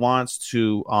really wants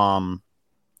to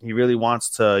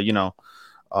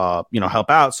help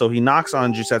out. So he knocks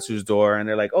on Jusetsu's door, and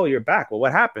they're like, "Oh, you're back. Well,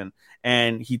 what happened?"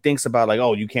 And he thinks about like,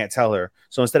 "Oh, you can't tell her."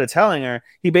 So instead of telling her,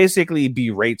 he basically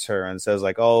berates her and says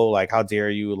like, "Oh, like how dare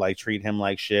you like treat him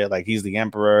like shit? Like he's the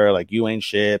emperor. Like you ain't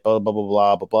shit. Blah blah blah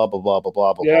blah blah blah blah blah blah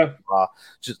blah blah Yeah. blah blah."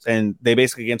 Just and they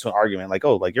basically get into an argument like,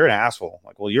 "Oh, like you're an asshole.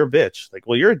 Like, well, you're a bitch. Like,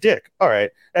 well, you're a dick." All right,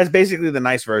 that's basically the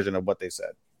nice version of what they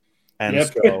said. And Yeah,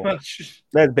 pretty so much.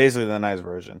 that's basically the nice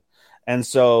version. And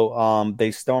so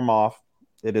they storm off.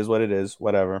 It is what it is,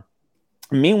 whatever.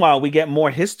 Meanwhile, we get more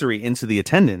history into the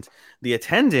attendant. The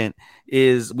attendant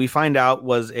we find out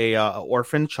was a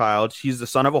orphan child. He's the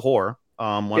son of a whore.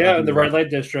 In the red light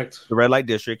district. The red light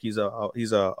district. He's a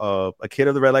kid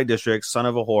of the red light district, son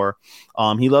of a whore.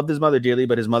 He loved his mother dearly,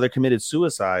 but his mother committed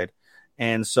suicide.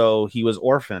 And so he was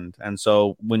orphaned. And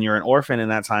so when you're an orphan in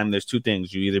that time, there's two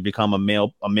things. You either become a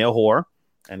male whore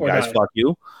and guys fuck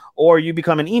you, or you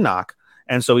become an Enoch.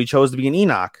 And so he chose to be an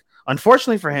Enoch.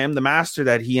 Unfortunately for him, the master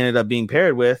that he ended up being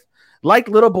paired with liked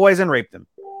little boys and raped them.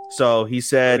 So he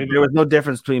said there was no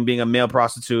difference between being a male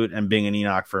prostitute and being an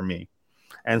Enoch for me.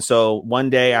 And so one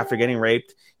day after getting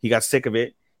raped, he got sick of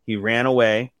it. He ran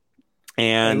away.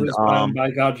 And he was found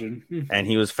by Gaijin. And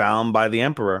he was found by the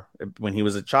emperor when he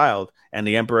was a child. And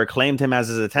the emperor claimed him as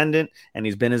his attendant, and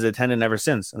he's been his attendant ever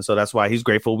since. And so that's why he's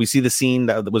grateful. We see the scene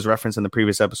that was referenced in the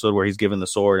previous episode where he's given the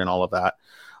sword and all of that.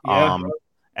 Yeah.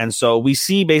 And so we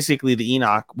see basically the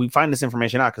Enoch. We find this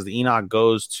information out because the Enoch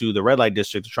goes to the red light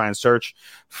district to try and search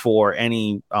for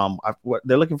any.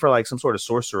 They're looking for like some sort of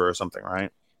sorcerer or something, right?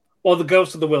 Well, the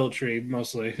ghost of the willow tree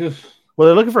mostly. Well,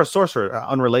 they're looking for a sorcerer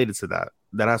unrelated to that.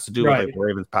 That has to do with like the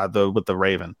Raven's with the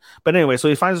Raven. But anyway, so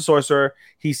he finds a sorcerer.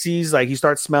 He sees he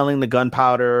starts smelling the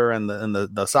gunpowder and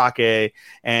the sake,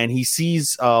 and he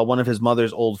sees one of his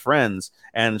mother's old friends,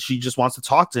 and she just wants to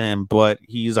talk to him, but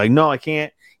he's like, "No, I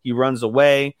can't." He runs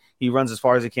away. He runs as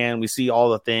far as he can. We see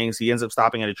all the things. He ends up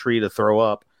stopping at a tree to throw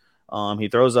up. He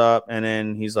throws up, and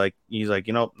then he's like,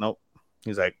 nope.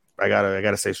 He's like, I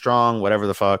gotta stay strong, whatever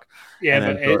the fuck. Yeah,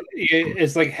 but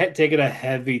it's like taking a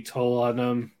heavy toll on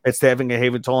him. It's having a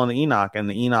heavy toll on the Enoch, and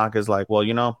the Enoch is like, well,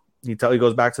 he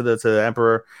goes back to the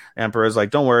emperor. The emperor is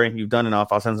like, don't worry, you've done enough.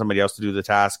 I'll send somebody else to do the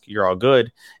task. You're all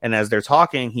good. And as they're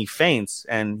talking, he faints,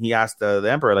 and he asks the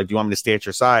emperor, like, do you want me to stay at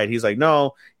your side? He's like,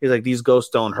 no. He's like, these ghosts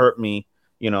don't hurt me.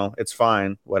 It's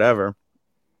fine, whatever.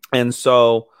 And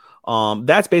so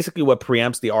that's basically what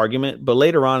preempts the argument. But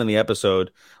later on in the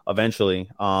episode, eventually,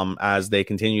 as they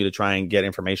continue to try and get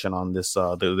information on this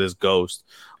this ghost,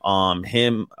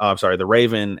 the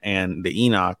Raven and the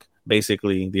Enoch,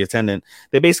 basically the attendant,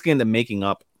 they basically end up making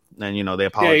up, and they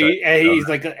apologize. Yeah,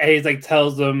 he's like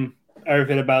tells them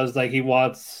everything about it. Like he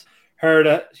wants her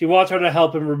to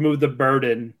help him remove the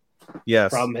burden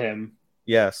from him.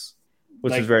 Yes.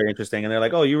 Which is very interesting. And they're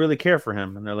like, oh, you really care for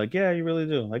him. And they're like, yeah, you really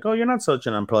do. Like, oh, you're not such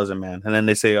an unpleasant man. And then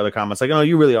they say other comments like, oh,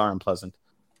 you really are unpleasant.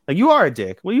 Like, you are a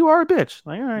dick. Well, you are a bitch.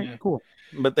 Like, all right, cool.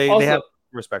 But they have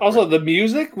respect. Also, the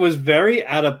music was very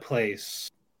out of place.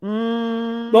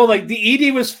 Well, like the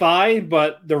ED was fine,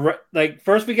 but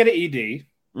first we get an ED.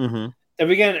 Mm-hmm. Then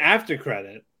we get an after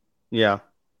credit. Yeah.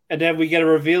 And then we get a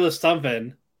reveal of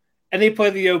something. And they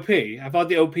play the OP. I thought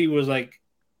the OP was like,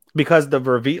 because the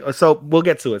reveal, so we'll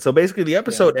get to it. So basically, the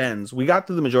episode ends. We got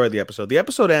through the majority of the episode. The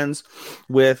episode ends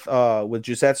with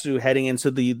Jusetsu heading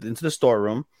into the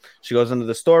storeroom. She goes into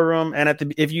the storeroom, and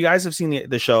if you guys have seen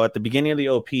the show, at the beginning of the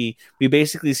OP, we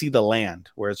basically see the land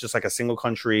where it's just like a single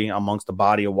country amongst a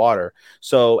body of water.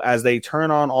 So as they turn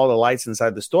on all the lights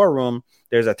inside the storeroom,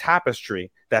 there's a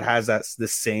tapestry that has the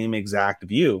same exact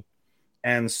view,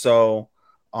 and so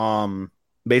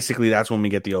basically that's when we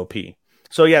get the OP.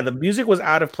 So yeah, the music was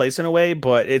out of place in a way,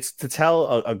 but it's to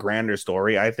tell a grander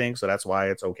story, I think. So that's why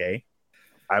it's okay,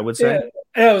 I would say.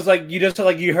 Yeah, it was like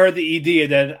you heard the ED, and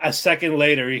then a second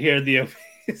later you hear the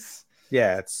OPs.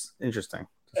 Yeah, it's interesting.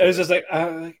 It was just like,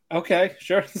 okay,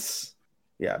 sure.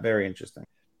 Yeah, very interesting.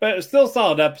 But it's still a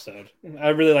solid episode.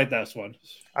 I really like this one.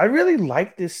 I really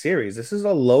like this series. This is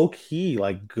a low key,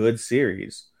 like, good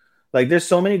series. Like, there's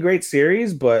so many great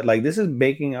series, but like this is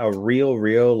making a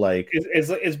real like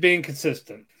it's being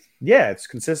consistent. Yeah, it's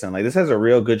consistent. Like, this has a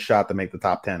real good shot to make the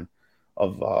top 10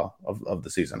 of the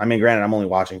season. I mean, granted, I'm only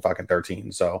watching fucking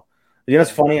 13, so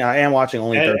it's funny. I am watching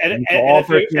only 13.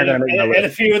 And a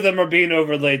few of them are being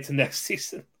overlaid to next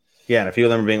season. Yeah, and a few of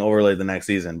them are being overlaid the next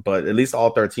season, but at least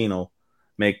all 13 will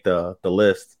make the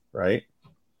list, right?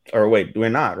 Or wait, we're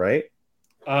not, right?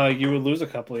 You would lose a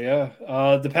couple, yeah.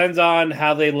 Depends on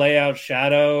how they lay out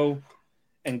Shadow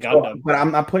and Gundam. But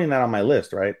I'm not putting that on my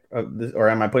list, right? Or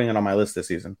am I putting it on my list this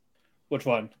season? Which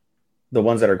one? The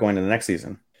ones that are going to the next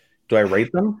season. Do I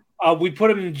rate them? We put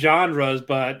them in genres,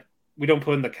 but we don't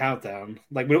put in the countdown.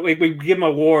 Like we give them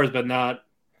awards, but not.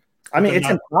 I mean, it's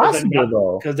impossible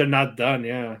though, because they're not done.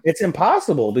 Yeah, it's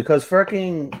impossible because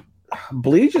freaking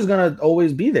Bleach is gonna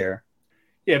always be there.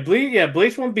 Yeah,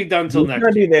 Bleach won't be done until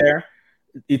next year. Be there.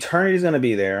 Eternity's gonna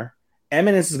be there.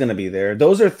 Eminence is gonna be there.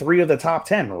 Those are 3 of the top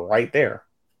 10 right there.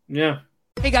 Yeah.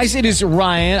 Hey guys, it is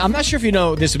Ryan. I'm not sure if you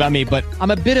know this about me, but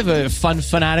I'm a bit of a fun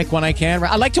fanatic when I can.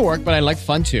 I like to work, but I like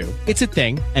fun too. It's a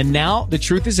thing. And now the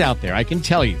truth is out there. I can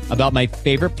tell you about my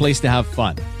favorite place to have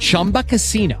fun. Chumba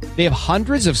Casino. They have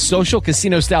hundreds of social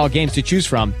casino style games to choose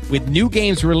from with new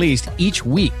games released each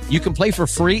week. You can play for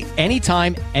free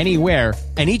anytime, anywhere.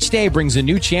 And each day brings a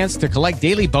new chance to collect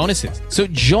daily bonuses. So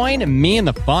join me in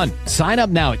the fun. Sign up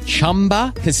now at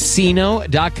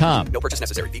ChumbaCasino.com. No purchase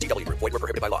necessary. VGW. Void where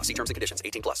prohibited by law. See terms and conditions.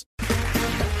 18+.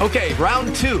 Okay,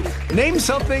 round 2. Name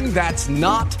something that's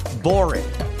not boring.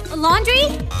 A laundry?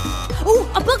 Ooh,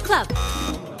 a book club.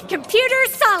 Computer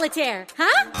solitaire,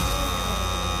 huh?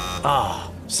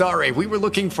 Ah, sorry. We were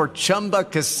looking for Chumba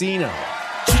Casino.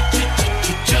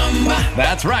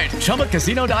 That's right.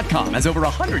 ChumbaCasino.com has over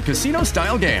 100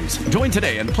 casino-style games. Join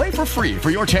today and play for free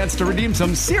for your chance to redeem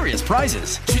some serious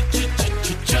prizes.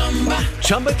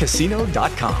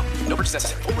 ChumbaCasino.com. No purchase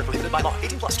necessary. Void where prohibited by law.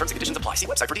 18+. Terms and conditions apply. See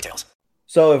website for details.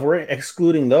 So if we're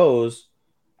excluding those,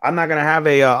 I'm not gonna have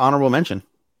a honorable mention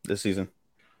this season,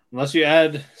 unless you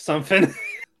add something.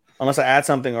 Unless I add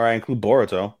something or I include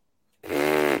Boruto.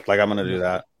 Like I'm gonna do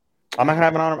that. I'm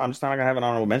just not gonna have an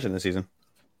honorable mention this season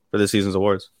for this season's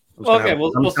awards. Okay,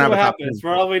 we'll see what happens.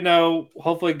 For all we know,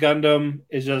 hopefully Gundam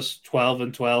is just 12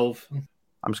 and 12.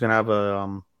 I'm just gonna have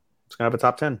a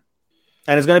top 10,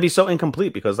 and it's gonna be so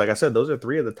incomplete because, like I said, those are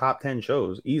 3 of the top 10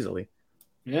 shows easily.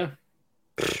 Yeah,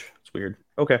 it's weird.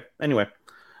 Okay. Anyway,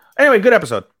 good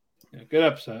episode. Yeah, good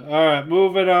episode. All right,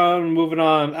 moving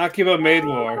on. Akiba Maid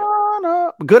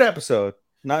War. Good episode.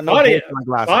 Fun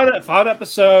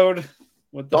episode.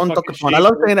 Don't talk fun. I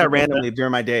love saying that randomly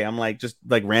during my day. I'm like just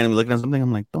like randomly looking at something.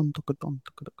 I'm like, don't talk.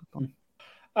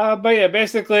 But yeah,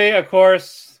 basically, of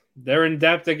course, they're in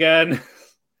debt again.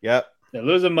 Yep. They're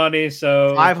losing money.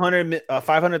 So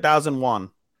 500,000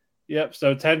 won. Yep.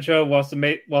 So Tencho wants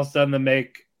them to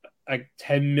make like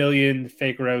 10 million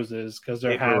fake roses because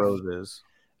they're half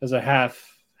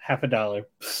a dollar.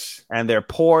 And they're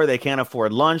poor. They can't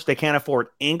afford lunch. They can't afford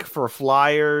ink for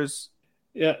flyers.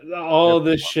 Yeah, all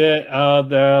this shit.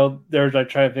 They're like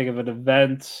trying to think of an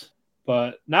event,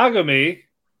 but Nagami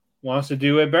wants to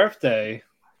do a birthday.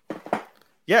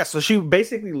 Yeah, so she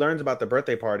basically learns about the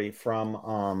birthday party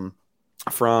from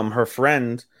her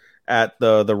friend at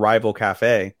the rival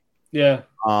cafe. Yeah.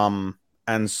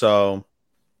 And so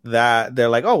that they're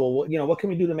like, oh well, what can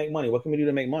we do to make money? What can we do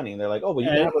to make money? And they're like, oh well,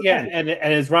 and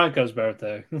it's Ranko's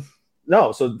birthday.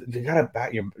 No, so they gotta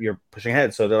back. You're pushing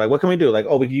ahead. So they're like, "What can we do?" Like,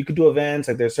 "Oh, you could do events.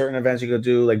 Like, there's certain events you could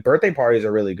do. Like, birthday parties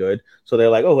are really good." So they're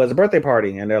like, "Oh, there's a birthday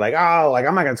party," and they're like, "Oh, like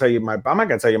I'm not gonna tell you my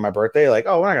birthday. Like,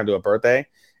 oh, we're not gonna do a birthday."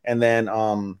 And then,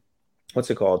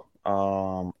 what's it called?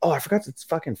 Oh, I forgot it's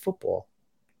fucking football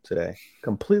today.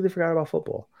 Completely forgot about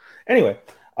football. Anyway,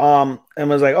 and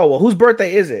was like, "Oh, well, whose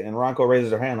birthday is it?" And Ranko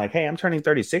raises her hand, like, "Hey, I'm turning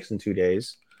 36 in 2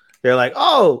 days." They're like,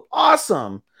 "Oh,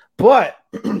 awesome." But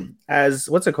as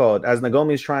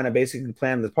Nagomi's trying to basically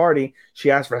plan the party, she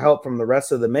asks for help from the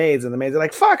rest of the maids, and the maids are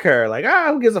like, "Fuck her!" Like,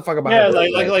 who gives a fuck about her?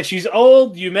 Like she's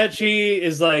old. Yumechi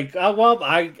is like, "Oh well,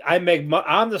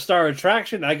 I'm the star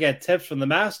attraction. I get tips from the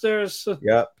masters."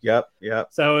 Yep.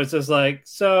 So it's just like,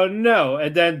 so no.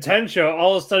 And then Tensho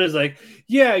all of a sudden is like,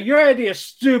 "Yeah, your idea is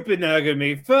stupid,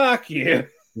 Nagami. Fuck you."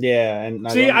 Yeah, and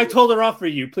Nagami, see, I told her off for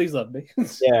you. Please love me.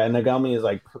 Yeah, and Nagami is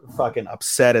like fucking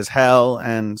upset as hell,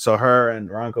 and so her and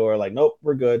Ranko are like, "Nope,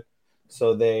 we're good."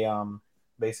 So they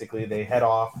basically they head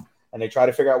off and they try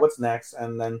to figure out what's next,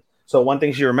 and then so one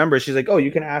thing she remembers, she's like, "Oh,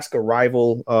 you can ask a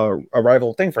rival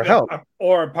thing for help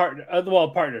or a partner,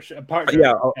 partnership, a partner."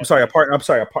 Yeah, a partner. I'm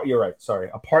sorry, you're right. Sorry,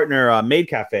 a partner maid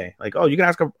cafe. Like, oh, you can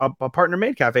ask a partner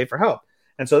maid cafe for help,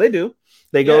 and so they do.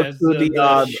 They go to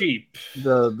the sheep,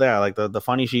 the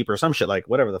funny sheep or some shit, like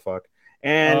whatever the fuck,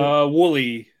 and the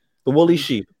woolly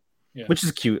sheep, yeah. Which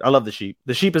is cute. I love the sheep.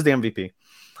 The sheep is the MVP.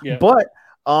 Yeah. But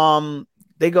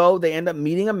they end up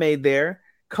meeting a maid there.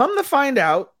 Come to find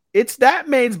out, it's that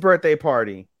maid's birthday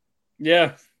party.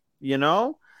 Yeah,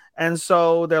 and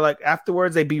so they're like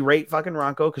afterwards they berate fucking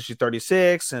Ranko because she's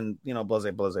 36 and blah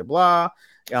blah blah.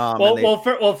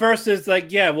 First it's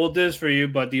like, yeah, we'll do this for you,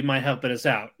 but do you mind helping us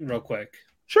out real quick?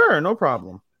 Sure, no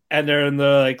problem. And they're in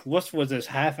the like, what was this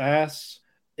half-ass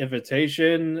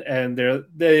invitation? And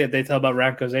they tell about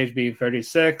Ranko's age being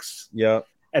 36. Yep.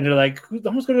 And they're like,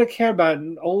 no one's going to care about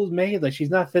an old maid. Like, she's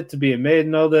not fit to be a maid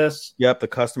and all this. Yep, the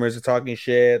customers are talking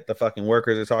shit. The fucking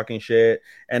workers are talking shit.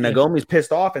 And Nagomi's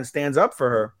pissed off and stands up for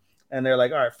her. And they're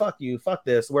like, all right, fuck you. Fuck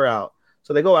this. We're out.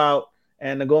 So they go out.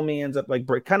 And Nagomi ends up like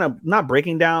kind of not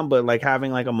breaking down, but like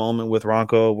having like a moment with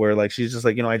Ranko where like she's just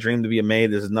like, I dreamed to be a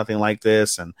maid. This is nothing like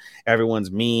this. And everyone's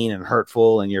mean and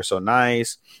hurtful. And you're so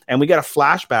nice. And we get a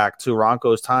flashback to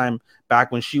Ranko's time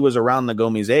back when she was around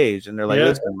Nagomi's age. And they're like,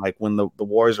 listen, like when the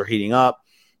wars are heating up,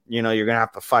 you're going to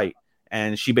have to fight.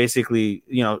 And she basically,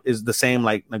 is the same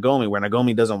like Nagomi, where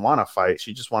Nagomi doesn't want to fight.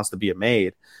 She just wants to be a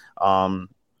maid. And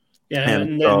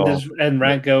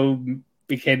Ranko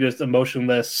became just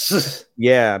emotionless.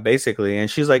 Yeah, basically. And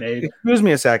she's like, excuse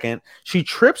me a second. She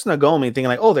trips Nagomi thinking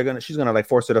like, she's going to like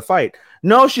force her to fight.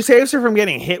 No, she saves her from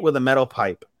getting hit with a metal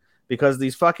pipe. Because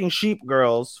these fucking sheep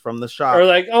girls from the shop are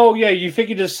like, oh, yeah, you think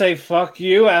you just say fuck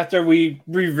you after we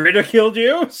ridiculed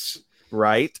you?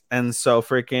 Right. And so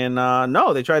freaking,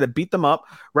 no, they try to beat them up.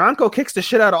 Ranko kicks the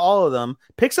shit out of all of them,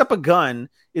 picks up a gun,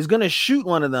 is going to shoot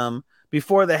one of them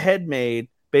before the head maid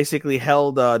basically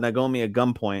held Nagomi at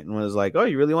gunpoint and was like, oh,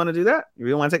 you really want to do that? You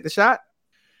really want to take the shot?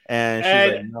 And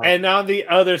she's like, no. And on the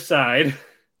other side,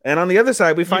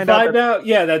 we find out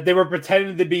that they were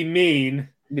pretending to be mean.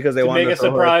 Because they wanted to throw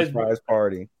a surprise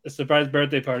party. A surprise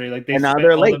birthday party. Like they spent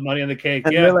all the money on the cake.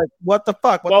 And they're like, what the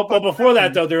fuck? Well, before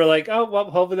that, though, they were like, oh, well,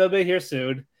 hopefully they'll be here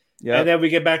soon. Yeah. And then we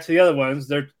get back to the other ones.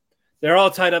 They're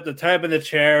all tied up, the type in the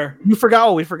chair. We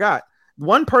forgot.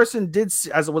 One person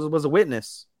was a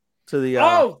witness to the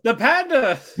the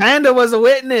panda. Panda was a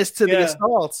witness to the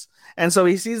assaults. And so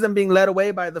he sees them being led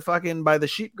away by the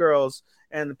sheep girls,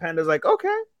 and the panda's like,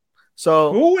 okay.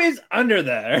 So who is under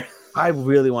there? I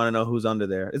really want to know who's under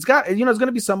there. It's got, it's going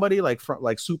to be somebody like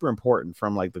super important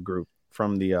from like the group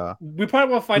from the. We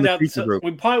probably won't find out.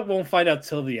 We probably won't find out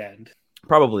till the end.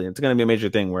 Probably, it's going to be a major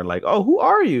thing where like, oh, who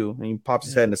are you? And he pops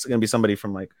his head, and it's going to be somebody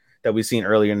from like that we've seen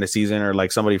earlier in the season, or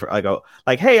like somebody from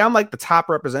hey, I'm like the top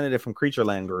representative from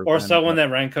Creatureland group, or someone that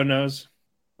Ranko knows.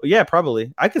 Yeah,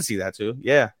 probably. I could see that too.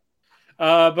 Yeah.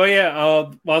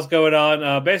 What's going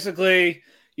on? Basically,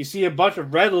 you see a bunch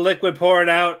of red liquid pouring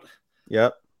out.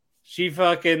 Yep. She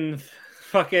fucking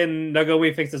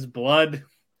Nagomi thinks it's blood.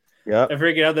 Yep. They're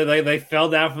freaking out that they fell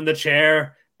down from the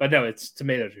chair, but no, it's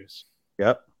tomato juice.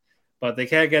 Yep. But they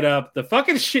can't get up. The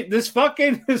fucking this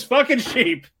fucking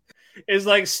sheep is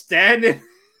like standing.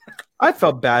 I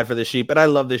felt bad for the sheep, but I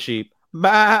love the sheep.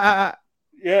 Bah.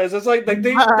 Yeah, it's just like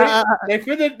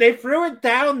they threw it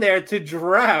down there to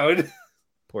drown.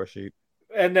 Poor sheep.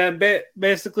 And then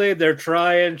basically they're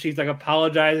trying. She's like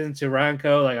apologizing to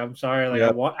Ranko. Like, I'm sorry. Like,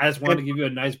 I just want to give you a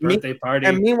nice birthday party.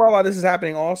 And meanwhile, while this is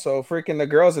happening, also freaking the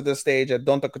girls at this stage at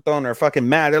Donta Coton are fucking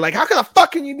mad. They're like, "How the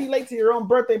fuck can you be late to your own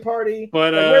birthday party?"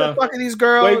 But like, where the fuck are these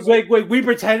girls? Wait. We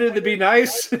pretended to be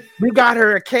nice. We got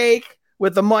her a cake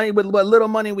with the money, with what little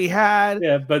money we had.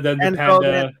 Yeah, but then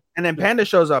then Panda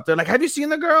shows up. They're like, "Have you seen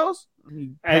the girls?"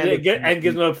 And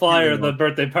gives them a flyer of the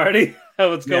birthday party.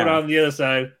 What's going on the other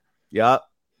side? Yep.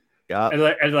 And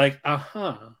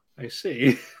I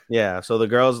see. Yeah, so the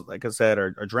girls, like I said,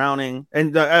 are drowning,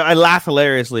 and I laugh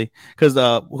hilariously because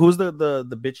who's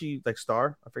the bitchy like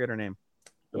star? I forget her name.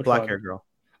 The black hair girl.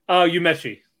 Oh,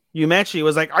 Yumechi. Yumechi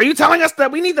was like, "Are you telling us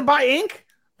that we need to buy ink?"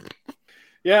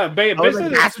 Yeah, basically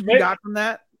that's what you got from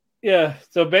that. Yeah,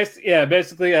 so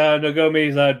basically,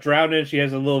 Nagomi's drowning. She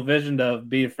has a little vision of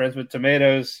being friends with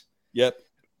tomatoes. Yep.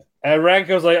 And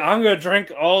Ranko's like, I'm gonna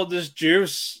drink all this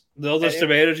juice. All this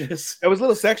tomato juice. It was a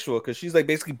little sexual because she's like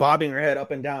basically bobbing her head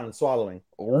up and down and swallowing.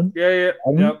 Yeah.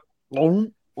 Yep.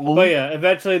 But yeah,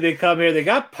 eventually they come here. They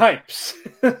got pipes.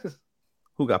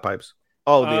 Who got pipes?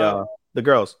 Oh, the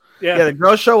girls. Yeah, the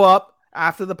girls show up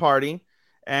after the party,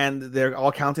 and they're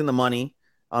all counting the money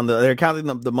they're counting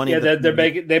the money. Yeah,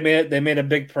 they made a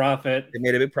big profit. They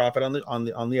made a big profit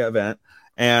on the event.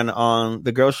 And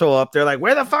the girls show up. They're like,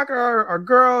 "Where the fuck are our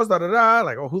girls?" Da da da.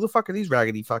 Like, "Oh, who the fuck are these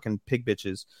raggedy fucking pig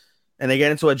bitches?" And they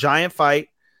get into a giant fight.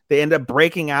 They end up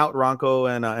breaking out Ranko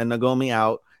and Nagomi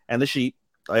out, and the sheep.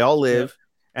 They all live,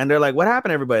 and they're like, "What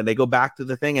happened, everybody?" And they go back to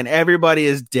the thing, and everybody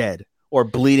is dead or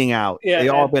bleeding out. Yeah, they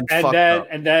all been fucked up.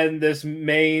 And then this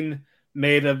main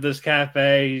maid of this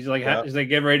cafe, he's like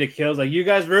getting ready to kill. He's like, "You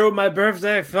guys ruined my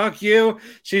birthday. Fuck you.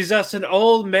 She's just an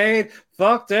old maid.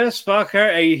 Fuck this. Fuck her."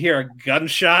 And you hear a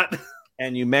gunshot.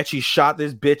 And Yumechi shot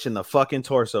this bitch in the fucking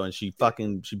torso, and she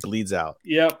bleeds out.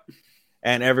 Yep.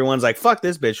 And everyone's like, "Fuck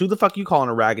this bitch. Who the fuck you calling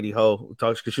a raggedy hoe?"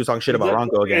 Because she was talking shit about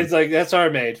Ranko again. It's like, that's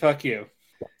our maid. Fuck you.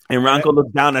 And Ranko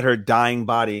looks down at her dying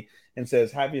body and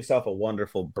says, "Have yourself a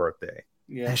wonderful birthday."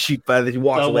 Yeah. And she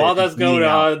walks away. While that's going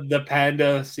on, the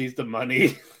panda sees the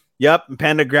money. Yep. And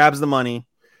Panda grabs the money.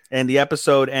 And the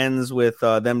episode ends with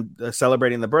them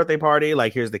celebrating the birthday party.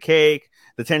 Like, here's the cake.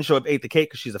 The Tensho ate the cake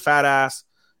because she's a fat ass.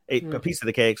 Ate a piece of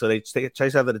the cake. So they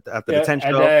chase after the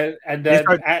Tensho. And then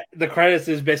at the credits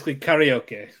is basically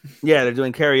karaoke. Yeah, they're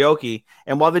doing karaoke.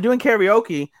 And while they're doing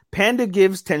karaoke, Panda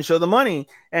gives Tensho the money.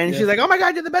 And she's like, oh my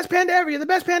God, you're the best panda ever. You're the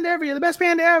best panda ever. You're the best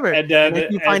panda ever. And then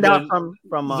you find out from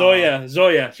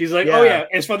Zoya. She's like, oh yeah,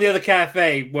 it's from the other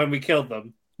cafe when we killed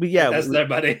them. That's their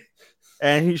buddy.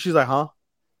 And she's like, huh?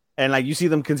 And like you see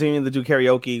them continuing to do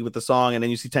karaoke with the song, and then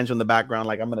you see Tensho in the background,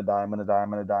 like, I'm gonna die with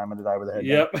a head.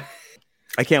 Yep. Down.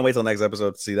 I can't wait till next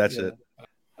episode to see that shit.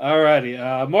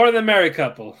 Alrighty. More than married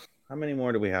couple. How many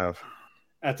more do we have?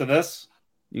 After this?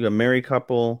 You got married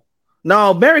couple.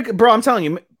 No, bro, I'm telling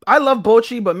you, I love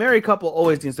Bocchi, but married couple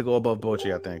always needs to go above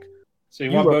Bocchi, I think. So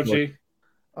you want Bocchi?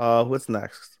 What's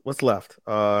next? What's left?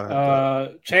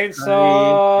 Chainsaw,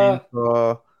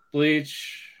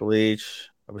 Bleach.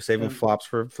 I was saving flops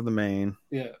for the main.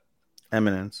 Yeah.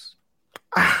 Eminence.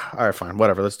 All right, fine,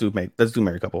 whatever. Let's do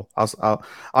married couple.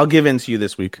 I'll give in to you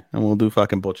this week, and we'll do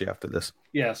fucking Bocchi after this.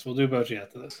 Yes, we'll do Bocchi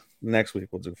after this. Next week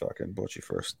we'll do fucking Bocchi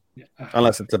first. Yeah.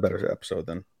 Unless it's a better episode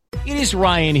then. It is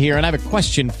Ryan here, and I have a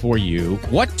question for you.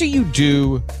 What do you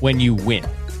do when you win?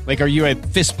 Like, are you a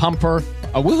fist pumper,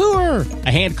 a woohooer,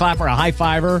 a hand clapper, a high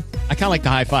fiver? I kind of like the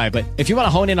high five, but if you want to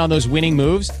hone in on those winning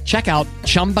moves, check out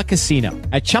Chumba Casino.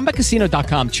 At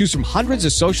ChumbaCasino.com, choose from hundreds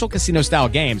of social casino-style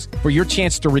games for your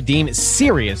chance to redeem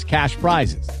serious cash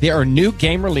prizes. There are new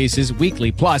game releases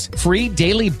weekly, plus free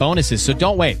daily bonuses, so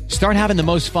don't wait. Start having the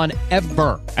most fun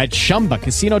ever at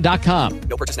ChumbaCasino.com.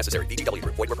 No purchase necessary. VGW.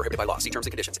 Void were prohibited by law. See terms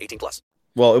and conditions. 18+.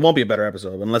 Well, it won't be a better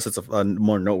episode unless it's a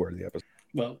more noteworthy episode.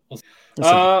 Well,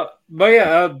 but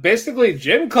yeah, basically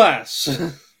gym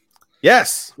class.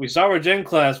 Yes, we saw our gym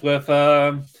class with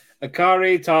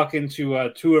Akari talking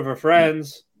to two of her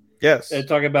friends. Yes, they're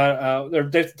talking about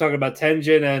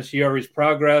Tenjin and Shiori's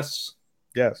progress.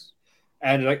 Yes,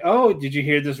 and like, oh, did you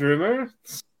hear this rumor?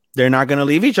 They're not going to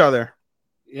leave each other.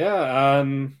 Yeah.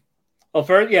 Well,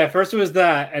 first it was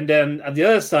that, and then on the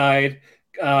other side,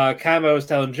 Kamo was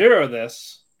telling Jiro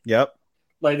this. Yep.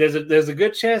 Like, there's a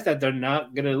good chance that they're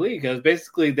not going to leave because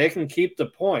basically they can keep the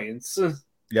points.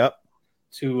 Yep.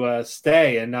 To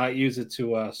stay and not use it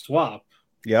to swap.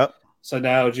 Yep. So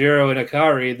now Jiro and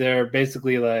Akari, they're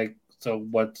basically like, so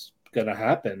what's gonna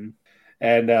happen?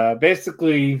 And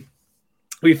basically,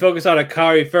 we focus on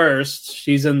Akari first.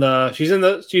 She's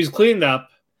cleaned up.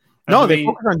 No, they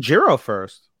focus on Jiro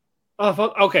first.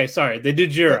 Oh, okay. Sorry, they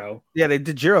did Jiro. Yeah, they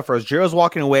did Jiro first. Jiro's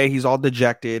walking away. He's all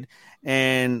dejected,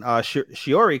 and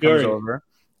Shiori comes over,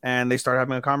 and they start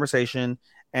having a conversation.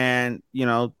 And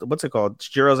what's it called?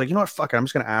 Jiro's like, you know what? Fuck it. I'm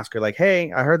just gonna ask her. Like,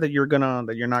 hey, I heard that you're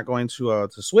not going to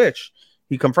switch.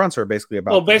 He confronts her basically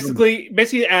about. Well,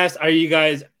 basically asked, are you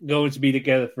guys going to be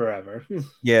together forever?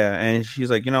 Yeah, and she's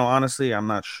like, honestly, I'm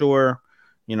not sure.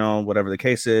 Whatever the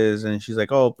case is, and she's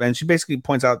like, oh, and she basically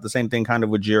points out the same thing kind of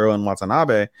with Jiro and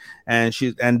Watanabe,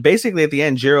 and basically at the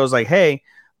end, Jiro's like, hey,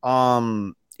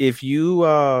 if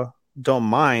you don't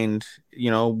mind,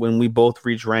 when we both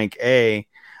reach rank A.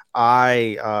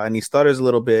 And he stutters a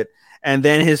little bit, and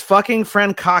then his fucking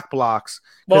friend cock blocks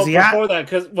because he has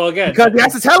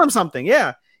to tell him something.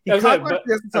 Yeah, I'm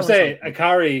saying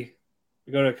Akari.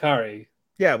 We go to Akari.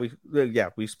 Yeah,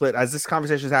 we split as this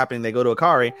conversation is happening. They go to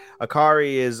Akari.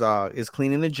 Akari is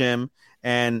cleaning the gym,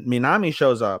 and Minami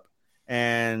shows up,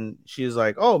 and she's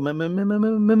like, "Oh,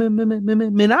 Minami,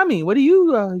 what are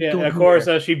you doing?" Of course,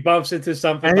 she bumps into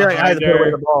something. And I had to put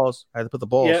away the balls. I had to put the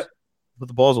balls. Yep. Put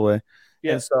the balls away.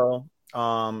 Yeah. And so,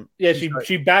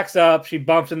 she backs up. She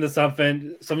bumps into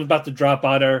something. Someone's about to drop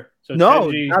on her. So no,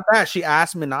 not that. She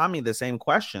asked Minami the same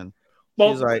question.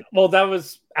 Well, she's like, well, that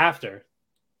was after.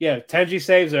 Yeah, Tenji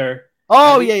saves her.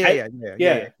 Oh, yeah.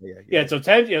 So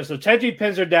Tenji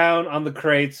pins her down on the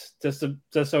crates just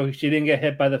so she didn't get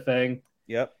hit by the thing.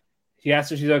 Yep. He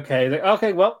asks if she's okay. He's like,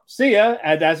 okay, well, see ya.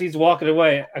 And as he's walking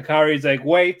away, Akari's like,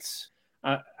 wait.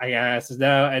 I asked this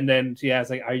now, and then she asks,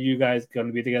 like, are you guys going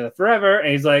to be together forever?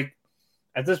 And he's like,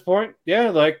 at this point, yeah,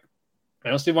 like, I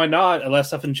don't see why not, unless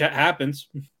something happens.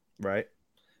 Right.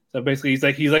 So basically,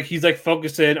 he's like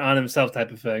focusing on himself,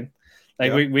 type of thing.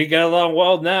 Like, we get along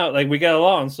well now. Like, we get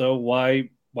along, so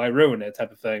why ruin it,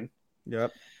 type of thing.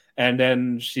 Yep. And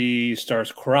then she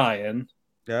starts crying.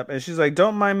 Yep. And she's like,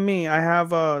 don't mind me. I have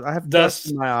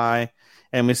dust in my eye.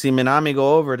 And we see Minami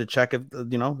go over to check if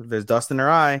there's dust in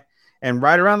her eye. And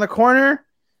right around the corner,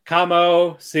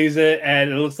 Kamo sees it, and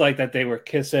it looks like that they were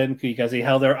kissing because he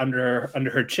held her under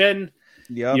her chin.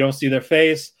 Yeah, you don't see their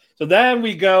face. So then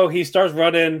we go. He starts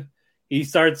running. He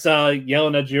starts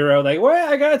yelling at Jiro, like, "Wait,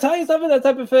 I gotta tell you something," that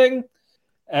type of thing.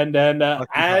 And then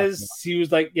as he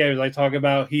was like, he was like talking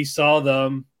about he saw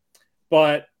them,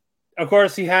 but of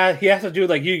course he has to do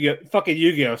like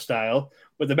Yu-Gi-Oh style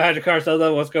with the magic cards. Tell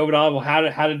them what's going on, well,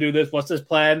 how to do this, what's his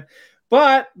plan.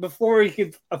 But before he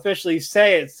could officially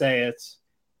say it,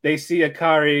 they see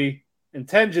Akari and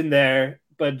Tenjin there,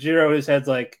 but Jiro in his head's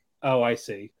like, oh, I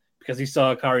see, because he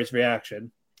saw Akari's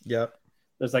reaction. Yep.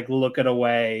 There's like looking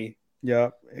away.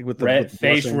 Yep. With the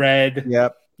face red.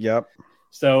 Yep.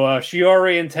 So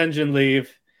Shiori and Tenjin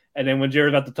leave, and then when Jiro's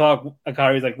about to talk,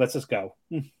 Akari's like, let's just go.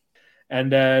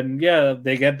 And then,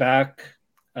 they get back.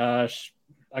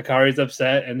 Akari's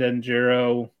upset, and then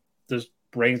Jiro just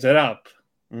brings it up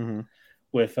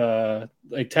with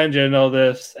like Tenjin and all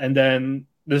this, and then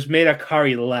this made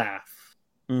Akari laugh.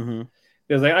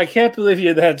 Because like, I can't believe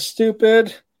you're that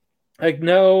stupid. Like,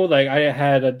 no, like I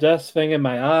had a dust thing in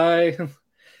my eye.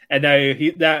 And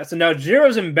now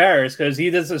Jiro's embarrassed because he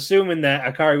just assuming that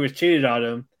Akari was cheated on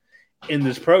him in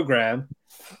this program.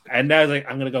 And now he's like,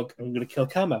 I'm gonna kill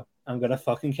Kamo. I'm gonna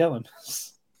fucking kill him.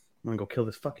 I'm gonna go kill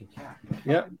this fucking cat.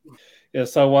 Yeah.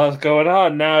 So what's going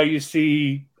on? Now you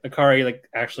see Akari like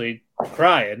actually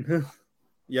crying.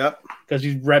 Yep. Because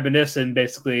he's reminiscing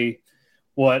basically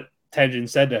what Tenjin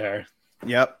said to her.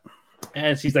 Yep.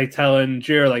 And she's like telling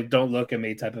Jiro like, don't look at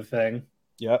me type of thing.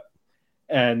 Yep.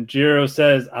 And Jiro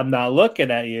says, I'm not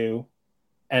looking at you.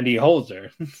 And he holds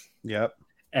her. Yep.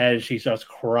 And she starts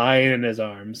crying in his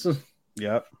arms.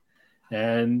 Yep.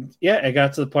 And it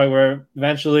got to the point where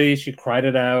eventually she cried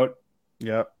it out.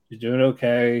 Yep. She's doing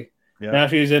okay. Yep. Now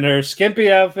she's in her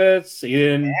skimpy outfits,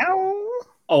 eating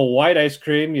a white ice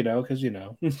cream, because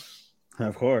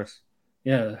Of course.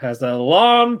 Yeah, it has a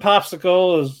long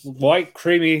popsicle, is white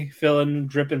creamy filling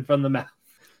dripping from the mouth.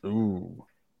 Ooh.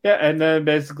 Yeah, and then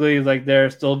basically, like, they're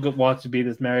still want to be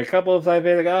this married couple. It's like,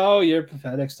 oh, you're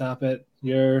pathetic. Stop it.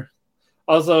 You're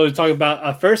also talking about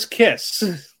a first kiss.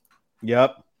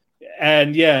 Yep.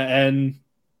 And and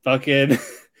fucking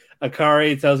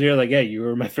Akari tells you, like, hey, you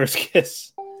were my first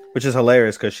kiss. Which is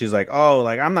hilarious because she's like, oh,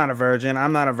 like, I'm not a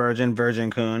virgin, Virgin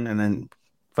Kun. And then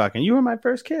fucking, you were my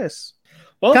first kiss.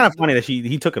 Well, kind of funny that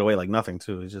he took it away like nothing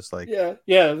too. It's just like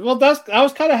yeah. Well, that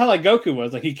was kind of how like Goku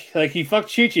was. Like he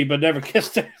fucked Chi-Chi but never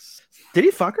kissed her. Did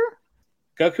he fuck her?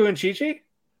 Goku and Chi-Chi?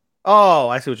 Oh,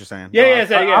 I see what you're saying. I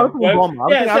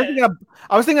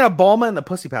was thinking of Bulma and the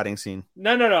pussy patting scene.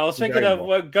 No. I was thinking of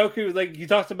what Goku like. He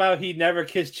talks about he never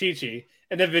kissed Chi-Chi,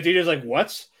 and then Vegeta's like,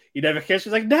 "What? You never kissed?"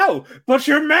 He's like, "No, but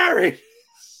you're married.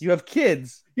 You have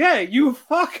kids. Yeah, you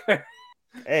fuck her."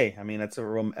 Hey, I mean, that's a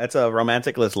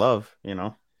romanticless love,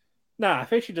 Nah, I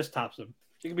think she just tops him.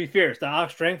 She can be fierce. The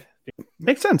ox strength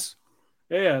makes sense.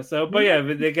 Yeah. So, but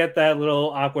they get that little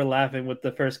awkward laughing with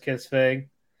the first kiss thing.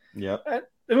 Yep.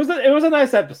 It was a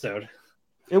nice episode.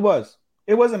 It was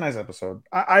a nice episode.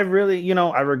 I really,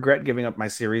 I regret giving up my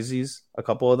series, a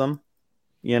couple of them,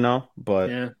 but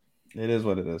it is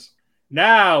what it is.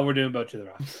 Now we're doing Boat to the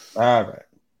Rock. All right.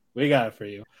 We got it for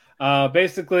you.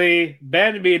 Basically,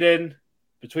 band meeting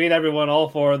between everyone, all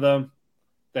four of them.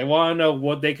 They want to know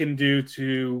what they can do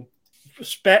to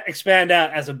expand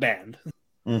out as a band.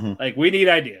 Like, we need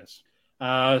ideas.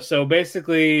 So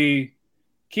basically,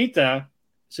 Kita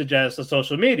suggests a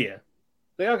social media.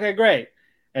 Like, okay, great.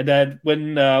 And then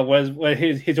when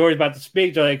he's already about to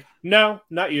speak, they're like, no,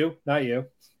 not you.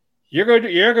 You're going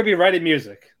to be writing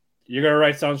music. You're going to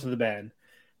write songs for the band.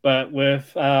 But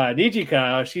with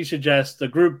Nijika, she suggests a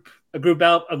group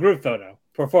photo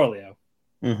portfolio.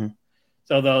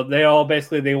 So they all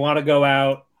basically want to go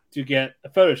out to get a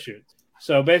photo shoot.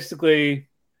 So basically,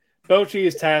 Bochi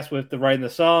is tasked with writing the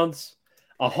songs.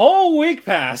 A whole week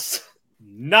passed,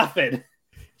 nothing.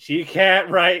 She can't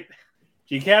write.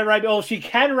 Oh, she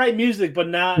can write music, but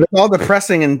not. It's all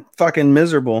depressing and fucking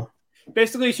miserable.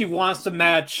 Basically, she wants to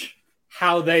match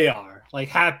how they are, like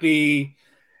happy,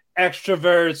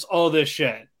 extroverts, all this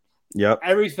shit. Yep.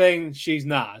 Everything she's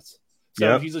not.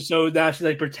 So now she's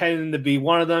like pretending to be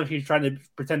one of them. She's trying to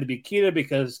pretend to be Kita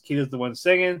because Kita's the one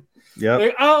singing. Yeah.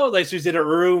 Like she's in a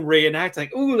room, reenact,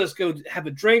 like, ooh, let's go have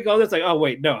a drink. All this, like, oh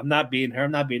wait, no, I'm not being her.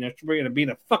 I'm not being extrovert. I'm being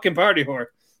a fucking party whore.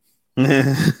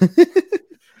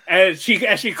 And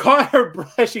she caught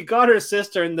her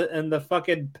sister and the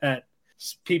fucking pet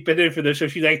peeping in for the show.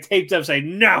 She like taped up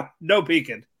saying, no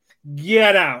peeking.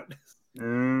 Get out.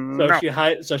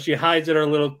 She hides in her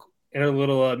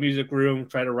little music room,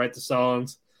 trying to write the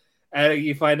songs. And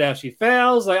you find out she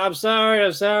fails. Like, I'm sorry.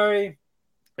 And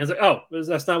it's like, oh,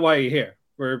 that's not why you're here.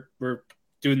 We're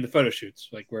doing the photo shoots.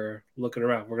 Like, we're looking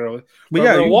around. We're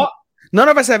gonna none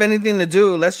of us have anything to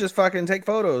do. Let's just fucking take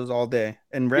photos all day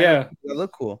and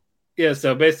look cool. Yeah,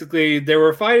 so basically they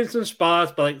were fighting some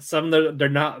spots, but like some of them, they're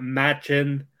not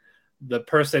matching the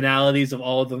personalities of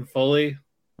all of them fully.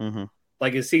 Mm-hmm.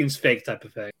 Like it seems fake type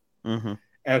of thing. Mm-hmm.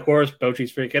 And of course,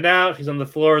 Bochi's freaking out. She's on the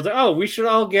floor. It's like, oh, we should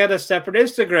all get a separate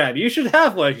Instagram. You should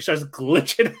have one. She starts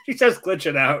glitching. She starts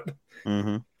glitching out.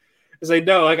 Mm-hmm. It's like,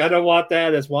 no, like I don't want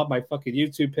that. I just want my fucking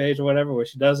YouTube page or whatever where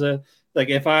she does it. Like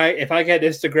if I get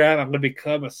Instagram, I'm gonna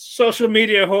become a social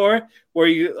media whore where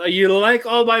you like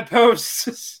all my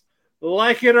posts,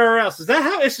 like it or else. Is that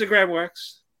how Instagram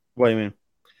works? What do you mean?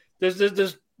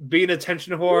 There's being an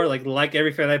attention whore, like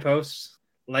everything I post,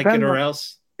 like Depends it or on-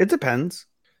 else. It depends.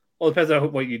 Well, it depends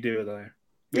on what you do there.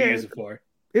 What you use it for.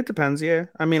 It depends, yeah.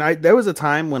 I mean, there was a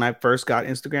time when I first got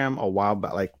Instagram a while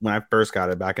back, like when I first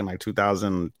got it back in like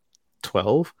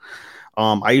 2012.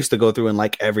 I used to go through and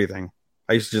like everything.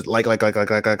 I used to just like. I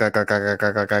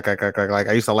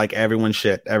used to like everyone's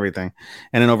shit, everything.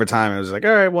 And then over time, it was like,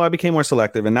 all right, well, I became more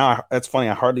selective. And now that's funny.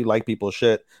 I hardly like people's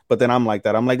shit, but then I'm like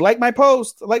that. I'm like my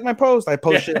post, like my post. I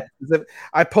post shit.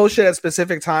 I post shit at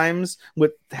specific times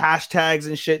with hashtags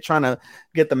and shit, trying to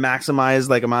get the maximized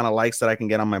like amount of likes that I can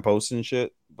get on my posts and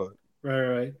shit. But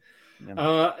right.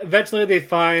 Eventually, they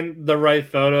find the right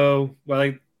photo where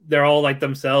like they're all like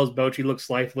themselves. Bochi looks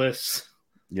lifeless.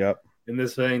 Yep. In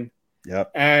this thing.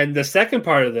 Yep. And the second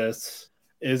part of this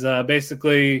is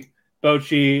basically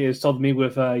Bochi is told to meet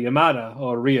with Yamada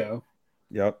or Rio.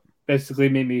 Yep. Basically,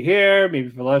 meet me here, meet me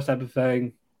for life type of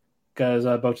thing. Because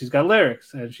Bochi's got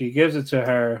lyrics, and she gives it to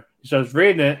her. She starts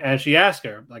reading it, and she asks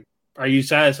her, like, "Are you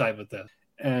satisfied with this?"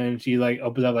 And she like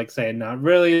opens up, like saying, "Not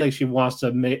really." Like she wants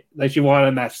to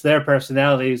match their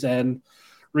personalities. And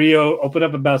Rio opened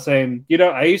up about saying,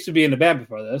 I used to be in a band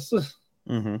before this.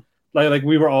 Mm-hmm. Like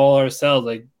we were all ourselves.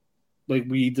 Like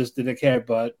we just didn't care,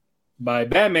 but my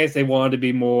bandmates, they wanted to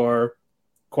be more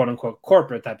quote unquote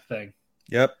corporate type of thing.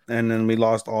 Yep. And then we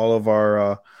lost all of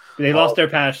our they lost their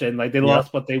passion, like they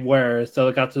lost what they were. So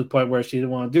it got to the point where she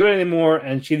didn't want to do it anymore,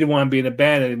 and she didn't want to be in a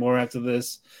band anymore after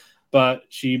this. But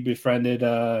she befriended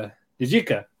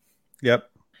Yujika. Yep.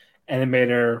 And it made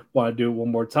her want to do it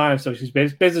one more time. So she's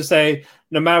basically saying,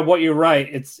 no matter what you write,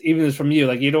 it's even if it's from you,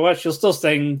 like, you know what? She'll still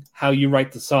sing how you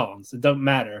write the songs. It doesn't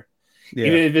matter. Yeah.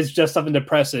 Even if it's just something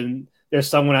depressing, there's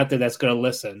someone out there that's going to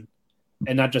listen,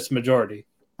 and not just majority.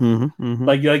 Mm-hmm, mm-hmm.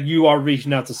 Like you are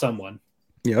reaching out to someone.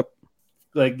 Yep.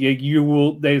 Like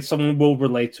someone will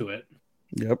relate to it.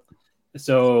 Yep.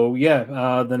 So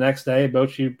the next day,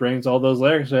 Bochi brings all those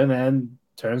lyrics in, and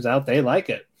turns out they like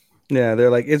it. Yeah,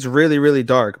 they're like, it's really, really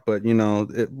dark, but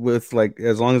with like,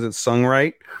 as long as it's sung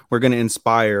right, we're gonna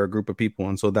inspire a group of people,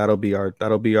 and so that'll be our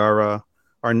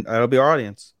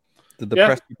audience. The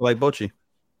depressed people like Bochi.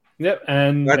 Yep,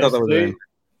 and I thought that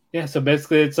was so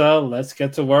basically it's let's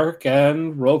get to work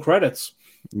and roll credits.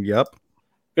 Yep.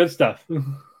 Good stuff.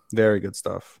 Very good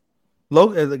stuff.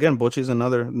 Again, Bochi's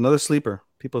another sleeper.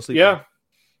 People sleep. Yeah.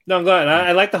 No, I'm glad.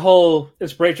 I like the whole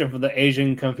inspiration for the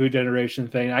Asian Kung Fu Generation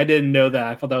thing. I didn't know that.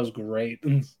 I thought that was great.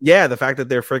 Yeah, the fact that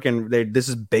this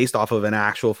is based off of an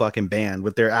actual fucking band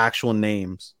with their actual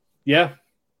names. Yeah.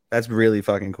 That's really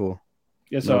fucking cool.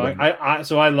 Yeah, so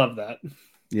I love that.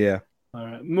 Yeah. All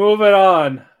right, moving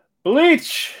on.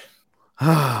 Bleach.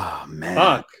 Oh man.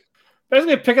 Fuck.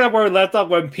 Basically picking up where we left off,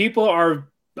 when people are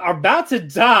about to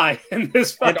die in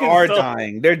this fucking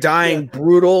dying. They're dying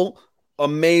brutal,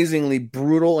 amazingly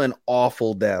brutal and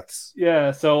awful deaths.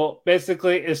 Yeah, so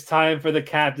basically it's time for the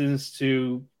captains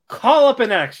to call up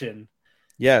an action.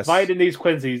 Yes. Fighting these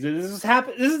Quincy's. This is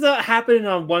happening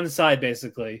on one side,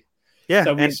 basically. Yeah.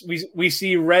 So we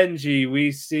see Renji,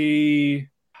 we see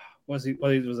what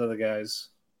are those other guys?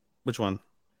 Which one?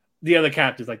 The other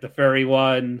captains, like the furry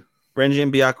one. Renji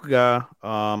and Byakuga.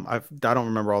 I don't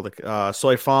remember all the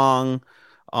Soy Fong.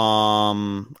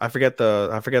 I forget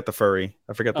the furry.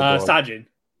 I forget the Sajin.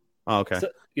 Oh, okay.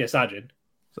 Sajin.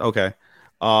 Okay.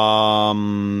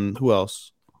 Who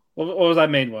else? What was that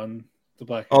main one? The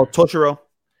black. Oh, Toshiro.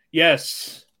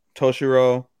 Yes.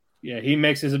 Toshiro. Yeah, he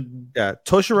makes his. Yeah,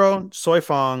 Toshiro, Soy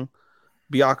Fong,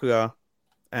 Byakuga,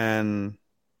 and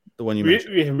the one you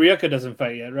mentioned. Ryuka doesn't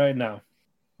fight yet, right? No.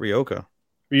 Ryuka,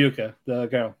 the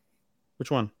girl.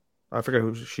 Which one? I forget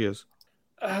who she is.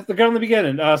 The girl in the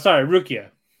beginning. Sorry,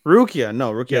 Rukia. Rukia.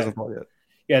 No, Rukia hasn't fought yet.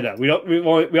 Yeah, no,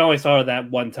 we only saw her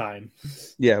that one time.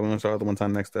 Yeah, we only saw her the one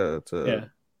time next to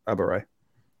Abarai.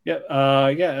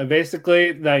 Yeah,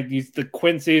 basically, like the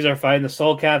Quincy's are fighting the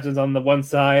Soul Captains on the one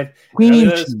side.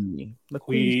 Queen.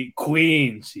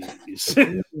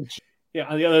 Yeah,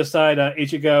 on the other side,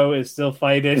 Ichigo is still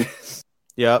fighting.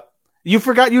 Yep.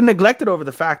 You neglected over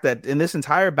the fact that in this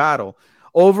entire battle,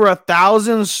 over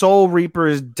 1,000 Soul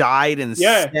Reapers died in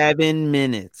 7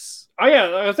 minutes. Oh yeah,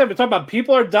 like I said, we're talking about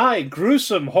people are dying,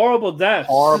 gruesome, horrible deaths.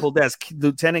 Horrible deaths.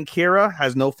 Lieutenant Kira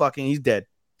has no fucking. He's dead.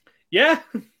 Yeah.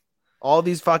 All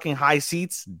these fucking high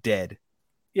seats, dead.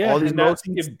 Yeah. All these low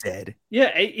seats, dead.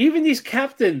 Yeah. Even these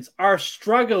captains are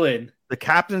struggling. The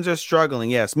captains are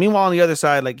struggling. Yes. Meanwhile, on the other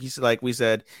side, like we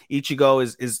said, Ichigo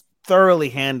is thoroughly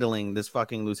handling this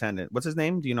fucking lieutenant. What's his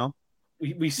name? Do you know?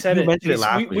 We said you it. Mentioned it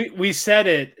last week. We said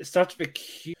it. It starts with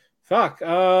Q. Fuck.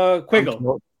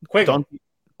 Quiggle.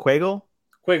 Quiggle.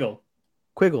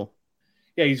 Quiggle.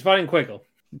 Yeah, he's fighting Quiggle.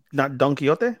 Not Don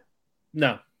Quixote?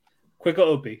 No. Quiggle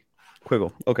Opie.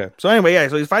 Quiggle. Okay. So anyway, yeah,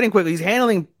 so he's fighting Quiggle. He's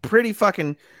handling pretty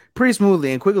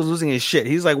smoothly, and Quiggle's losing his shit.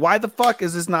 He's like, why the fuck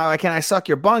is this not? Like, can I suck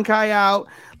your bunkai out?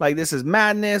 Like, this is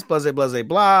madness, blah, blah, blah,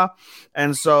 blah.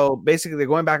 And so basically they're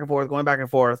going back and forth.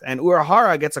 And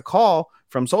Urahara gets a call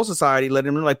from Soul Society,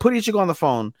 letting him like, put Ichigo on the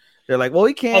phone. They're like, well,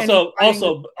 he can't.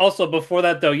 Also before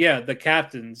that though, yeah, the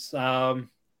captains.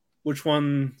 Which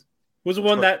one was the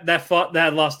one that fought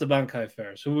that lost the Bankai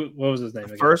first? What was his name?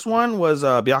 The first one was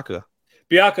Byakuya.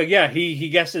 Byakuya, yeah, he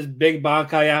gets his big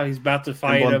Bankai out. He's about to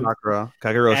fight him.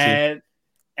 Kagurashi.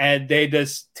 And they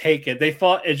just take it. They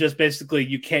thought it's just basically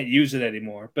you can't use it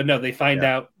anymore. But no, they find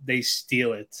out they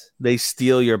steal it. They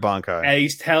steal your Bankai. And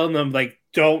he's telling them like,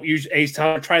 don't use. He's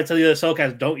trying to tell the other Soul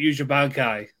Cats, don't use your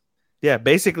Bankai. Yeah,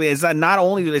 basically, it's not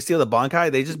only do they steal the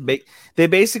Bankai, they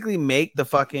basically make the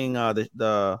fucking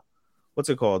the what's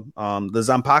it called? The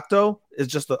Zanpakuto is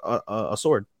just a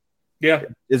sword. Yeah,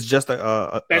 it's just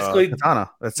a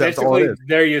katana. That's all it is.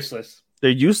 They're useless.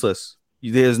 They're useless.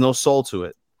 There's no soul to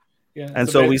it. Yeah, and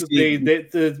so we see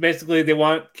basically they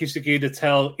want Kisuke to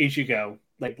tell Ichigo,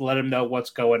 like, let him know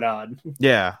what's going on.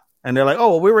 Yeah, and they're like,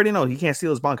 oh, well, we already know he can't steal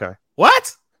his Bankai.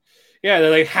 What? Yeah,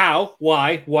 they're like, how?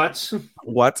 Why? What?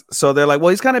 What? So they're like, well,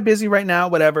 he's kind of busy right now,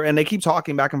 whatever. And they keep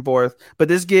talking back and forth. But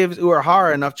this gives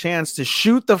Urahara enough chance to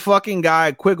shoot the fucking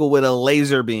guy Quiggle with a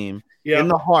laser beam in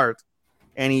the heart.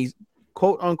 And he's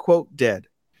quote unquote dead.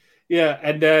 Yeah,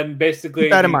 and then basically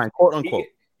keep that in mind, quote unquote.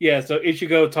 Yeah, so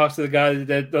Ichigo talks to the guys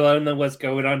that they're letting them what's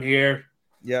going on here.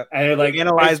 Yeah, and they're like,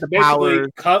 analyze the power.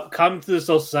 Come to the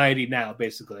society now,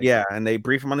 basically. Yeah, and they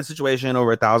brief him on the situation. Over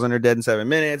 1,000 are dead in 7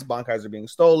 minutes. Bankais are being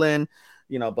stolen.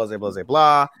 Blah, blah, blah,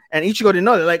 blah. And Ichigo didn't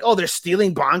know. They're like, oh, they're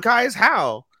stealing Bankais?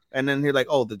 How? And then he's like,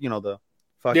 oh, the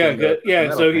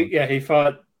fucking he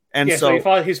fought. And so he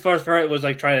fought. His first fight was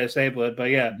like trying to disable it,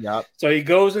 but yeah. Yep. So he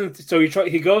goes in. So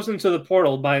he goes into the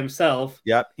portal by himself.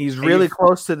 Yep. He's really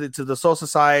close to the Soul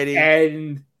Society,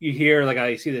 and you hear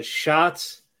you see the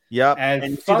shots. Yep.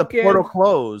 And you see the portal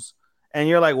close, and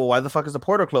you're like, well, why the fuck is the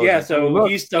portal closed? Yeah. So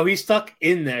he's stuck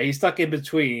in there. He's stuck in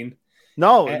between.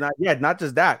 No, not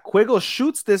just that. Quiggle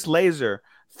shoots this laser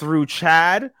through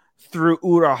Chad, through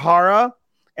Urahara,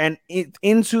 and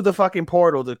into the fucking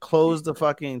portal to close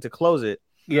it.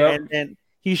 Yeah, and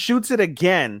he shoots it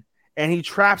again, and he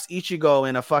traps Ichigo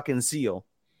in a fucking seal,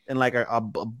 in like a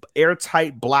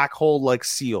airtight black hole like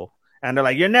seal. And they're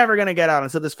like, "You're never gonna get out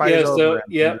until this fight is over."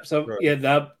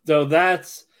 So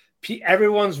that's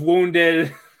everyone's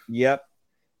wounded. Yep.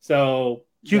 So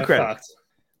cue credits.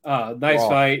 Nice raw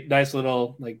fight, nice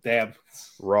little damn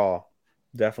raw,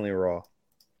 definitely raw.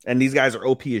 And these guys are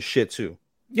OP as shit too.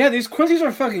 Yeah, these Quincy's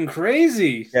are fucking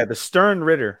crazy. Yeah, the Stern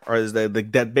Ritter is the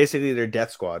basically their death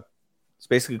squad. It's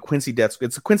basically Quincy death.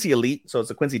 It's a Quincy elite, so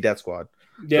it's a Quincy death squad.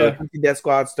 Yeah, so Quincy death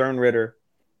squad, Stern Ritter,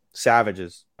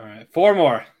 savages. All right, 4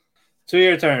 more. To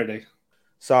Your Eternity.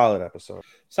 Solid episode.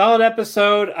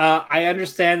 I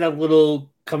understand the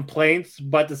little complaints,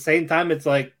 but at the same time, it's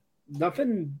like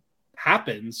nothing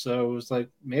happened, so it was like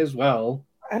may as well.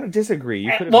 I don't disagree.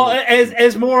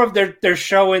 As more of they're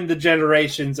showing the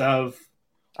generations of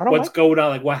what's going on,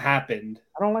 like what happened.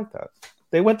 I don't like that.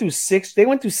 They went through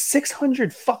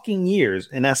 600 fucking years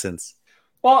in essence.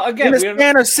 Well, again, in a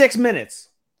span of 6 minutes.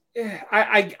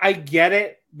 I get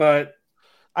it, but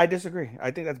I disagree.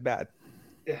 I think that's bad.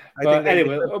 But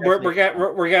anyway, we're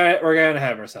gonna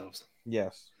have ourselves.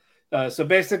 Yes. So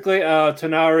basically,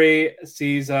 Tonari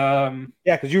sees.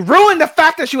 Because you ruined the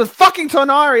fact that she was fucking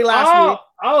Tonari last week.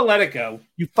 I'll let it go.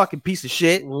 You fucking piece of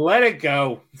shit. Let it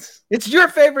go. It's your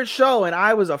favorite show, and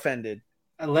I was offended.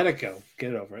 I let it go.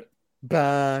 Get over it.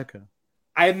 Baka.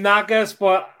 I'm not gonna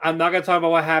spoil. I'm not gonna talk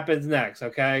about what happens next.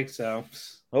 Okay, so.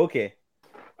 Okay.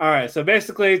 All right, so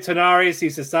basically, Tonari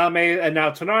sees Sasame, and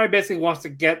now Tonari basically wants to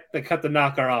cut the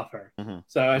knocker off her. Mm-hmm.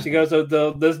 So she goes,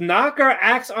 this knocker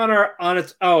acts on her on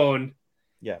its own,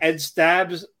 and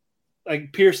stabs,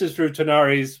 pierces through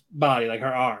Tonari's body, like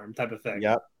her arm, type of thing.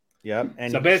 Yep.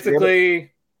 And so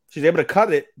basically, she's able to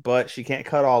cut it, but she can't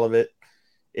cut all of it.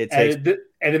 And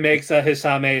it makes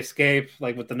Hisame escape,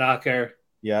 with the knocker.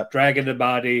 Yep. dragging the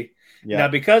body. Yep. Now,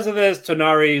 because of this,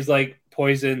 Tonari's like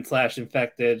poisoned /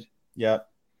 infected. Yep.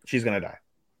 She's gonna die.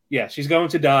 Yeah, she's going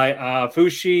to die.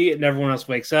 Fushi and everyone else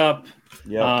wakes up.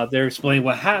 Yep. They're explaining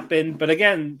what happened, but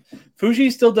again,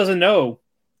 Fushi still doesn't know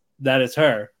that it's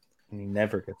her. He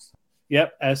never gets.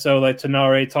 Yep. And so like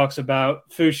Tonari talks about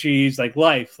Fushi's like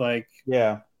life, like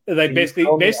Yeah. like basically,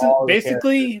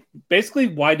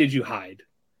 why did you hide?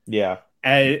 Yeah.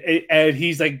 And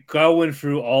he's like going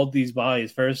through all these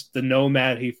bodies. First, the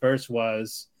nomad he first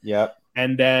was. Yep.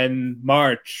 And then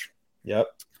March. Yep.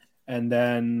 And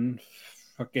then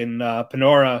fucking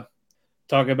Panora.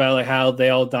 Talking about like how they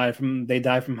all died from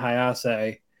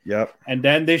Hayase. Yep. And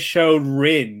then they showed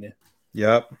Rin.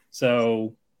 Yep.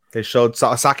 So they showed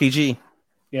Sakiji.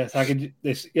 Yeah, Sakiji.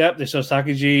 They showed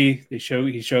Sakiji. He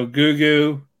showed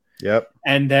Gugu. Yep.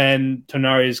 And then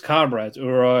Tonari's comrades,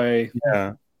 Uroi.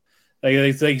 Yeah. Like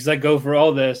he's like go for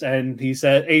all this, and he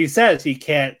says he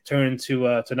can't turn to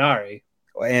Tonari.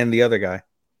 And the other guy.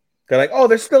 They're like, oh,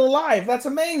 they're still alive. That's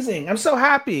amazing. I'm so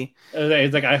happy.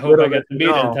 He's like, I hope I get to meet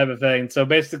him, type of thing. So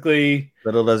basically,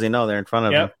 little does he know they're in front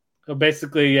of him. So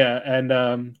basically, yeah. And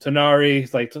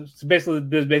Tonari, like, so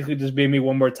basically just be me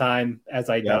one more time as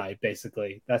I die.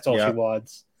 Basically, that's all she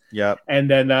wants. Yep. And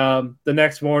then the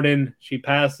next morning, she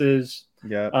passes.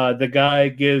 Yeah. The guy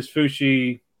gives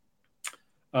Fushi.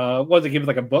 What does it give?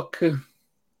 Like a book?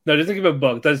 No, doesn't give a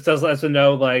book. Does let us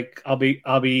know like I'll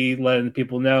be letting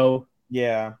people know.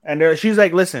 Yeah, and she's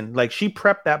like, listen, like she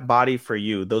prepped that body for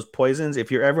you. Those poisons, if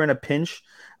you're ever in a pinch,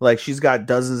 like she's got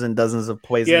dozens and dozens of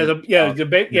poisons.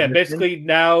 Basically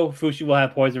now Fushi will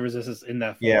have poison resistance in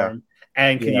that form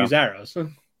and can use arrows.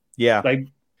 Yeah, like,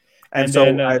 and so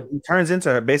it turns into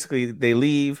her. Basically, they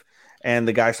leave, and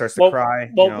the guy starts to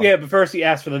cry. Well, but first he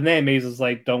asks for the name. He's just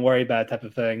like, "Don't worry about it," type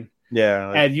of thing.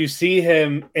 Yeah, and you see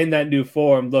him in that new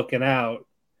form looking out.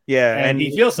 Yeah, and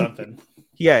he feels something.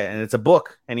 Yeah, and it's a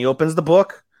book, and he opens the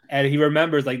book, and he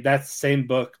remembers like that's the same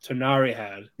book Tonari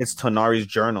had. It's Tonari's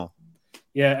journal.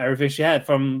 Yeah, everything she had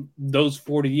from those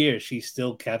 40 years, she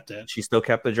still kept it. She still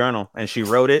kept the journal, and she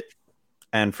wrote it,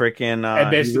 and freaking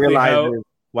and he realizes,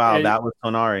 wow, that was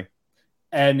Tonari.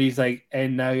 And he's like,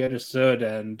 and now he understood.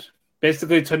 And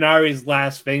basically, Tonari's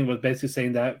last thing was basically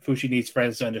saying that Fushi needs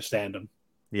friends to understand him.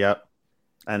 Yep.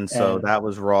 And so that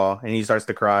was raw, and he starts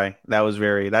to cry.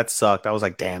 That sucked. I was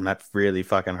like, damn, that really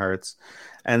fucking hurts.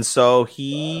 And so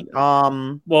he,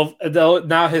 now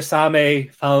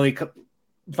Hisame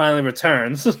finally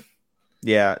returns.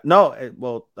 Yeah. No.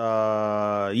 Well.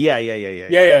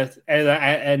 Yeah.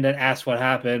 And then asks what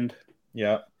happened.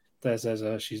 Yeah. That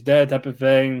says she's dead, type of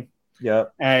thing. Yeah.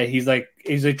 And he's like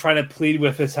trying to plead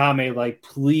with Hisame, like,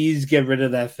 please get rid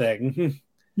of that thing.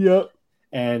 Yep.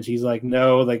 And she's like,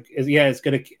 no, like, it's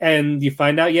gonna. And you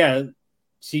find out,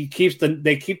 they keep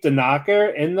the knocker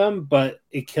in them, but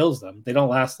it kills them. They don't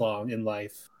last long in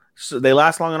life. So they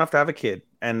last long enough to have a kid,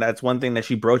 and that's one thing that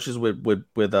she broaches with I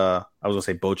was gonna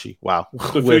say Bochi. Wow,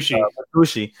 with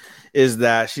Fushi, is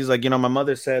that she's like, my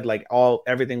mother said like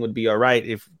everything would be all right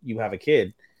if you have a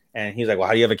kid, and he's like, well,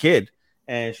 how do you have a kid?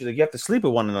 And she's like, you have to sleep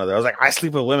with one another. I was like, I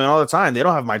sleep with women all the time. They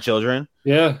don't have my children.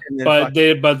 Yeah, but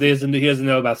he doesn't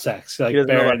know about sex. Like,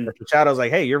 Shadow's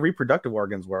like, hey, your reproductive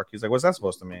organs work. He's like, what's that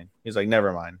supposed to mean? He's like,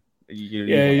 never mind.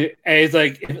 And he's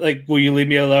like, will you leave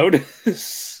me alone?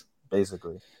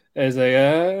 Basically. As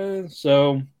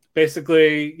so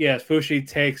basically, Fushi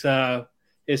takes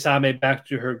Isame back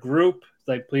to her group.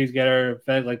 Like, please get her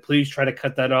fed. Like, please try to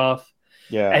cut that off.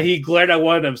 Yeah. And he glared at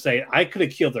one of them, saying, I could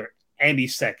have killed her any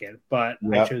second, but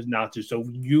I chose not to. So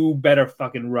you better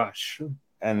fucking rush.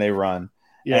 And they run.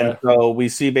 Yeah. And so we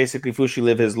see basically Fushi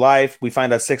live his life. We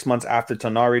find out 6 months after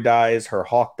Tonari dies, her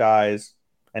hawk dies,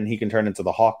 and he can turn into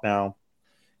the hawk now.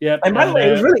 Yeah. And by the way,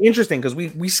 it was really interesting because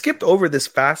we skipped over this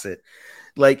facet.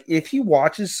 Like, if he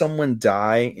watches someone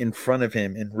die in front of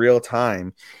him in real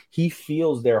time, he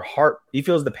feels their heart. He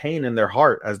feels the pain in their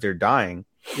heart as they're dying.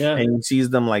 Yeah. And he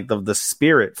sees them like the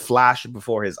spirit flash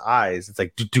before his eyes. It's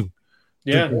like, do.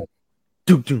 Yeah.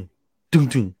 Do.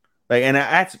 Like, and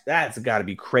that's got to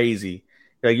be crazy.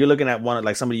 Like, you're looking at one,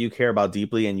 like somebody you care about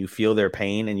deeply, and you feel their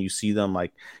pain, and you see them,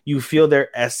 like, you feel their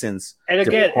essence. And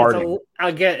again,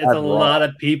 it's a lot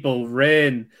of people.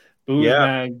 Rin,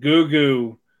 Boozman,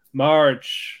 Gugu,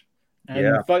 March,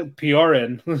 and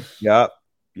Piorin.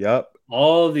 Yep.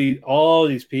 All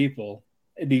these people,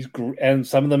 and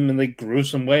some of them in like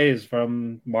gruesome ways,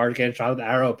 from March getting shot with an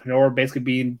arrow, Pinor basically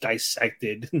being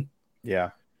dissected.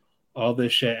 Yeah. All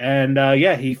this shit. And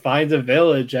he finds a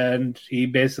village, and he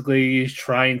basically is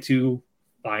trying to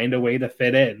find a way to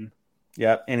fit in.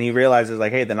 Yep, and he realizes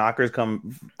like, hey, the knockers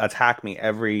come attack me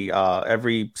every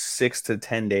 6 to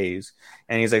 10 days,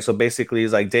 and he's like, so basically,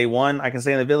 he's like, day 1 I can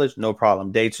stay in the village, no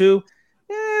problem. Day 2,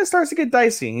 it starts to get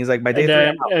dicey. He's like, by day 3,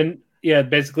 I'm out. And yeah,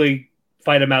 basically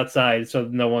fight him outside so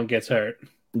no one gets hurt.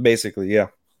 Basically, yeah,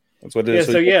 that's what it is.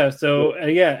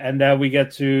 And now we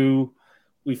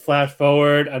flash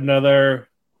forward another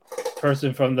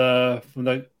person from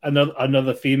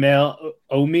another female.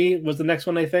 Omi was the next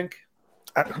one, I think.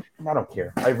 I don't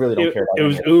care. I really don't care. It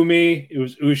was Umi. It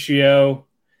was Ushio.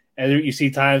 And you see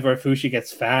times where Fushi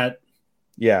gets fat.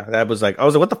 Yeah, that was like, I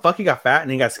was like, what the fuck? He got fat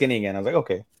and he got skinny again. I was like,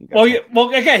 okay.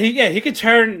 Again, he could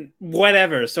turn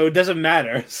whatever, so it doesn't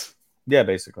matter. Yeah,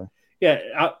 basically.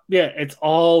 It's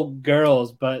all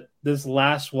girls, but this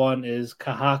last one is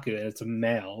Kahaku, and it's a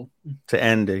male. To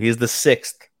end it, he's the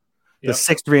sixth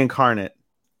reincarnate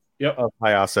of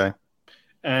Hayase.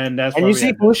 And you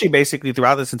see Fushi basically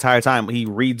throughout this entire time, he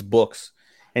reads books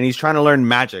and he's trying to learn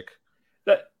magic.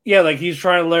 He's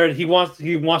trying to learn. He wants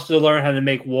to learn how to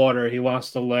make water. He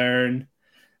wants to learn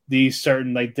these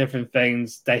certain like different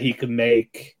things that he could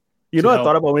make. You know what I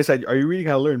thought about when he said, "Are you reading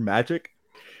how to learn magic?"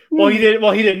 Well, he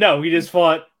didn't know. He just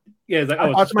thought. Yeah, he's like,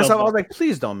 I thought to myself, I was like,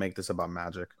 please don't make this about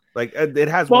magic. Like it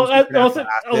has. Well, I don't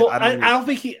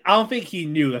think he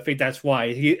knew. I think that's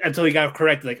why until he got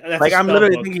corrected. Like I'm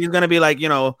literally thinking he's gonna be like,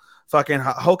 fucking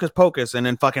hocus pocus, and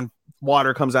then fucking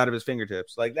water comes out of his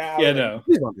fingertips. Like that. Yeah, no.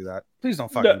 Please don't do that. Please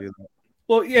don't fucking do that.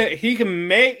 Well, yeah, he can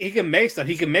make stuff.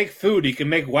 He can make food. He can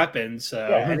make weapons. So.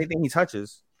 Yeah, anything he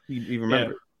touches, he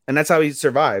remembers. Yeah. And that's how he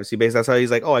survives. That's how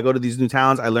he's like, oh, I go to these new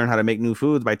towns. I learn how to make new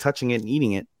foods by touching it and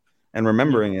eating it and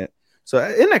remembering it. So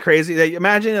isn't that crazy? Like,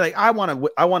 imagine like I want a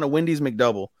Wendy's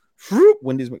McDouble. You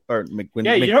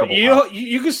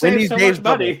can save so much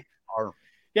money.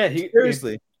 Yeah,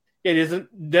 seriously. He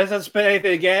doesn't spend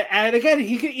anything again. And again,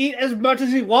 he can eat as much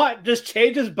as he wants. Just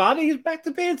change his body. He's back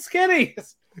to being skinny.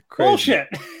 Bullshit.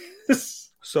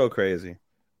 So crazy.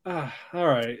 All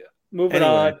right, moving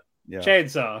on. Yeah.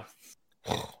 Chainsaw.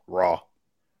 Raw.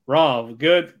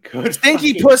 Good.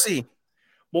 Stinky pussy.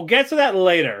 We'll get to that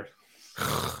later.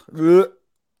 I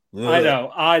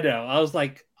know. I was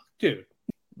like, dude.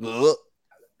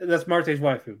 That's Marte's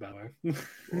waifu, by the way.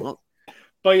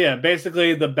 But yeah,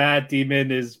 basically the bad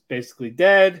demon is basically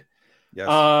dead.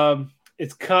 Yes.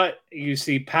 It's cut. You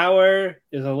see Power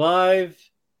is alive.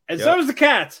 And so is the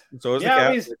cat. So is the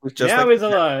cat. Meowie's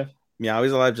alive.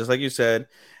 Meowie's alive, just like you said.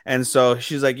 And so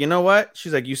she's like, you know what?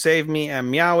 She's like, you saved me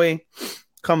and Meowie.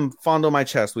 Come fondle my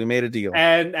chest. We made a deal.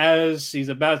 And as he's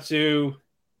about to,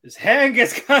 his hand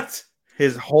gets cut.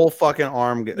 His whole fucking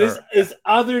arm gets. This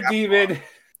other demon.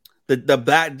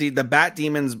 The bat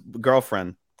demon's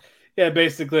girlfriend. Yeah,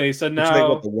 basically. So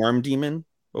now the worm demon.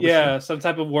 Some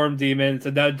type of worm demon.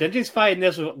 So now Denji's fighting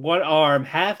this with one arm,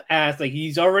 half-assed. Like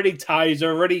he's already tired. He's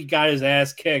already got his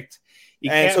ass kicked.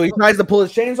 So he tries to pull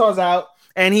his chainsaws out,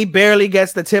 and he barely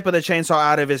gets the tip of the chainsaw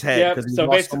out of his head. Yeah. So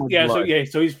basically,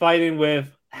 so he's fighting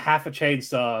with half a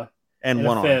chainsaw and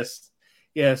one fist.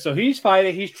 Yeah. So he's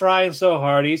fighting. He's trying so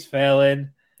hard. He's failing.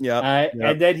 Yeah.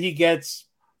 And then he gets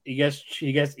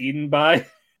eaten by.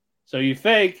 So you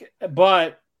think,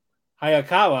 but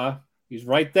Hayakawa, he's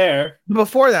right there.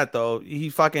 Before that, though,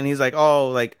 he's like, oh,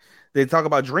 like they talk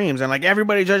about dreams, and like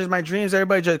everybody judges my dreams.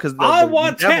 Everybody judges because I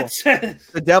want tits.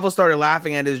 The devil started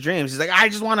laughing at his dreams. He's like, I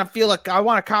just want to I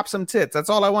want to cop some tits. That's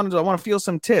all I want to do. I want to feel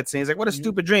some tits. And he's like, what a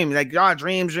stupid dream. He's like,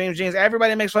 dreams.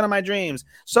 Everybody makes fun of my dreams.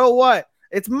 So what?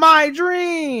 It's my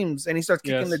dreams. And he starts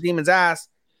kicking the demon's ass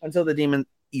until the demon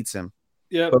eats him.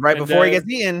 Yeah. But right before he gets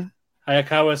eaten,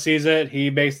 Hayakawa sees it. He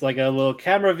makes like a little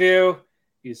camera view.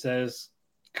 He says,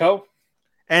 "Ko."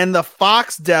 And the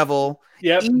fox devil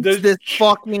eats this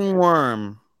fucking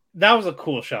worm. That was a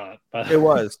cool shot. It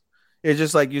was. It's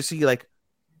just like you see, like,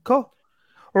 "Ko."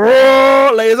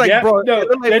 Like, it's like, bro, no,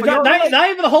 not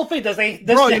even the whole thing. Does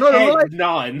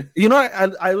none? You know,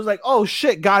 I was like, oh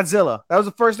shit, Godzilla. That was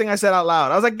the first thing I said out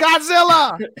loud. I was like,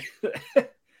 Godzilla.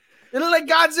 It looked like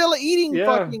Godzilla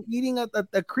eating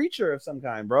a creature of some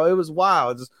kind, bro. It was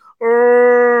wild. Just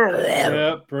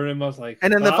pretty much like.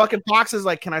 And then the fucking fox is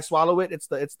like, "Can I swallow it?" It's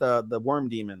the worm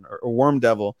demon or worm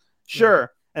devil.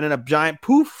 Sure. And then a giant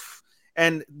poof,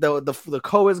 and the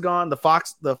Ko is gone. The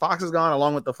fox is gone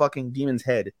along with the fucking demon's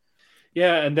head.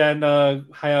 Yeah, and then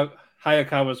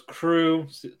Hayakawa's crew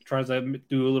tries to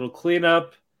do a little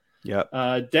cleanup. Yep.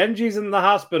 Denji's in the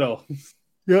hospital.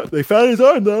 Yeah, they found his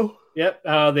arm though. Yep.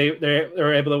 They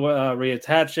were able to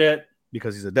reattach it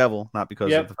because he's a devil, not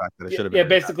because of the fact that it should have been. Yeah,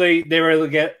 basically they were able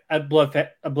to get a blood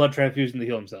transfusion to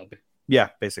heal himself. Yeah,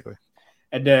 basically.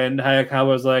 And then Hayakawa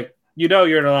was like, "You know,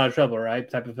 you're in a lot of trouble, right?"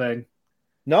 Type of thing.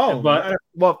 No,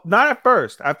 but not at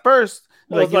first. At first,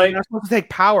 well, like you're not supposed to take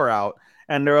power out,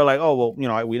 and they were like, "Oh, well,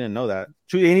 we didn't know that."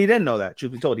 And he didn't know that.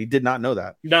 Truth be told, he did not know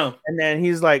that. no. And then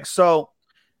he's like, "So,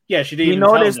 Yeah, she didn't we even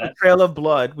tell him noticed that. a trail of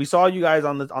blood. We saw you guys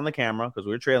on the camera because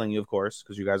we were trailing you, of course,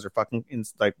 because you guys are fucking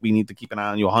like we need to keep an eye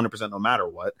on you 100% no matter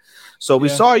what. So we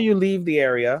saw you leave the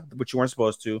area, which you weren't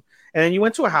supposed to, and then you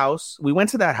went to a house. We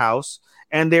went to that house,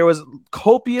 and there was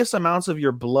copious amounts of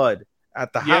your blood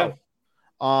at the house.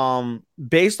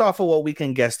 Based off of what we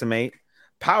can guesstimate,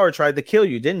 Power tried to kill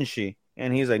you, didn't she?"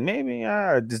 And he's like, "Maybe.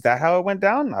 Is that how it went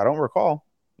down? I don't recall.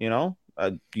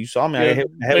 You saw me. I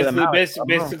hit with a mouse.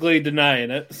 Basically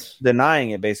denying it. Denying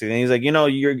it, basically." And he's like,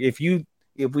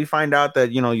 if we find out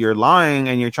that you're lying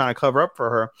and you're trying to cover up for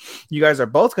her, you guys are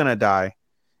both gonna die."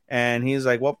 And he's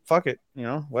like, "Well, fuck it.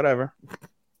 Whatever."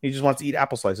 He just wants to eat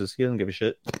apple slices. He doesn't give a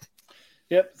shit.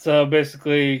 Yep. So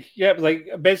basically,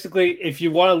 if you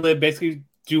want to live, basically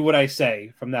do what I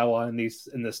say from now on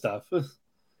in this stuff.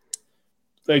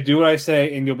 Like, do what I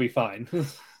say and you'll be fine.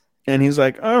 And he's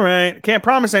like, "All right, can't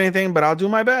promise anything, but I'll do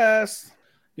my best."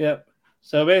 Yep.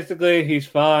 So basically, he's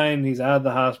fine. He's out of the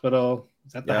hospital.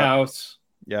 He's at the house.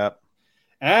 Yep.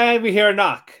 And we hear a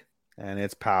knock. And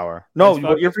it's Power. No,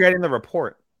 you're forgetting the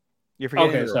report. You're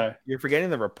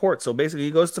forgetting the report. So basically,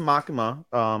 he goes to Makima.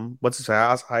 What's his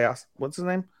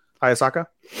name? Hayasaka?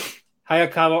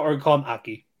 Hayakawa, or call him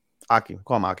Aki. Aki.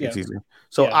 Call him Aki. Yeah. It's easy.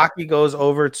 So Aki goes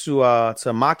over to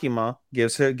Makima,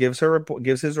 gives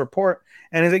his report,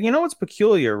 and he's like, "What's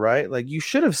peculiar, right? Like, you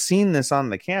should have seen this on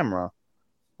the camera.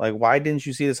 Like, why didn't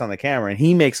you see this on the camera?" And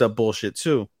he makes up bullshit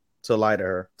too to lie to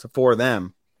her, for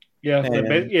them. Yeah,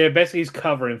 basically he's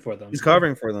covering for them. He's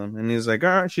covering for them, and he's like, "All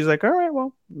right." She's like, "All right,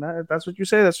 well, that's what you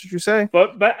say. That's what you say."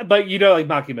 But like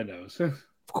Makima knows, of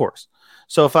course.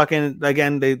 So fucking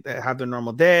again, they have their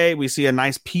normal day. We see a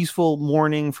nice peaceful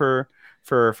morning for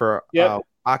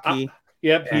Aki.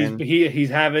 He's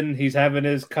having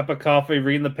his cup of coffee,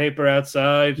 reading the paper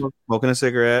outside, smoking a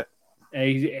cigarette. And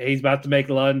he's about to make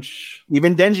lunch.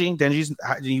 Even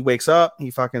he wakes up, he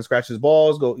fucking scratches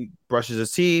balls, brushes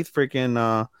his teeth,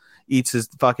 freaking eats his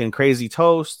fucking crazy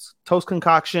toast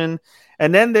concoction,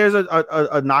 and then there's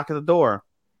a knock at the door,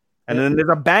 and then there's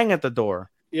a bang at the door.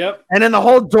 Yep. And then the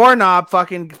whole doorknob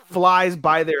fucking flies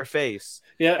by their face.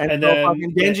 Yeah, and then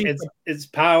it's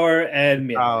Power and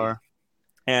Miyagi. Power.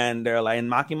 And they're like,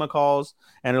 and Makima calls,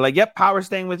 and they're like, "Yep, Power's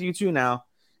staying with you too now."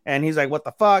 And he's like, "What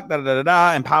the fuck?" Da da da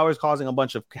da. And Power's causing a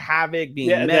bunch of havoc, being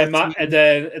messy. And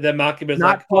then Makima's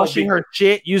not flushing her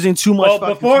shit, using too much.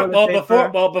 Before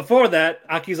that,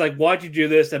 Aki's like, "Why'd you do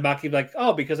this?" And Maki's like,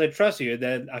 "Oh, because I trust you." And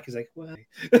then Aki's like, "Well,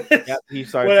 he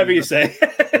starts whatever you say."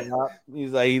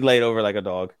 He's like, he laid over like a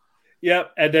dog.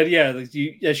 Yep. And then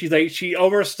she's like, she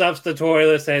overstuffs the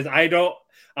toilet, says,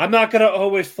 "I'm not gonna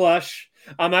always flush.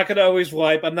 I'm not gonna always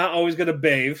wipe. I'm not always gonna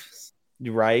bathe."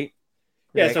 You're right.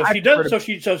 Yeah, like, so she does.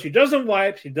 So she doesn't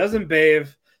wipe. She doesn't bathe.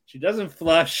 She doesn't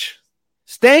flush.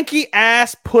 Stanky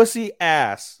ass, pussy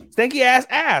ass, stanky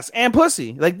ass and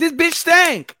pussy. Like, this bitch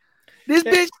stank. This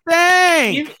bitch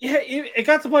stank. It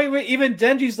got to the point where even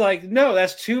Denji's like, "No,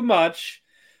 that's too much."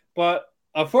 But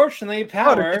unfortunately,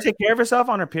 Power. Does she take care of herself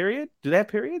on her period? Do they have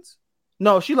periods?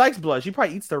 No, she likes blood. She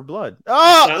probably eats their blood.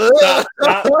 Oh,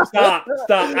 stop!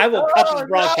 I will cut this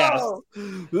broadcast.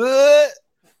 No.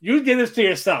 You did this to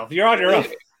yourself. You're on your own.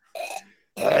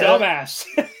 Dumbass.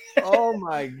 Oh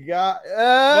my god.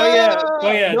 Well,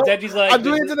 yeah. Nope. Denji's like, I'm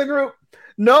doing it to the group.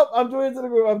 Nope, I'm doing it to the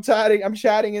group. I'm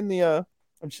chatting in the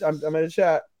I'm in a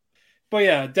chat. But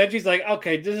yeah, Denji's like,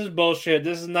 "Okay, this is bullshit.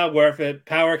 This is not worth it."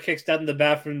 Power kicks down the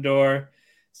bathroom door,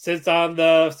 sits on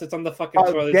the fucking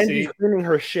toilet Denji's seat, cleaning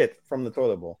her shit from the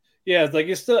toilet bowl. Yeah, it's like,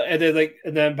 you're still, and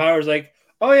then Power's like,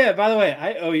 "Oh yeah, by the way,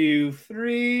 I owe you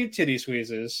 3 titty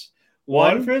squeezes.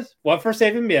 One for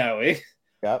saving Meowie.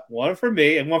 Yep. One for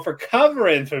me, and one for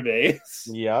covering for me."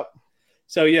 Yep.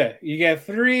 So yeah, you get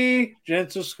 3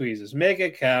 gentle squeezes. Make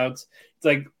it count. It's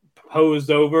like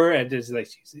posed over, and then she's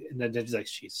like,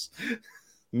 "She's."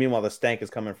 Meanwhile, the stank is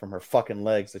coming from her fucking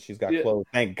legs that she's got closed.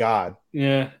 Thank God.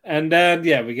 Yeah, and then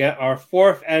we get our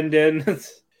 4th ending.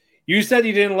 You said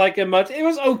you didn't like it much. It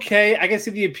was okay. I can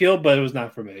see the appeal, but it was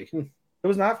not for me. It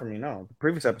was not for me. No, the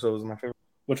previous episode was my favorite.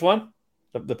 Which one?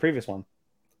 The previous one.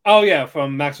 Oh yeah,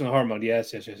 from Maximum Hormone.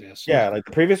 Yes. Yeah, like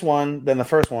the previous one, then the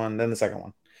first one, then the second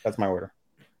one. That's my order.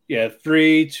 Yeah,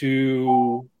 3,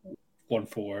 2, 1,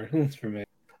 4. That's for me.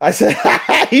 I said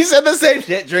he said the same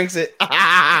shit. Drinks it.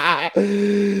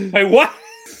 Wait, what?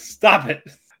 Stop it.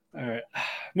 All right,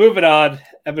 moving on.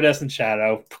 Evanescent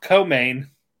Shadow, co-main.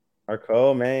 Our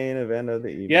co-main event of the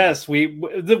evening. Yes, we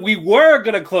were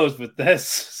gonna close with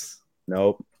this.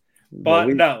 Nope. But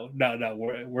no.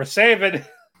 We're saving.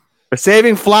 We're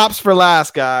saving flops for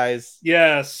last, guys.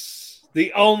 Yes,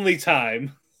 the only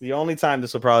time. The only time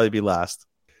this will probably be last.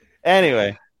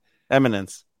 Anyway,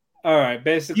 Eminence. All right,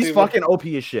 basically, he's fucking OP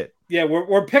as shit. Yeah,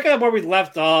 we're picking up where we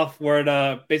left off,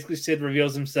 where basically Sid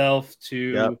reveals himself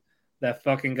to that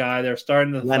fucking guy. They're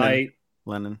starting to fight.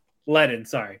 Lennon,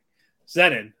 sorry.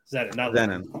 Zenon, not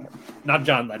Lennon. Not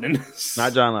John Lennon.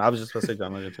 Not John Lennon. I was just going to say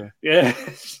John Lennon too. Yeah.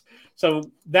 So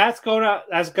that's going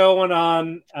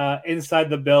on inside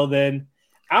the building.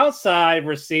 Outside,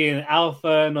 we're seeing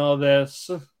Alpha and all this.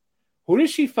 Who did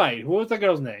she fight? Who was the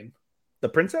girl's name? The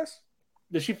princess?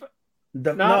 Did she?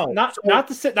 Not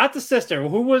the sister.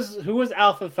 Who was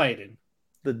Alpha fighting?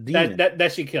 The demon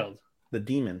that she killed. The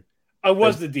demon. Oh,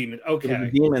 was the demon? Okay, the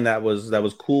demon that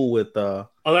was cool with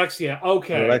Alexia.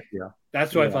 Okay, Alexia.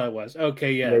 That's what I thought it was.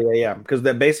 Okay, yeah. Because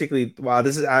that basically, while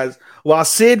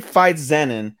Sid fights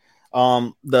Zenon,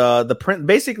 the print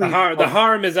basically the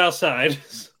harm is outside.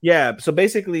 Yeah, so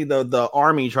basically the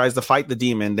army tries to fight the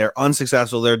demon. They're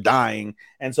unsuccessful. They're dying,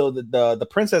 and so the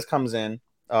princess comes in.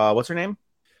 What's her name?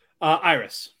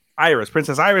 Iris.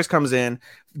 Princess Iris comes in,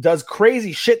 does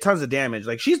crazy shit tons of damage.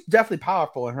 Like, she's definitely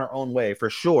powerful in her own way, for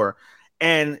sure.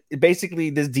 And basically,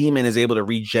 this demon is able to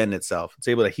regen itself. It's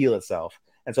able to heal itself,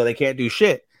 and so they can't do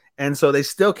shit. And so they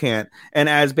still can't. And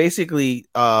as basically,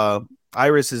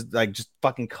 Iris is like just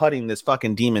fucking cutting this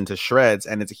fucking demon to shreds,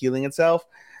 and it's healing itself.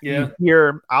 Yeah. You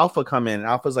hear Alpha come in.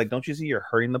 Alpha's like, "Don't you see you're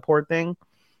hurting the poor thing?"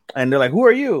 And they're like, "Who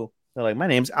are you?" They're like, "My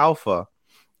name's Alpha."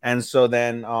 And so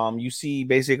then you see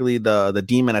basically the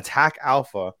demon attack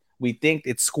Alpha. We think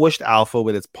it squished Alpha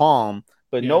with its palm,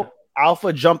 but nope.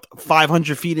 Alpha jumped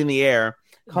 500 feet in the air,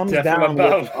 comes down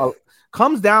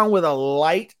with a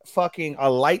light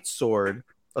sword,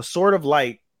 a sword of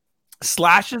light,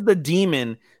 slashes the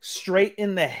demon straight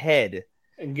in the head.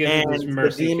 And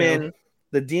the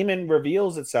demon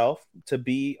reveals itself to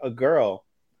be a girl.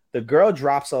 The girl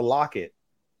drops a locket.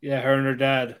 Yeah, her and her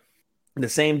dad. The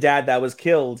same dad that was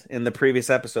killed in the previous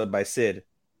episode by Sid,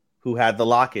 who had the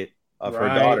locket of her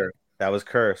daughter that was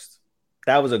cursed.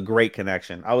 That was a great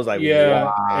connection. I was like,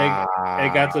 wow.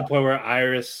 It got to the point where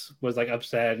Iris was like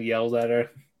upset and yelled at her.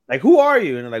 Like, who are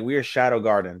you? And like, we are Shadow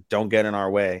Garden. Don't get in our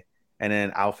way. And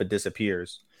then Alpha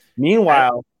disappears.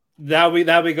 Meanwhile, that we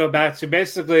go back to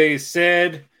basically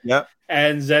Sid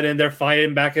and Zenon. They're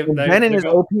fighting back. Zenon is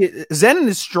OP. Zenon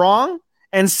is strong.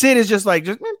 And Sid is just like,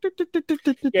 he's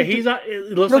not.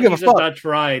 It looks like he's just not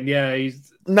trying. Yeah,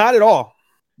 he's not at all.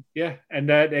 Yeah, and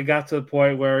then it got to the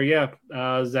point where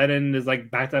Zenon is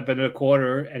like backed up in a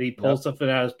corner, and he pulls something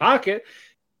out of his pocket.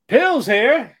 Pills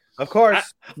here, of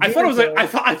course. I thought it was like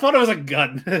I thought it was a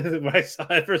gun when I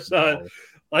first saw it.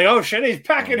 Like, oh shit, he's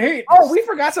packing heat. Oh, we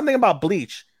forgot something about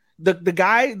Bleach. The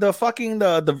guy,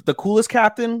 the coolest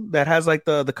captain that has like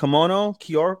the kimono,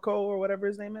 Kyorko or whatever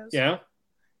his name is. Yeah.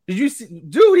 Did you see,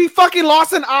 dude? He fucking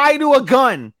lost an eye to a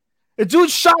gun. The dude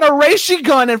shot a reishi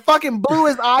gun and fucking blew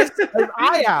his eye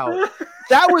out.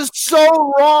 That was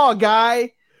so raw,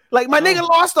 guy. Like, my nigga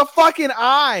lost a fucking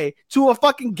eye to a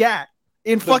fucking gat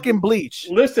in fucking Bleach.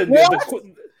 Listen,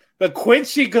 the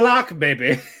Quincy Glock,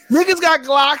 baby. Niggas got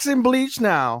Glocks in Bleach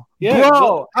now. Yeah,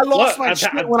 bro, I lost my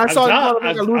shit when I saw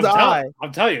I lose an eye.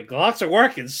 I'm telling you, Glocks are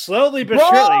working slowly but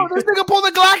surely. This nigga pulled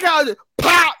the Glock out,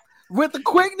 pop, with the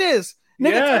quickness.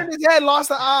 Nigga turned his head, lost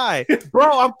the eye.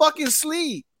 Bro, I'm fucking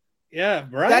sleep. Yeah,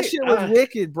 right. That shit was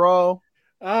wicked, bro.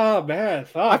 Oh man,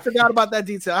 fuck. I forgot about that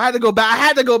detail. I had to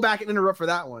go back and interrupt for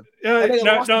that one. No.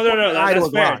 That's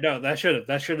fair. No, that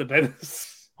should have been.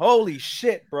 Holy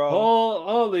shit, bro.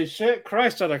 Holy shit,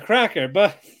 Christ on a cracker,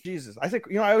 but Jesus. I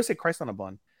always say Christ on a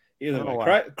bun. Either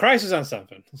way, Christ is on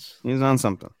something. He's on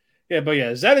something. Yeah, but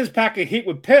Zenon's packing heat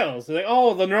with pills. They're like,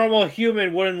 oh, the normal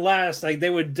human wouldn't last. Like, they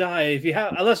would die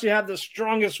unless you have the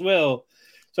strongest will.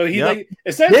 So he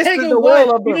instead of taking the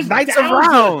will of the Knights of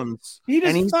Rounds. He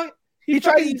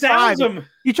tries to down them.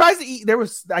 He tries to eat.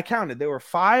 I counted. There were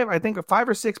 5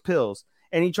 or 6 pills,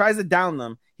 and he tries to down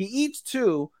them. He eats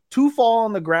 2. 2 fall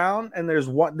on the ground, and there's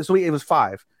 1. So it was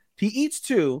 5. He eats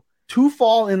 2. 2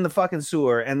 fall in the fucking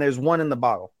sewer, and there's 1 in the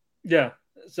bottle. Yeah.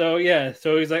 So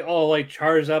he's like, oh, like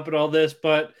charged up and all this,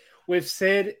 but with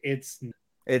Sid, it's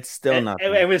still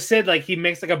nothing. And with Sid, like, he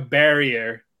makes like a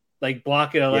barrier, like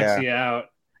blocking Alexia out.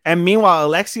 And meanwhile,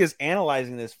 Alexia's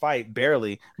analyzing this fight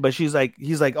barely, but he's like,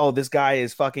 oh, this guy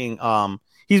is fucking.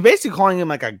 He's basically calling him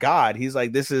like a god. He's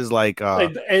like, this is like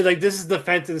this is the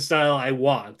fencing style I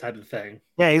want, type of thing.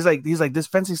 Yeah, he's like this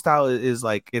fencing style is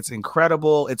like, it's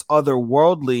incredible, it's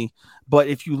otherworldly. But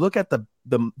if you look at the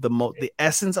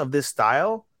essence of this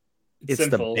style, it's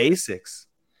simple. The basics.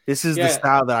 This is the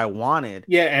style that I wanted.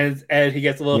 Yeah, and he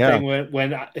gets a little thing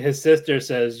when his sister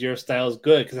says your style's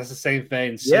good, because that's the same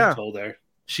thing Sid told her.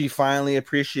 She finally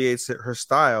appreciates her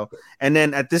style. And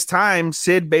then at this time,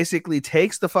 Sid basically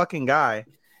takes the fucking guy,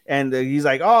 and he's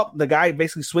like, oh, the guy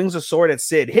basically swings a sword at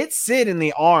Sid, hits Sid in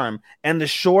the arm, and the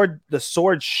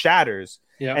sword shatters.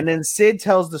 Yeah. And then Sid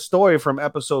tells the story from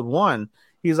episode 1.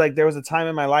 He's like, there was a time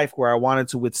in my life where I wanted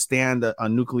to withstand a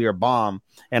nuclear bomb,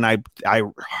 and I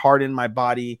hardened my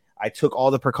body. I took all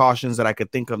the precautions that I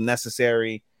could think of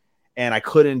necessary, and I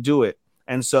couldn't do it.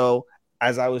 And so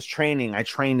as I was training, I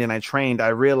trained. I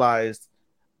realized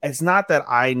it's not that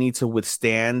I need to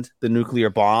withstand the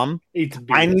nuclear bomb.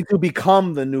 I need to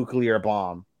become the nuclear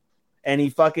bomb. And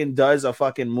he fucking does a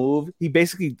fucking move. He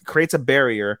basically creates a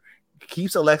barrier,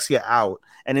 keeps Alexia out,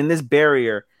 and in this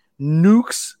barrier,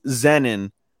 nukes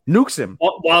Zenon, nukes him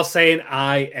while saying,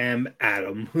 "I am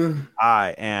Adam."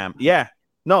 I am. Yeah.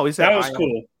 No, he said that was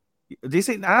cool. Did he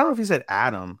say? I don't know if he said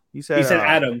Adam. He said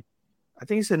Adam. I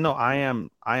think he said no. I am.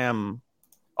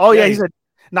 Oh yeah, he said.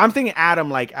 No, I'm thinking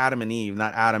Adam like Adam and Eve,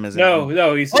 not Adam as no.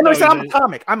 He said, he said I'm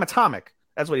atomic. I'm atomic.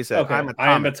 That's what he said. Okay.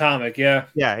 I am atomic. Yeah.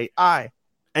 Yeah.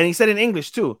 And he said in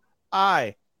English too.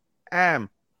 I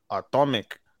am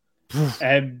atomic.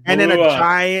 And then a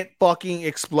giant fucking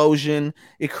explosion.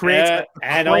 It creates a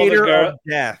crater of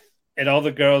death. And all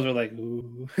the girls are like,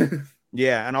 ooh.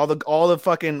 Yeah, and all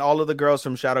of the girls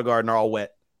from Shadow Garden are all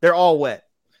wet. They're all wet.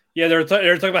 Yeah, they were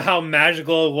talking about how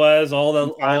magical it was.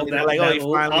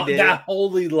 That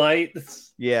holy light.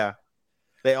 Yeah,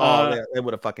 they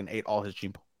would have fucking ate all his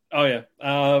cheap. Oh yeah,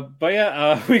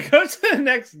 we go to the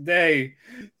next day.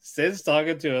 Sid's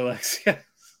talking to Alexia.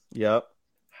 Yep.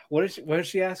 What did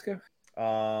she ask him?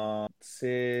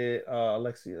 Alexia.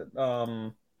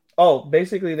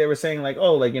 Basically they were saying like,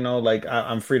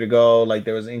 I'm free to go. Like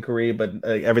there was inquiry, but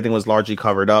everything was largely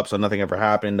covered up, so nothing ever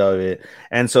happened of it.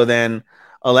 And so then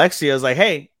Alexia is like,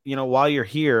 hey, while you're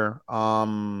here,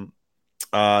 I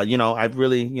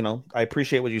really, I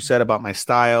appreciate what you said about my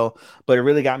style, but it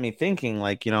really got me thinking,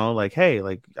 like, hey,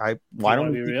 like, why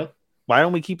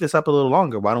don't we keep this up a little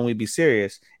longer? Why don't we be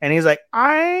serious? And he's like,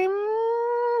 I'm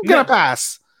gonna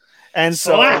pass. And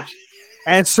so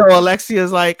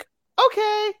Alexia's like,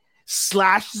 okay,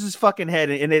 slashes his fucking head,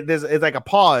 and it's like a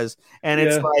pause, and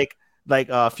it's like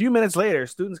a few minutes later,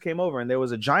 students came over, and there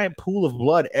was a giant pool of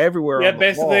blood everywhere. Yeah,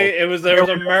 basically, there was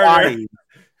a murder.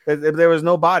 There was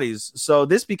no bodies, so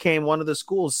this became one of the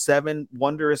school's 7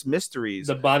 wondrous mysteries: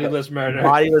 the bodiless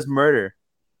murder.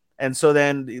 And so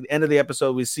then, the end of the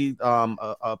episode, we see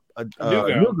a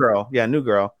new girl. Yeah, new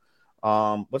girl.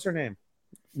 What's her name?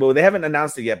 Well, they haven't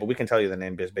announced it yet, but we can tell you the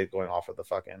name based going off of the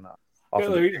fucking.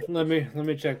 Let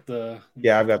me check the.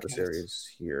 Yeah, I've got the series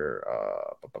here.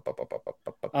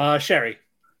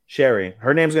 Sherry.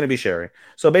 Her name's gonna be Sherry.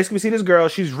 So basically, we see this girl.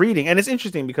 She's reading, and it's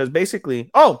interesting because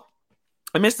basically, I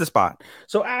missed the spot.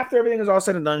 So after everything is all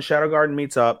said and done, Shadow Garden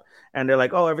meets up, and they're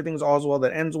like, "Oh, everything's all well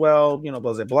that ends well," blah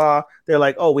blah blah. They're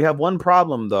like, "Oh, we have one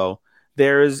problem though.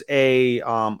 There's a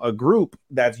group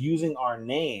that's using our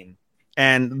name."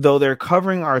 And though they're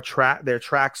covering their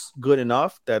tracks good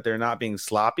enough that they're not being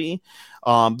sloppy,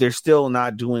 they're still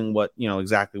not doing what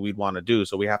exactly we'd want to do.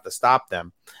 So we have to stop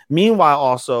them. Meanwhile,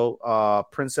 also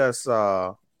Princess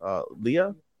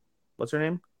Leia, what's her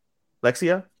name?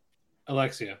 Alexia.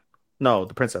 No,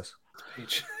 the princess.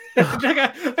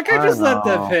 I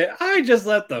just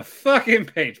let the fucking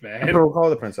page, man. We'll call her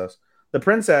the princess. The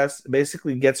princess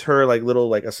basically gets her like little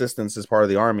like assistants as part of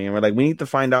the army, and we're like, we need to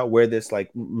find out where this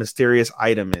like mysterious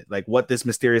item is, like what this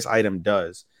mysterious item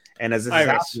does. And as this is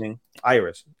happening,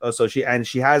 Iris. So she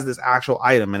has this actual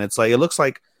item, and it's like it looks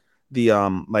like the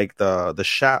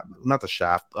shaft, not the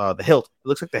shaft, the hilt. It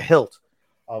looks like the hilt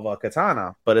of a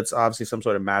katana, but it's obviously some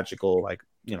sort of magical like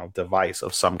device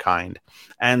of some kind.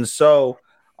 And so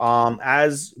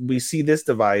as we see this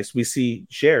device, we see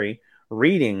Sherry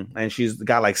reading, and she's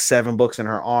got like 7 books in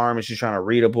her arm, and she's trying to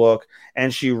read a book,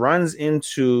 and she runs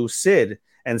into Sid,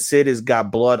 and Sid has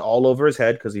got blood all over his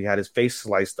head because he had his face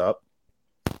sliced up.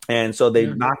 And so they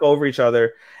knock over each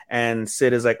other, and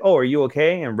Sid is like, "Oh, are you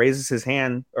okay?" and raises his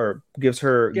hand or gives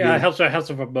her helps her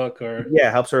with a book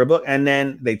helps her a book. And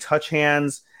then they touch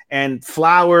hands, and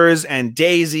flowers and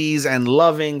daisies and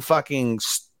loving fucking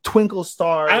twinkle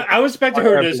stars. I was expecting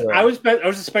her to. I was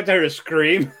expecting her to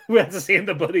scream. We had to see in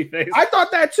the bloody face. I thought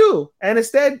that too, and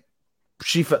instead,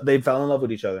 they fell in love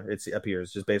with each other. It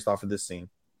appears just based off of this scene.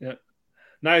 Yeah,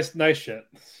 nice shit.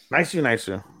 Nice.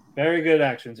 Very good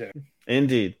action too.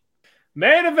 Indeed.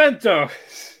 Main evento.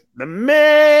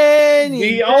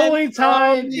 The only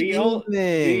time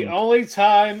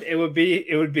it would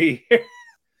be here.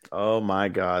 Oh my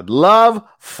God. Love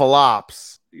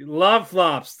flops. Love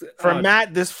flops. For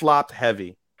Matt, this flopped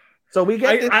heavy. So we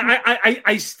get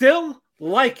I still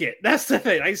like it. That's the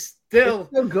thing. It's still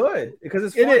good because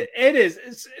it's fun. It is.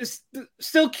 It's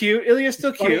still cute. Ilya's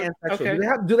still cute. Okay.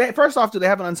 Do they first off, do they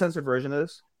have an uncensored version of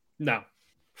this? No.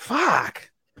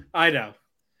 Fuck. I know.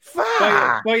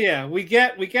 Fuck. But yeah, we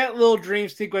get little dream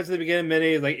sequence at the beginning of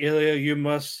Mini, like Ilya, you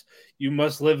must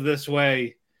live this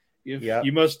way.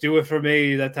 You must do it for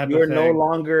me. That type of thing. You're no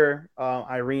longer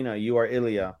Irina. You are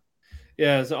Ilya.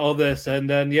 Yeah, so all this, and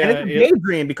then and it's a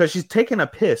daydream because she's taking a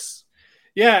piss.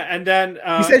 Yeah, and then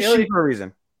he said she for a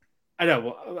reason. I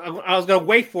know. I was gonna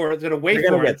wait for it.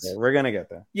 We're gonna get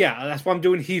there. Yeah, that's why I'm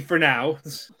doing he for now.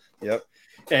 Yep.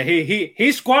 Yeah,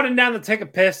 he's squatting down to take a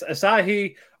piss.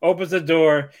 Asahi opens the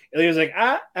door. Ilya's like,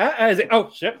 He's like,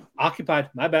 oh shit, occupied.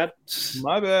 My bad.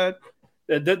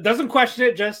 Doesn't question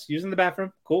it. Just using the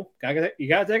bathroom. Cool. You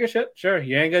gotta take a shit. Sure.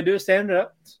 You ain't gonna do it standing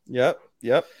up.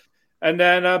 Yep. And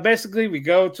then basically we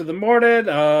go to the morning.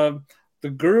 The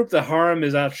group, the harem,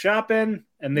 is out shopping,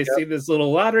 and they see this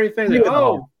little lottery thing. Three of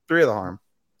the harem.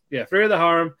 Yeah, 3 of the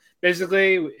harem.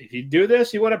 Basically, if you do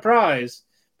this, you win a prize.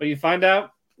 But you find out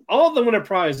all of them win a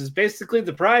prize. Basically,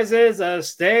 the prize is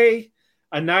stay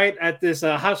a night at this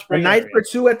hot spring. A night for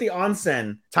 2 at the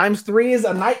onsen. Times 3 is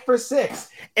a night for 6.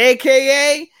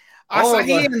 AKA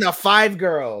Asahi and the 5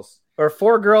 girls. Or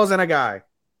 4 girls and a guy.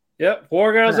 Yep,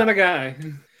 4 girls and a guy.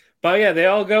 But yeah, they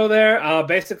all go there.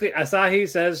 Basically, Asahi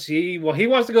says he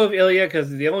wants to go with Ilya because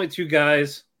the only 2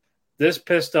 guys. This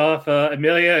pissed off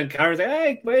Amelia, and Kyron's like,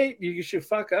 hey, wait, you should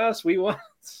fuck us. We want.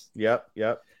 Yep.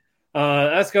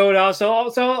 That's going on. So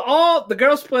all the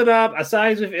girls split up.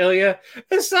 Asahi's with Ilya.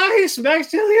 Asahi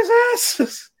smacks Ilya's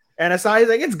ass. And Asahi's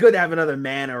like, it's good to have another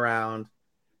man around.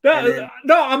 No,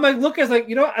 I'm like, look, it's like,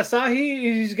 Asahi,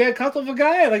 he's getting comfortable with a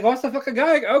guy. Like, wants to fuck a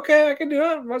guy. Like, okay, I can do it.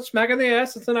 I'm smacking the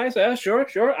ass. It's a nice ass.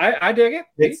 Sure. I dig it.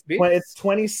 It's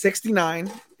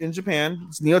 2069 in Japan.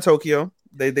 It's Neo Tokyo.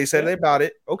 They said they bought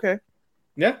it. Okay.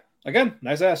 Yeah. Again,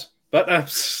 nice ass. But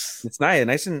it's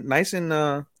nice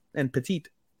and petite.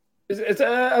 It's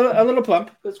a little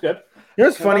plump. It's good.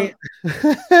 It's funny.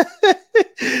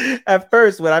 At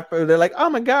first, when they're like,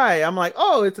 "I'm a guy," I'm like,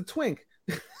 "Oh, it's a twink."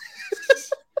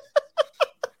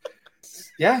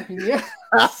 Yeah.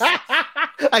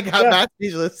 I got that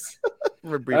speechless.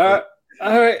 All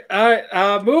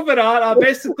right. Moving on.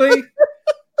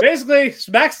 Basically,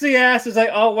 smacks the ass. Is like,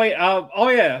 oh wait,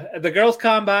 yeah. The girls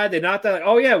come by. They knock down. Like,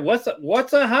 oh yeah, what's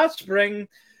a hot spring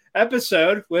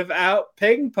episode without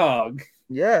ping pong?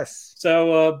 Yes.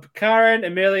 So Karen,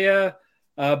 Amelia,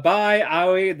 Bai,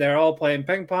 Aoi, they're all playing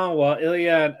ping pong while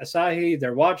Ilya and Asahi,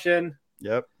 they're watching.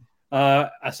 Yep.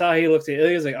 Asahi looks at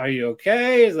Ilya, like, "Are you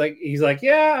okay?" He's like,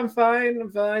 "Yeah, I'm fine,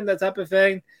 that type of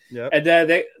thing." Yep. And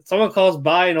then someone calls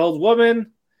Bai an old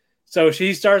woman, so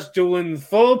she starts doing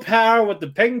full power with the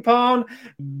ping pong,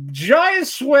 giant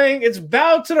swing. It's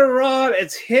bowed to the rod.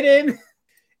 It's hitting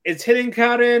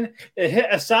Karen. It hit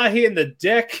Asahi in the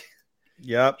dick.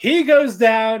 Yep. He goes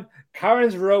down.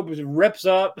 Karen's robe rips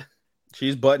up.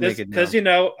 She's butt naked because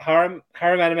harem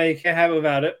anime, you can't have it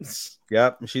without it.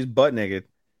 Yep, she's butt naked.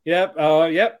 Yep.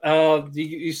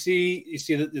 You see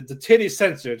the titties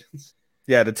censored.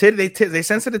 Yeah, they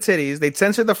censor the titties. They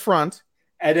censor the front.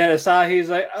 And then Asahi's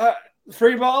like,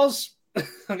 3 balls.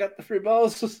 I got the 3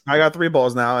 balls. I got 3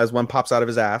 balls now. As one pops out of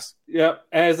his ass. Yep.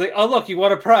 And it's like, oh look, you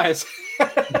won a prize.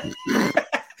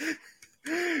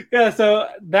 Yeah. So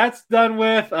that's done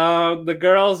with. The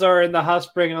girls are in the hot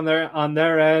spring on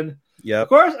their end. Yep. Of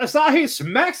course, Asahi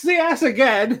smacks the ass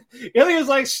again. Ilya's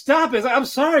like, stop it. It's like, I'm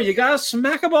sorry, you got a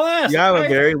smackable ass. You have a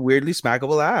very weirdly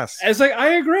smackable ass. It's like, I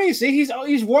agree. See,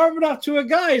 he's warming up to a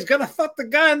guy. He's gonna fuck the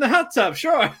guy in the hot tub,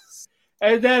 sure.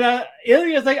 And then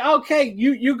Ilya's like, okay,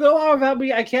 you go on without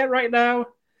me. I can't right now.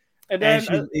 And then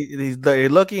he's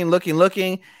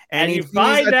looking, and you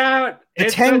find out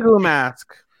the Tengu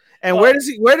mask. And where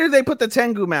do they put the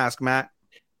Tengu mask, Matt?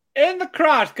 In the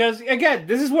crotch, because again,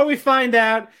 this is what we find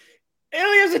out.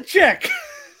 Ilya's a chick.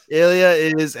 Ilya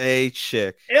is a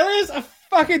chick. Ilya's a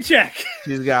fucking chick.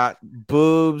 She's got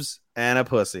boobs and a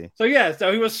pussy. So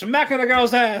he was smacking a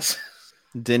girl's ass.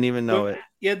 Didn't even know it.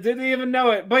 You didn't even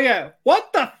know it. But yeah,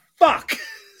 what the fuck?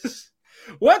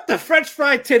 What the French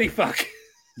fried titty fuck?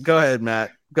 Go ahead,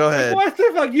 Matt. Go ahead. What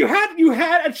the fuck? You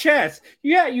had a chance.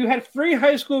 Yeah, you had 3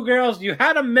 high school girls. You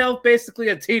had a MILF, basically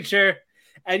a teacher,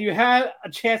 and you had a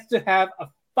chance to have a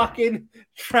fucking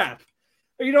trap.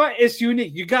 You know what? It's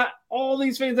unique. You got all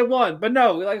these things at one, but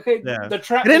no, the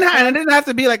trap. It didn't have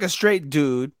to be like a straight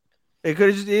dude. It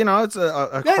could just, it's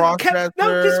a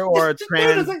cross-dresser or a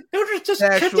trans. Just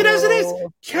kept it as it is.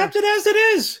 Kept it as it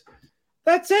is.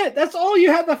 That's it. That's all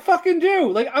you have to fucking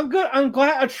do. Like, I'm good. I'm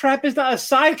glad a trap is not a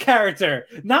side character,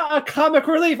 not a comic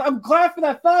relief. I'm glad for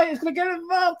that fight. It's gonna get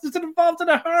involved. It's involved in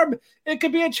a harm. It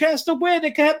could be a chance to win.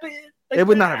 It could happen. Like, it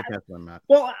would not have a chance to win, Matt.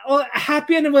 Well,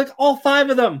 happy ending with like all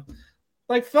 5 of them.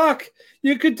 Like, fuck,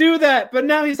 you could do that. But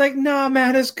now he's like, no,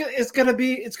 man, it's gonna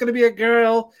be a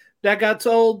girl that got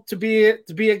told to be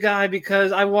a guy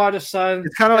because I want a son.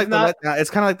 It's kind of like the letdown. It's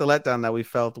kind of like the letdown that we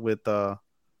felt with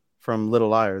from Little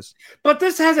Liars. But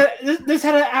this had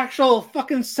an actual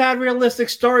fucking sad, realistic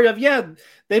story of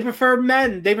they prefer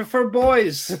men, they prefer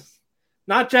boys,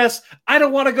 not just I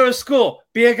don't want to go to school.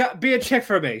 Be a chick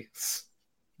for me.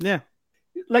 Yeah,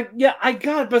 like I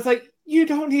got it, but it's like you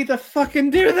don't need to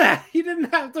fucking do that. You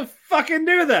didn't have to fucking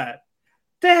do that.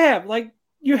 Damn, like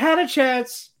you had a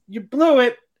chance, you blew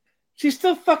it. She's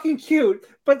still fucking cute,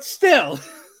 but still.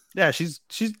 Yeah, she's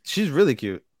really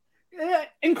cute. Yeah,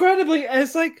 incredibly. And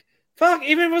it's like, fuck,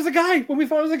 even if it was a guy, when we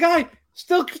thought it was a guy,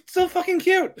 still fucking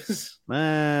cute.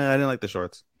 I didn't like the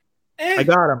shorts. I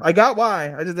got him. I got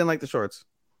why. I just didn't like the shorts.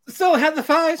 Still had the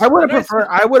thighs. I would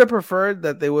have preferred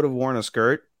that they would have worn a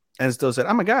skirt and still said,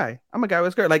 "I'm a guy. I'm a guy with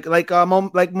a skirt." Like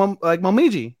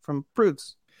Momiji from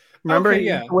Prudes. Remember,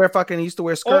 okay, he used to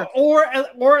wear skirts, or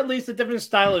at least a different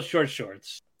style of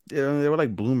shorts. Yeah, they were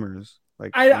like bloomers.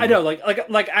 Like I know,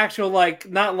 like actual, like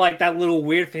not like that little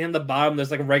weird thing in the bottom.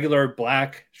 There's like a regular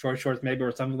black shorts maybe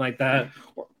or something like that.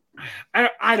 Or,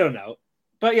 I don't know,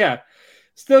 but yeah,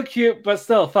 still cute, but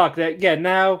still fuck that. Yeah,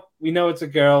 now we know it's a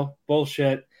girl.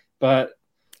 Bullshit, but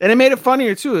and it made it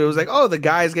funnier too. It was like, oh, the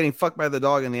guy's getting fucked by the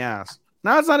dog in the ass.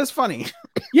 Now it's not as funny.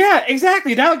 Yeah,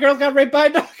 exactly. Now the girl got raped by a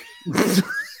dog.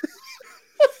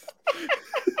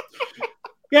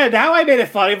 Yeah, now I made it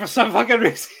funny for some fucking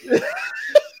reason.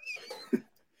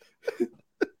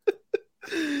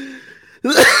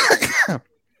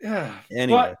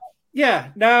 Anyway.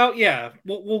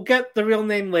 We'll get the real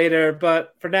name later,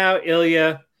 but for now,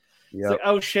 Ilya. It's like,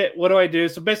 oh shit, what do I do?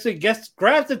 So basically,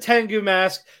 grabs the Tengu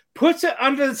mask, puts it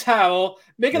under the towel,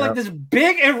 making like this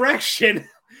big erection.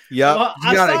 Yep,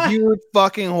 you got a huge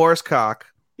fucking horse cock.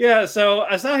 Yeah, so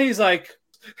Asahi's like,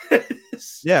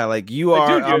 yeah, like you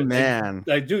are a man.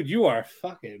 Like, dude, you are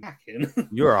fucking.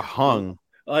 You're a hung.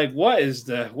 Like, what's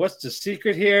the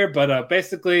secret here? But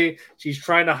basically, she's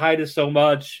trying to hide it so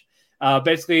much.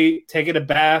 Basically, taking a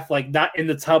bath, like not in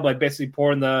the tub, like basically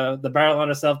pouring the barrel on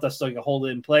herself just so you can hold it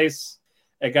in place.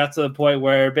 It got to the point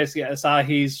where basically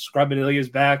Asahi's scrubbing Ilya's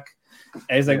back.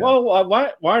 And he's like, well,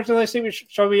 why aren't you letting me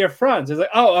show me your fronts? He's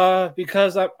like,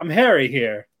 because I'm hairy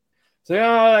here. So,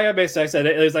 basically I said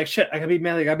it. It was like, shit, I gotta be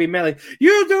manly.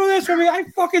 You do this for me. I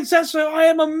fucking said so. I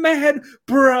am a man,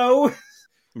 bro.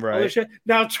 Right. Holy shit.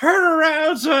 Now turn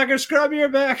around so I can scrub your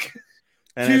back.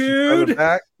 And dude.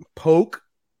 Back, poke.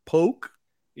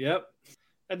 Yep.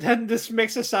 And then this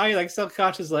makes Asai like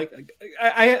self-conscious, like,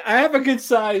 I have a good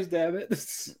size, damn it.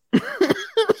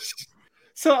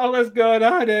 So all that's going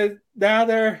on is now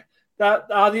they're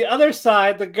on the other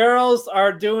side, the girls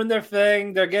are doing their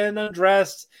thing, they're getting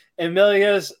undressed.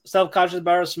 Emilia's self-conscious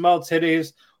about her small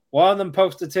titties. One of them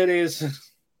pokes the titties.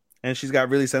 And she's got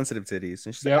really sensitive titties.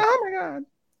 And she's like, oh my God.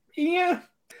 Yeah.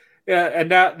 Yeah, and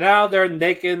now they're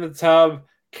naked in the tub.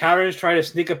 Karen's trying to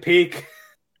sneak a peek.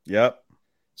 Yep.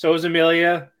 So is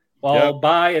Emilia.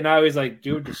 Bye. And now he's like,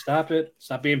 dude, just stop it.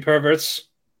 Stop being perverts.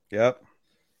 Yep.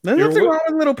 There's nothing wrong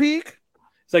with a little peek.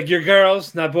 It's like, you're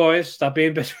girls, not boys. Stop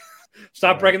being bitch.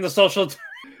 Stop breaking the social.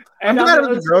 I'm glad it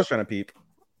was the girls trying to peep.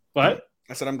 What?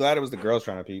 I said, I'm glad it was the girls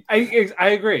trying to peep. I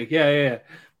agree. Yeah.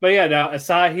 But yeah, now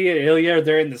Asahi and Ilya,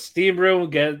 they're in the steam room.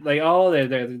 They're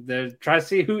trying to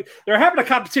see who they're having a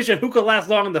competition who could last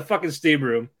long in the fucking steam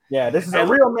room. Yeah, this is a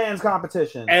real man's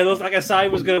competition. And it looks like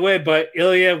Asahi was gonna win, but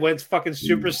Ilya went fucking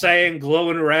Super Saiyan,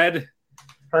 glowing red.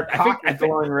 Her cock is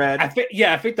glowing red. I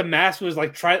think the mask was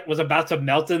like was about to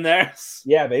melt in there.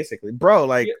 Yeah, basically, bro.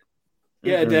 Like,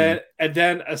 and then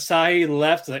Asahi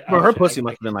left. Like, bro, her pussy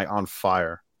must have been like on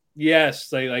fire. Yes,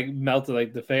 they like melted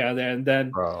like the thing out there, and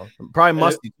then probably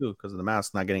musty too because of the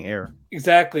mask not getting air.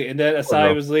 Exactly, and then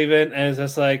Asahi was leaving, and it's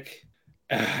just like,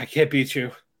 I can't beat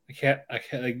you. I can't.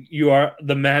 Like, you are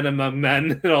the man among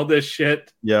men, and all this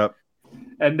shit. Yep.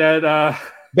 And then,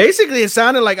 basically, it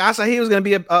sounded like Asahi was going to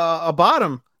be a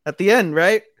bottom at the end,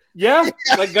 right? Yeah,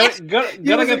 like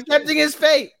he was accepting his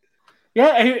fate.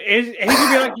 Yeah, and he could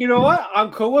be like, you know what?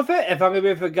 I'm cool with it. If I'm gonna be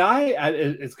with a guy,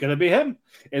 it's gonna be him.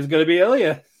 It's gonna be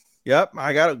Ilya. Yep,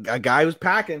 I got a guy who's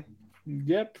packing.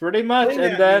 Yeah, pretty much. Swing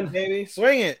and then baby,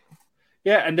 swing it.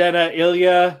 Yeah, and then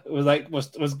Ilya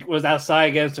was outside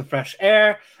against the fresh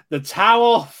air. The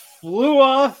towel flew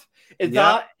off.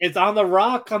 It's on the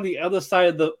rock on the other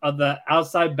side of the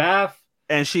outside bath.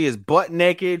 and she is butt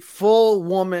naked, full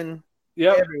woman.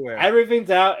 Yep. Everywhere.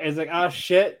 Everything's out. It's like, oh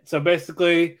shit. So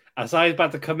basically, Asahi's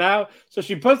about to come out. So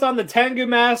she puts on the Tengu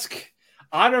mask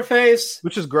on her face,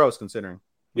 which is gross considering.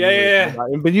 Yeah.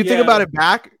 But you think about it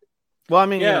back. Well, I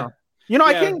mean, I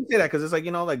Yeah. can't even say that because it's like,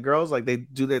 like girls, like they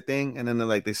do their thing and then they're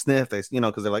like they sniff, because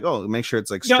they're like, oh, make sure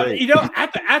it's like straight.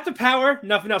 At the power,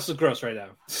 nothing else is gross right now.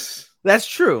 That's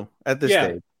true at this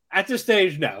stage. At this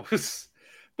stage, no.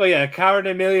 But yeah, Kaoru and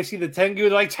Amelia see the Tengu,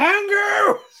 they're like,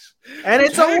 Tengu! And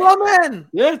it's a woman.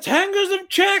 Yeah, Tengu's a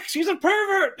chick. She's a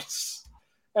pervert.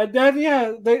 And then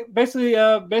they basically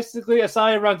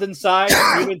Asahi runs inside.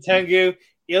 Even Tengu.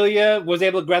 Ilya was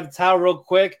able to grab the towel real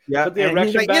quick. Yeah, put the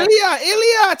erection back.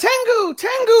 Ilya,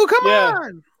 Tengu, come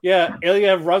on. Yeah,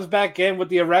 Ilya runs back in with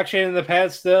the erection in the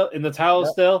pants still, in the towel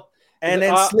still, and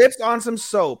then slips on some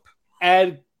soap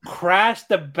and crashed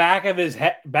the back of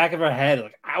her head.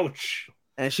 Like, ouch!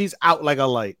 And she's out like a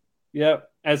light. Yep.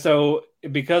 And so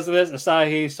because of this,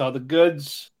 Asahi saw the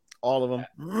goods, all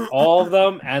of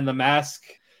them, and the mask.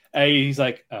 And he's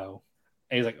like, oh,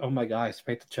 my God, I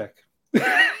paid the check.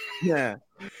 Yeah.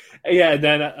 Yeah, and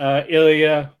then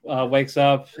Ilya wakes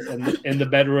up in the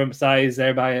bedroom. Asahi's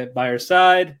there by her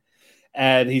side,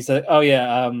 and he's like, "Oh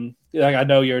yeah, like I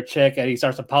know you're a chick," and he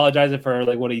starts apologizing for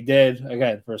like what he did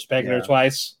again for spanking her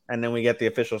twice. And then we get the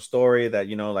official story that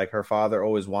like her father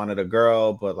always wanted a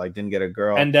girl, but like didn't get a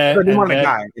girl, and then didn't want a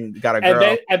guy, and got a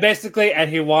girl,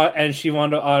 and she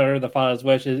wanted to honor the father's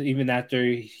wishes even after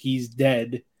he's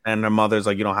dead. And her mother's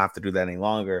like, "You don't have to do that any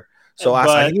longer." So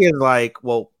Asahi is like,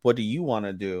 "Well, what do you want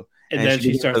to do?" And then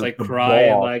she starts like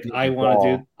crying, like, I want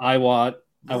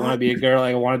to be a girl,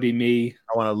 like, I want to be me.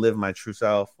 I want to live my true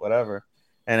self, whatever.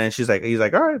 And then he's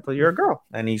like, all right, but you're a girl.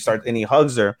 And he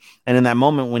hugs her. And in that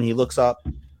moment when he looks up,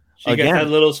 she gets that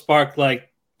little spark,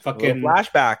 like fucking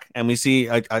flashback, and we see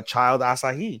a child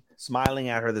Asahi smiling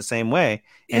at her the same way,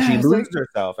 and she loses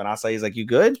herself. And Asahi's like, "You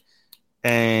good?"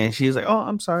 And she's like, "Oh,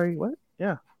 I'm sorry. What?"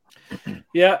 Yeah.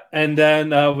 Yeah, and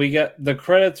then we get the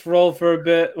credits roll for a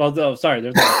bit. Well, no, sorry,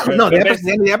 there's the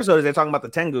end of the episode is they're talking about the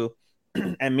Tengu,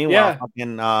 and meanwhile,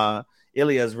 fucking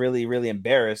Ilya's really, really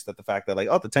embarrassed at the fact that like,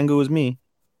 oh, the Tengu is me.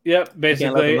 Yep,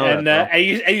 basically, and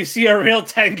you see a real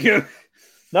Tengu.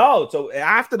 No, so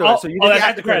after the that's the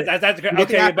credits. That's the credits.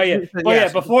 Okay,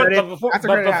 before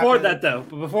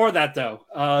that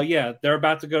though, they're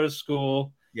about to go to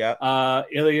school. Yeah,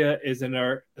 Ilya is in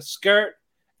her skirt,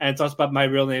 and it talks about my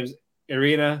real name's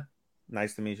Irina.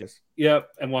 Nice to meet you. Yep,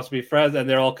 and wants to be friends, and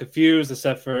they're all confused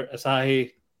except for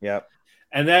Asahi. Yep.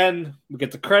 And then we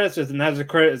get the credits, and that's the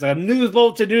credit. It's like a news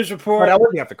bulletin, news report. That was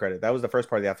the after credit. That was the first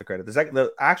part of the after credit.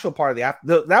 The actual part of the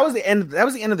after that was the end. That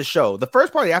was the end of the show. The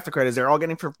first part of the after credit is they're all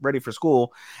getting ready for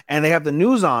school, and they have the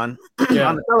news on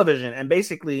on the television, and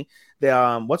basically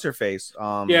the what's her face?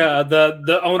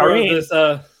 The owner of this.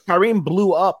 Kareem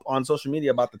blew up on social media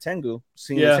about the Tengu,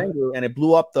 seeing the Tengu, and it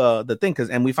blew up the thing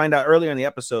and we find out earlier in the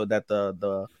episode that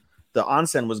the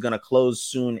onsen was going to close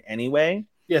soon anyway.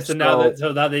 Yeah, so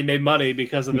now they made money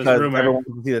because of this rumor. Everyone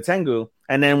can see the Tengu,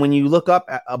 and then when you look up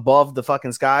above the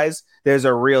fucking skies, there's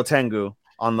a real Tengu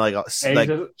on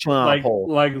chilling on a pole,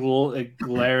 like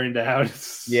glaring down.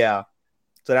 Yeah,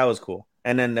 so that was cool.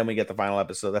 And then we get the final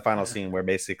episode, the final scene where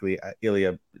basically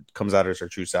Ilya comes out as her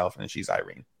true self, and she's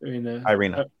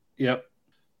Irina. Yep,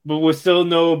 but with still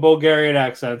no Bulgarian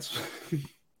accents.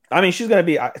 I mean, she's gonna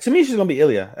be. To me, she's gonna be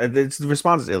Ilya. The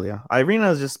response is Ilya.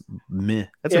 Irina is just meh.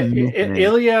 That's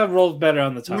Ilya rolls better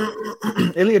on the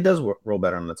tongue. Ilya does roll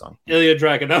better on the tongue. Ilya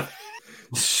drank enough.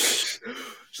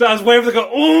 So I was waiting for the go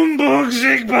Umbug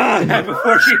Zigba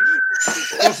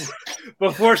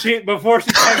before she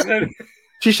texted.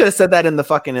 She should have said that in the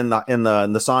fucking in the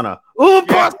sauna.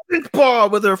 Oompa Zigba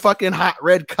with her fucking hot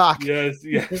red cock. Yes.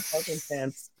 Fucking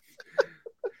pants.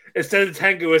 Instead of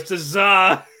Tengu, it's the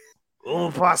Za.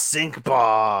 Oompa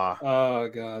Sinkba. Oh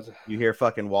god! You hear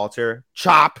fucking Walter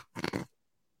chop.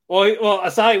 Well,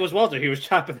 Asahi was Walter. He was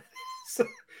chopping.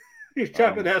 He was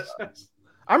chopping ass.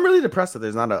 I'm really depressed that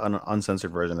there's not an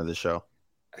uncensored version of this show.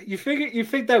 You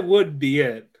think that would be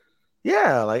it?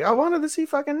 Yeah, like I wanted to see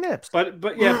fucking nips. But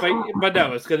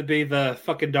no, it's gonna be the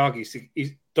fucking dog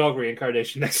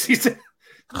reincarnation next season.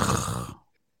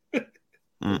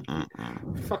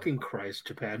 Fucking Christ,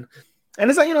 Japan. And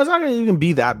it's like, it's not gonna even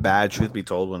be that bad, truth be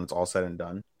told, when it's all said and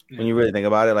done. Yeah. When you really think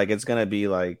about it, like it's gonna be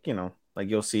like, like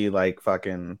you'll see like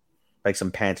fucking like some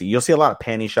panty. You'll see a lot of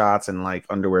panty shots and like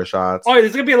underwear shots. Oh,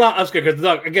 there's gonna be a lot of upskirts because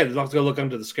the dog's gonna look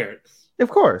under the skirt. Of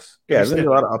course, yeah, there's gonna be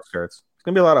a lot of upskirts. It's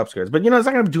gonna be a lot of upskirts, but it's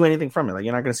not gonna do anything from it. Like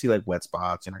you're not gonna see like wet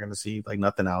spots. You're not gonna see like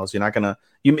nothing else. You're not gonna.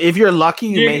 If you're lucky,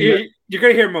 you're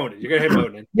gonna hear moaning. You're gonna hear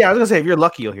moaning. Yeah, I was gonna say if you're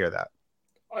lucky, you'll hear that.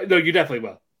 No, you definitely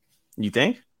will. You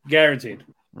think? Guaranteed.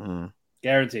 Mm.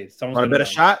 Guaranteed. Someone's Want to gonna bet a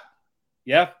know. shot?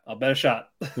 Yeah, I'll bet a shot.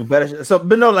 You better. So,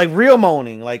 but no, like real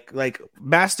moaning, like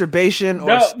masturbation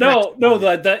or No,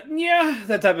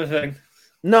 that type of thing.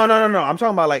 No. I'm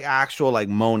talking about like actual like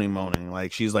moaning.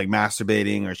 Like she's like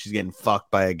masturbating or she's getting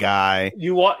fucked by a guy.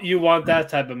 You want that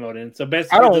type of moaning. So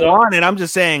basically, I don't want it. I'm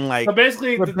just saying like. So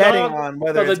basically, we're the betting dog. on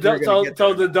whether So it's gonna get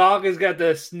there. the dog is got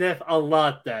to sniff a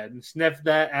lot. Then sniff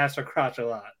that ass or crotch a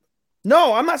lot.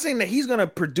 No, I'm not saying that he's gonna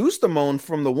produce the moan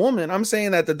from the woman. I'm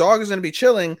saying that the dog is gonna be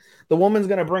chilling. The woman's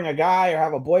gonna bring a guy or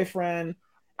have a boyfriend.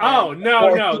 Oh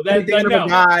no, then no.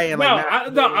 Guy and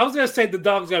I was gonna say the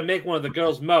dog's gonna make one of the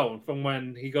girls moan from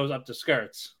when he goes up to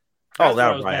skirts. That'll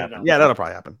probably happen. Yeah, that'll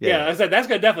probably happen. Yeah, I said that's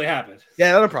gonna definitely happen.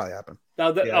 Yeah, that'll probably happen.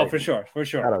 For sure.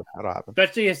 That'll happen.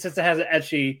 Especially since it has an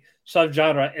etchy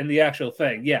subgenre in the actual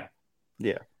thing. Yeah,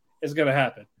 it's gonna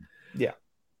happen. Yeah.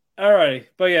 Alrighty,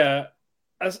 but yeah.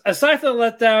 Aside from the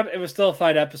letdown, it was still a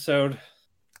fine episode.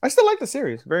 I still like the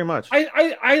series very much.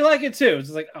 I like it too. It's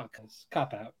just like,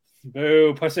 cop out.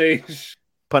 Boo, pussy.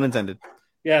 Pun intended.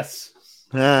 Yes.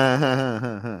 All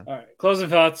right. Closing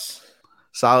thoughts.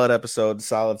 Solid episode,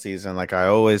 solid season, like I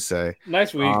always say.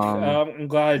 Nice week. I'm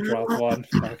glad I dropped one.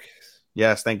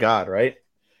 Yes, thank God, right?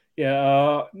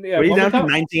 Yeah. What are you down to?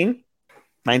 19?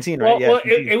 19, right? Well,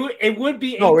 it would be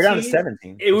 18. No, we're down to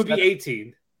 17. It would be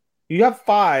 18. You have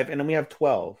 5, and then we have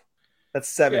 12. That's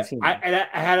 17. Yeah,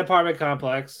 I had apartment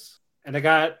complex, and I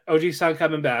got OG Sun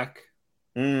coming back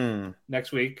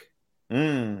next week.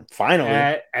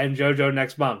 Finally. And JoJo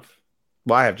next month.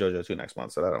 Well, I have JoJo too next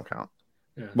month, so that don't count.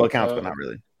 Yeah. Well, it counts, but not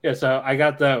really. Yeah, so I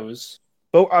got those.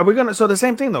 But are we gonna? So the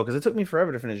same thing though, because it took me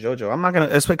forever to finish JoJo. I'm not gonna,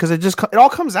 because it all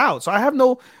comes out, so I have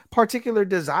no particular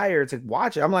desire to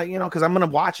watch it. I'm like, because I'm gonna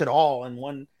watch it all in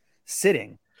one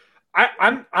sitting.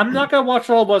 I'm not gonna watch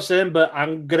all of us in, but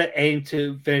I'm gonna aim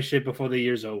to finish it before the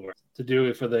year's over. To do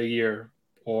it for the year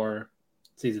or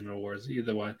season awards,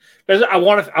 either one. Because I'm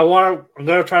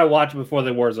gonna try to watch it before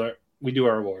the awards we do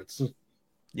our awards.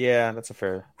 Yeah, that's a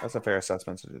fair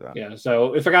assessment to do that. Yeah,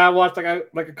 so if I gotta watch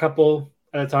like a couple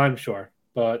at a time, sure.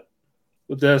 But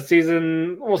with the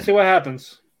season, we'll see what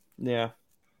happens. Yeah.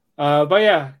 But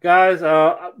yeah, guys,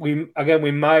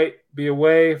 we might be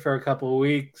away for a couple of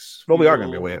weeks. Well, we are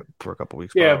gonna be away for a couple of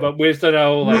weeks. Yeah, but we still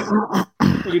know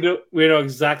we know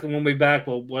exactly when we'll be back.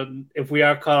 But if we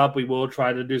are caught up, we will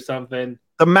try to do something.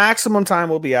 The maximum time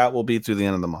we'll be out will be through the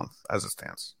end of the month, as it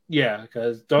stands. Yeah,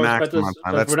 because don't expect us.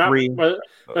 That's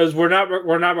we're not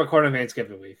recording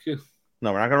Thanksgiving week.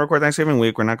 No, we're not going to record Thanksgiving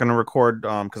week. We're not going to record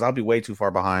because I'll be way too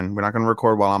far behind. We're not going to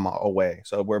record while I'm away.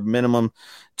 So we're minimum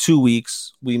 2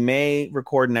 weeks. We may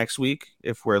record next week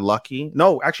if we're lucky.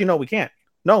 No, actually, no, we can't.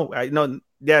 No.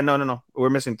 We're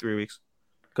missing 3 weeks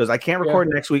because I can't record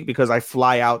next week because I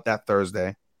fly out that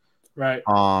Thursday. Right.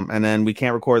 And then we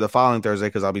can't record the following Thursday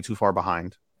because I'll be too far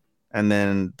behind. And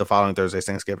then the following Thursday is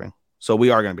Thanksgiving. So we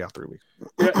are going to be out 3 weeks.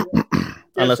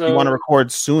 Unless you want to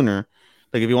record sooner.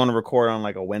 Like if you want to record on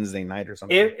like a Wednesday night or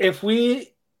something. If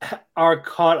we are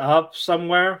caught up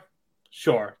somewhere,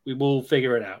 sure, we will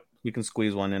figure it out. We can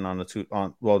squeeze one in on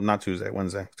not Tuesday,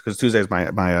 Wednesday, because Tuesday is my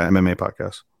MMA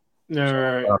podcast.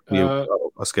 No,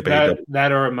 I'll skip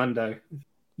that or a Monday.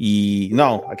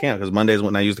 No, I can't because Monday is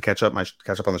when I use to catch up on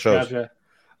the shows. Gotcha.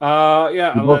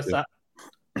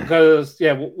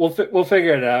 We'll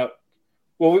figure it out.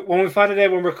 When we find a day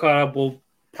when we're caught up, we'll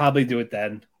probably do it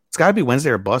then. It's got to be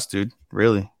Wednesday or bust, dude.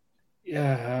 Really?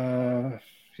 Yeah.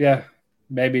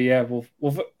 Maybe. Yeah.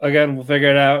 We'll figure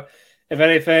it out. If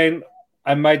anything,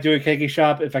 I might do a Keki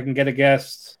shop if I can get a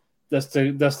guest just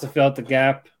to fill out the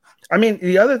gap. I mean,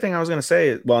 the other thing I was gonna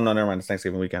say, well, no, never mind. It's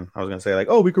Thanksgiving weekend. I was gonna say like,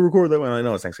 oh, we could record that one. I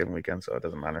know it's Thanksgiving weekend, so it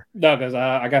doesn't matter. No, because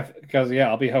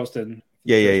I'll be hosting.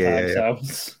 Yeah.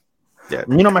 Yeah.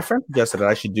 My friend suggested that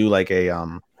I should do like a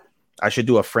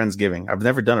Friendsgiving. I've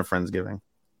never done a Friendsgiving.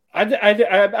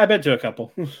 I've been to a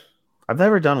couple. I've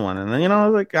never done one, and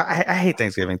then like I hate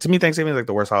Thanksgiving. To me, Thanksgiving is like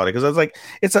the worst holiday because it's like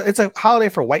it's a holiday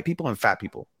for white people and fat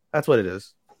people. That's what it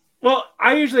is. Well,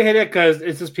 I usually hate it because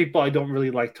it's just people I don't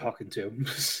really like talking to.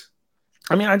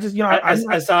 I mean, I just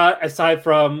aside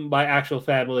from my actual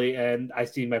family, and I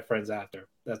see my friends after.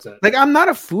 That's it. Like I'm not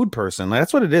a food person. Like,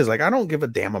 that's what it is. Like I don't give a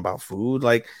damn about food.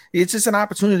 Like it's just an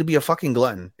opportunity to be a fucking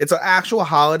glutton. It's an actual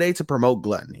holiday to promote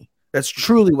gluttony. That's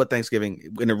truly what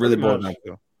Thanksgiving when it really boils down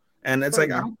to. And it's like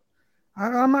I'm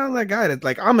not that guy that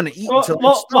like I'm gonna eat until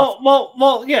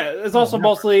yeah. It's also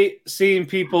mostly seeing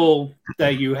people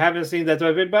that you haven't seen that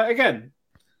I've been, but again,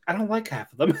 I don't like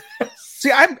half of them.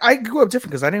 See, I grew up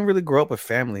different because I didn't really grow up with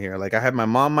family here. Like I had my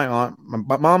mom, my aunt,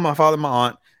 my mom, my father, my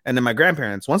aunt, and then my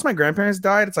grandparents. Once my grandparents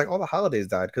died, it's like all the holidays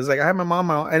died because like I had my mom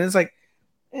out, and it's like,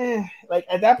 like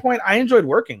at that point, I enjoyed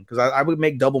working because I would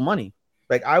make double money.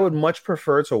 Like I would much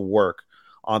prefer to work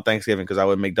on Thanksgiving because I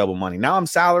would make double money. Now I'm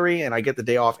salary and I get the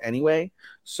day off anyway,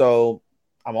 so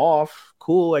I'm off.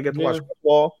 Cool, I get to watch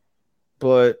football,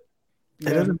 but it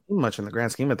doesn't do much in the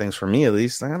grand scheme of things for me. At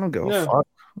least like, I don't give a fuck.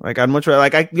 Like I'd much rather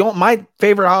like my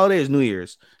favorite holiday is New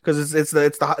Year's because it's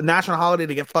the national holiday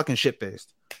to get fucking shit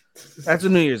faced. That's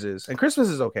what New Year's is, and Christmas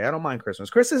is okay. I don't mind Christmas.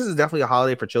 Christmas is definitely a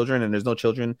holiday for children, and there's no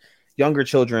younger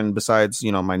children besides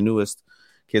my newest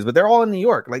kids, but they're all in New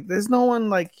York. Like there's no one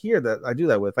like here that I do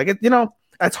that with. Like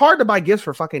it's hard to buy gifts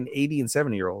for fucking 80 and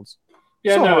 70-year-olds.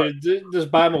 Yeah, so no,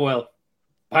 just buy them a will.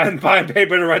 Buy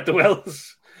paper to write the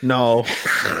wills. No,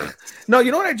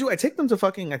 you know what I do? I take them to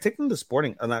sporting, not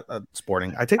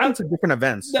sporting. I take them to different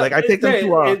events. Like I take them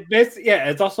to.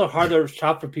 It's also hard to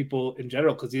shop for people in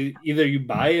general because either you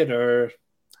buy it or.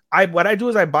 What I do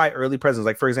is I buy early presents.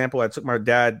 Like for example, I took my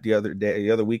dad the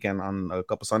other weekend on a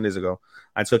couple Sundays ago.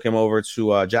 I took him over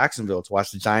to Jacksonville to watch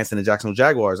the Giants and the Jacksonville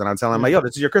Jaguars, and I'm telling him like, "Yo,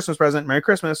 this is your Christmas present. Merry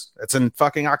Christmas." It's in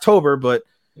fucking October, but.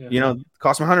 It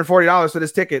cost me $140 for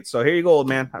this ticket. So here you go, old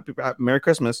man. Happy Merry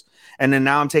Christmas. And then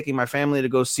now I'm taking my family to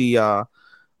go see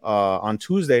on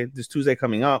Tuesday. This Tuesday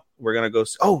coming up, we're gonna go.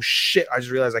 Oh shit! I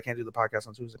just realized I can't do the podcast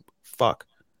on Tuesday. Fuck.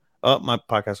 My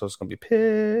podcast host is gonna be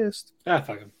pissed. Fuck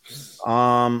him.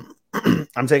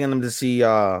 I'm taking them to see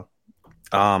son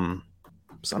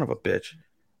of a bitch.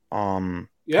 Like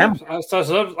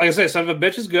I say, son of a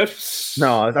bitch is good.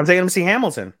 No, I'm taking them to see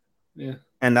Hamilton. Yeah.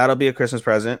 And that'll be a Christmas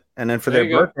present. And then for their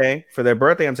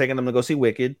birthday, I'm taking them to go see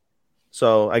Wicked.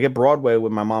 So I get Broadway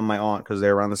with my mom and my aunt because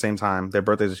they're around the same time. Their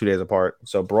birthdays are 2 days apart.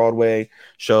 So Broadway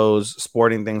shows,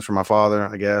 sporting things for my father,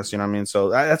 I guess. You know what I mean? So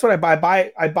that's what I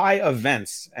buy. I buy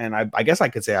events. And I guess I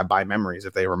could say I buy memories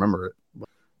if they remember it.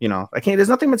 I can't. There's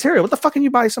nothing material. What the fuck can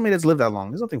you buy somebody that's lived that long?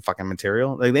 There's nothing fucking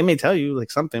material. Like they may tell you like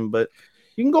something, but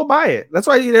you can go buy it. That's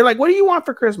why they're like, what do you want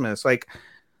for Christmas? Like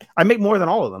I make more than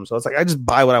all of them. So it's like I just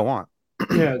buy what I want.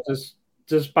 Yeah,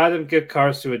 just buy them gift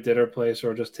cards to a dinner place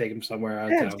or just take them somewhere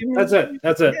out of town. That's it.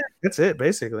 Yeah, that's it,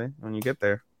 basically, when you get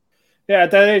there. Yeah, at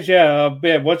that age,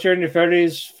 once you're in your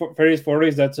 30s,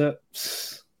 40s, that's it.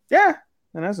 Yeah,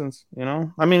 in essence,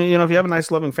 I mean, if you have a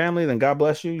nice, loving family, then God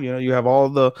bless you. You have all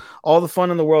the fun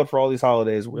in the world for all these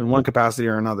holidays in one capacity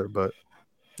or another. But,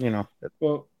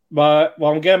 Well,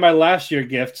 I'm getting my last year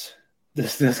gift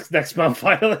this next month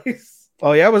finally.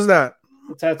 Oh, yeah? What's that?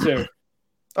 A tattoo.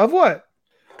 Of what?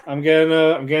 I'm getting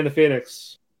the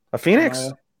Phoenix. A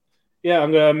Phoenix? Yeah,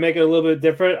 I'm gonna make it a little bit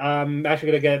different. I'm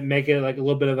actually gonna make it like a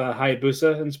little bit of a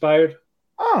Hayabusa inspired.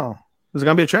 Oh, is it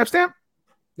gonna be a tramp stamp?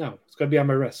 No, it's gonna be on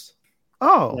my wrist.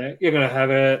 Oh, yeah, you're gonna have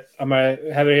it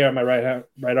here on my right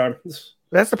arm.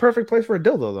 That's the perfect place for a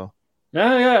dildo, though.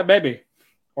 Yeah, maybe.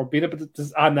 Or beat up.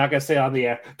 I'm not gonna say it on the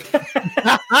air.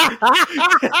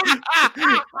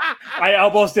 I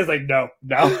almost did like no.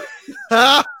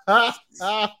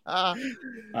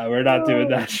 We're not doing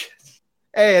that shit.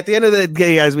 Hey, at the end of the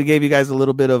day, guys, we gave you guys a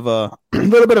little bit of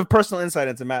personal insight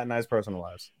into Matt and I's personal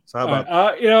lives. So how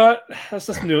about you know what?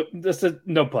 That's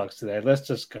no plugs today. Let's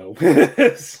just go.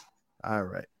 All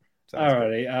right.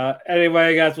 Alrighty.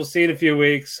 Anyway, guys, we'll see you in a few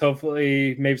weeks.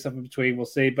 Hopefully, maybe something in between. We'll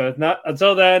see. But if not,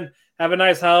 until then, have a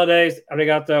nice holidays.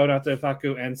 Arigato, nate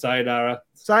faku, and sayonara.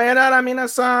 Sayonara,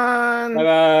 minasan.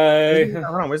 Bye-bye.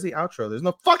 Hold on, where's the outro? There's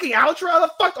no fucking outro.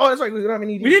 The fuck? Oh, that's right. We don't have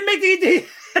any. We didn't make the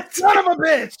ED. Son of a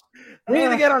bitch. We need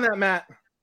to get on that, Matt.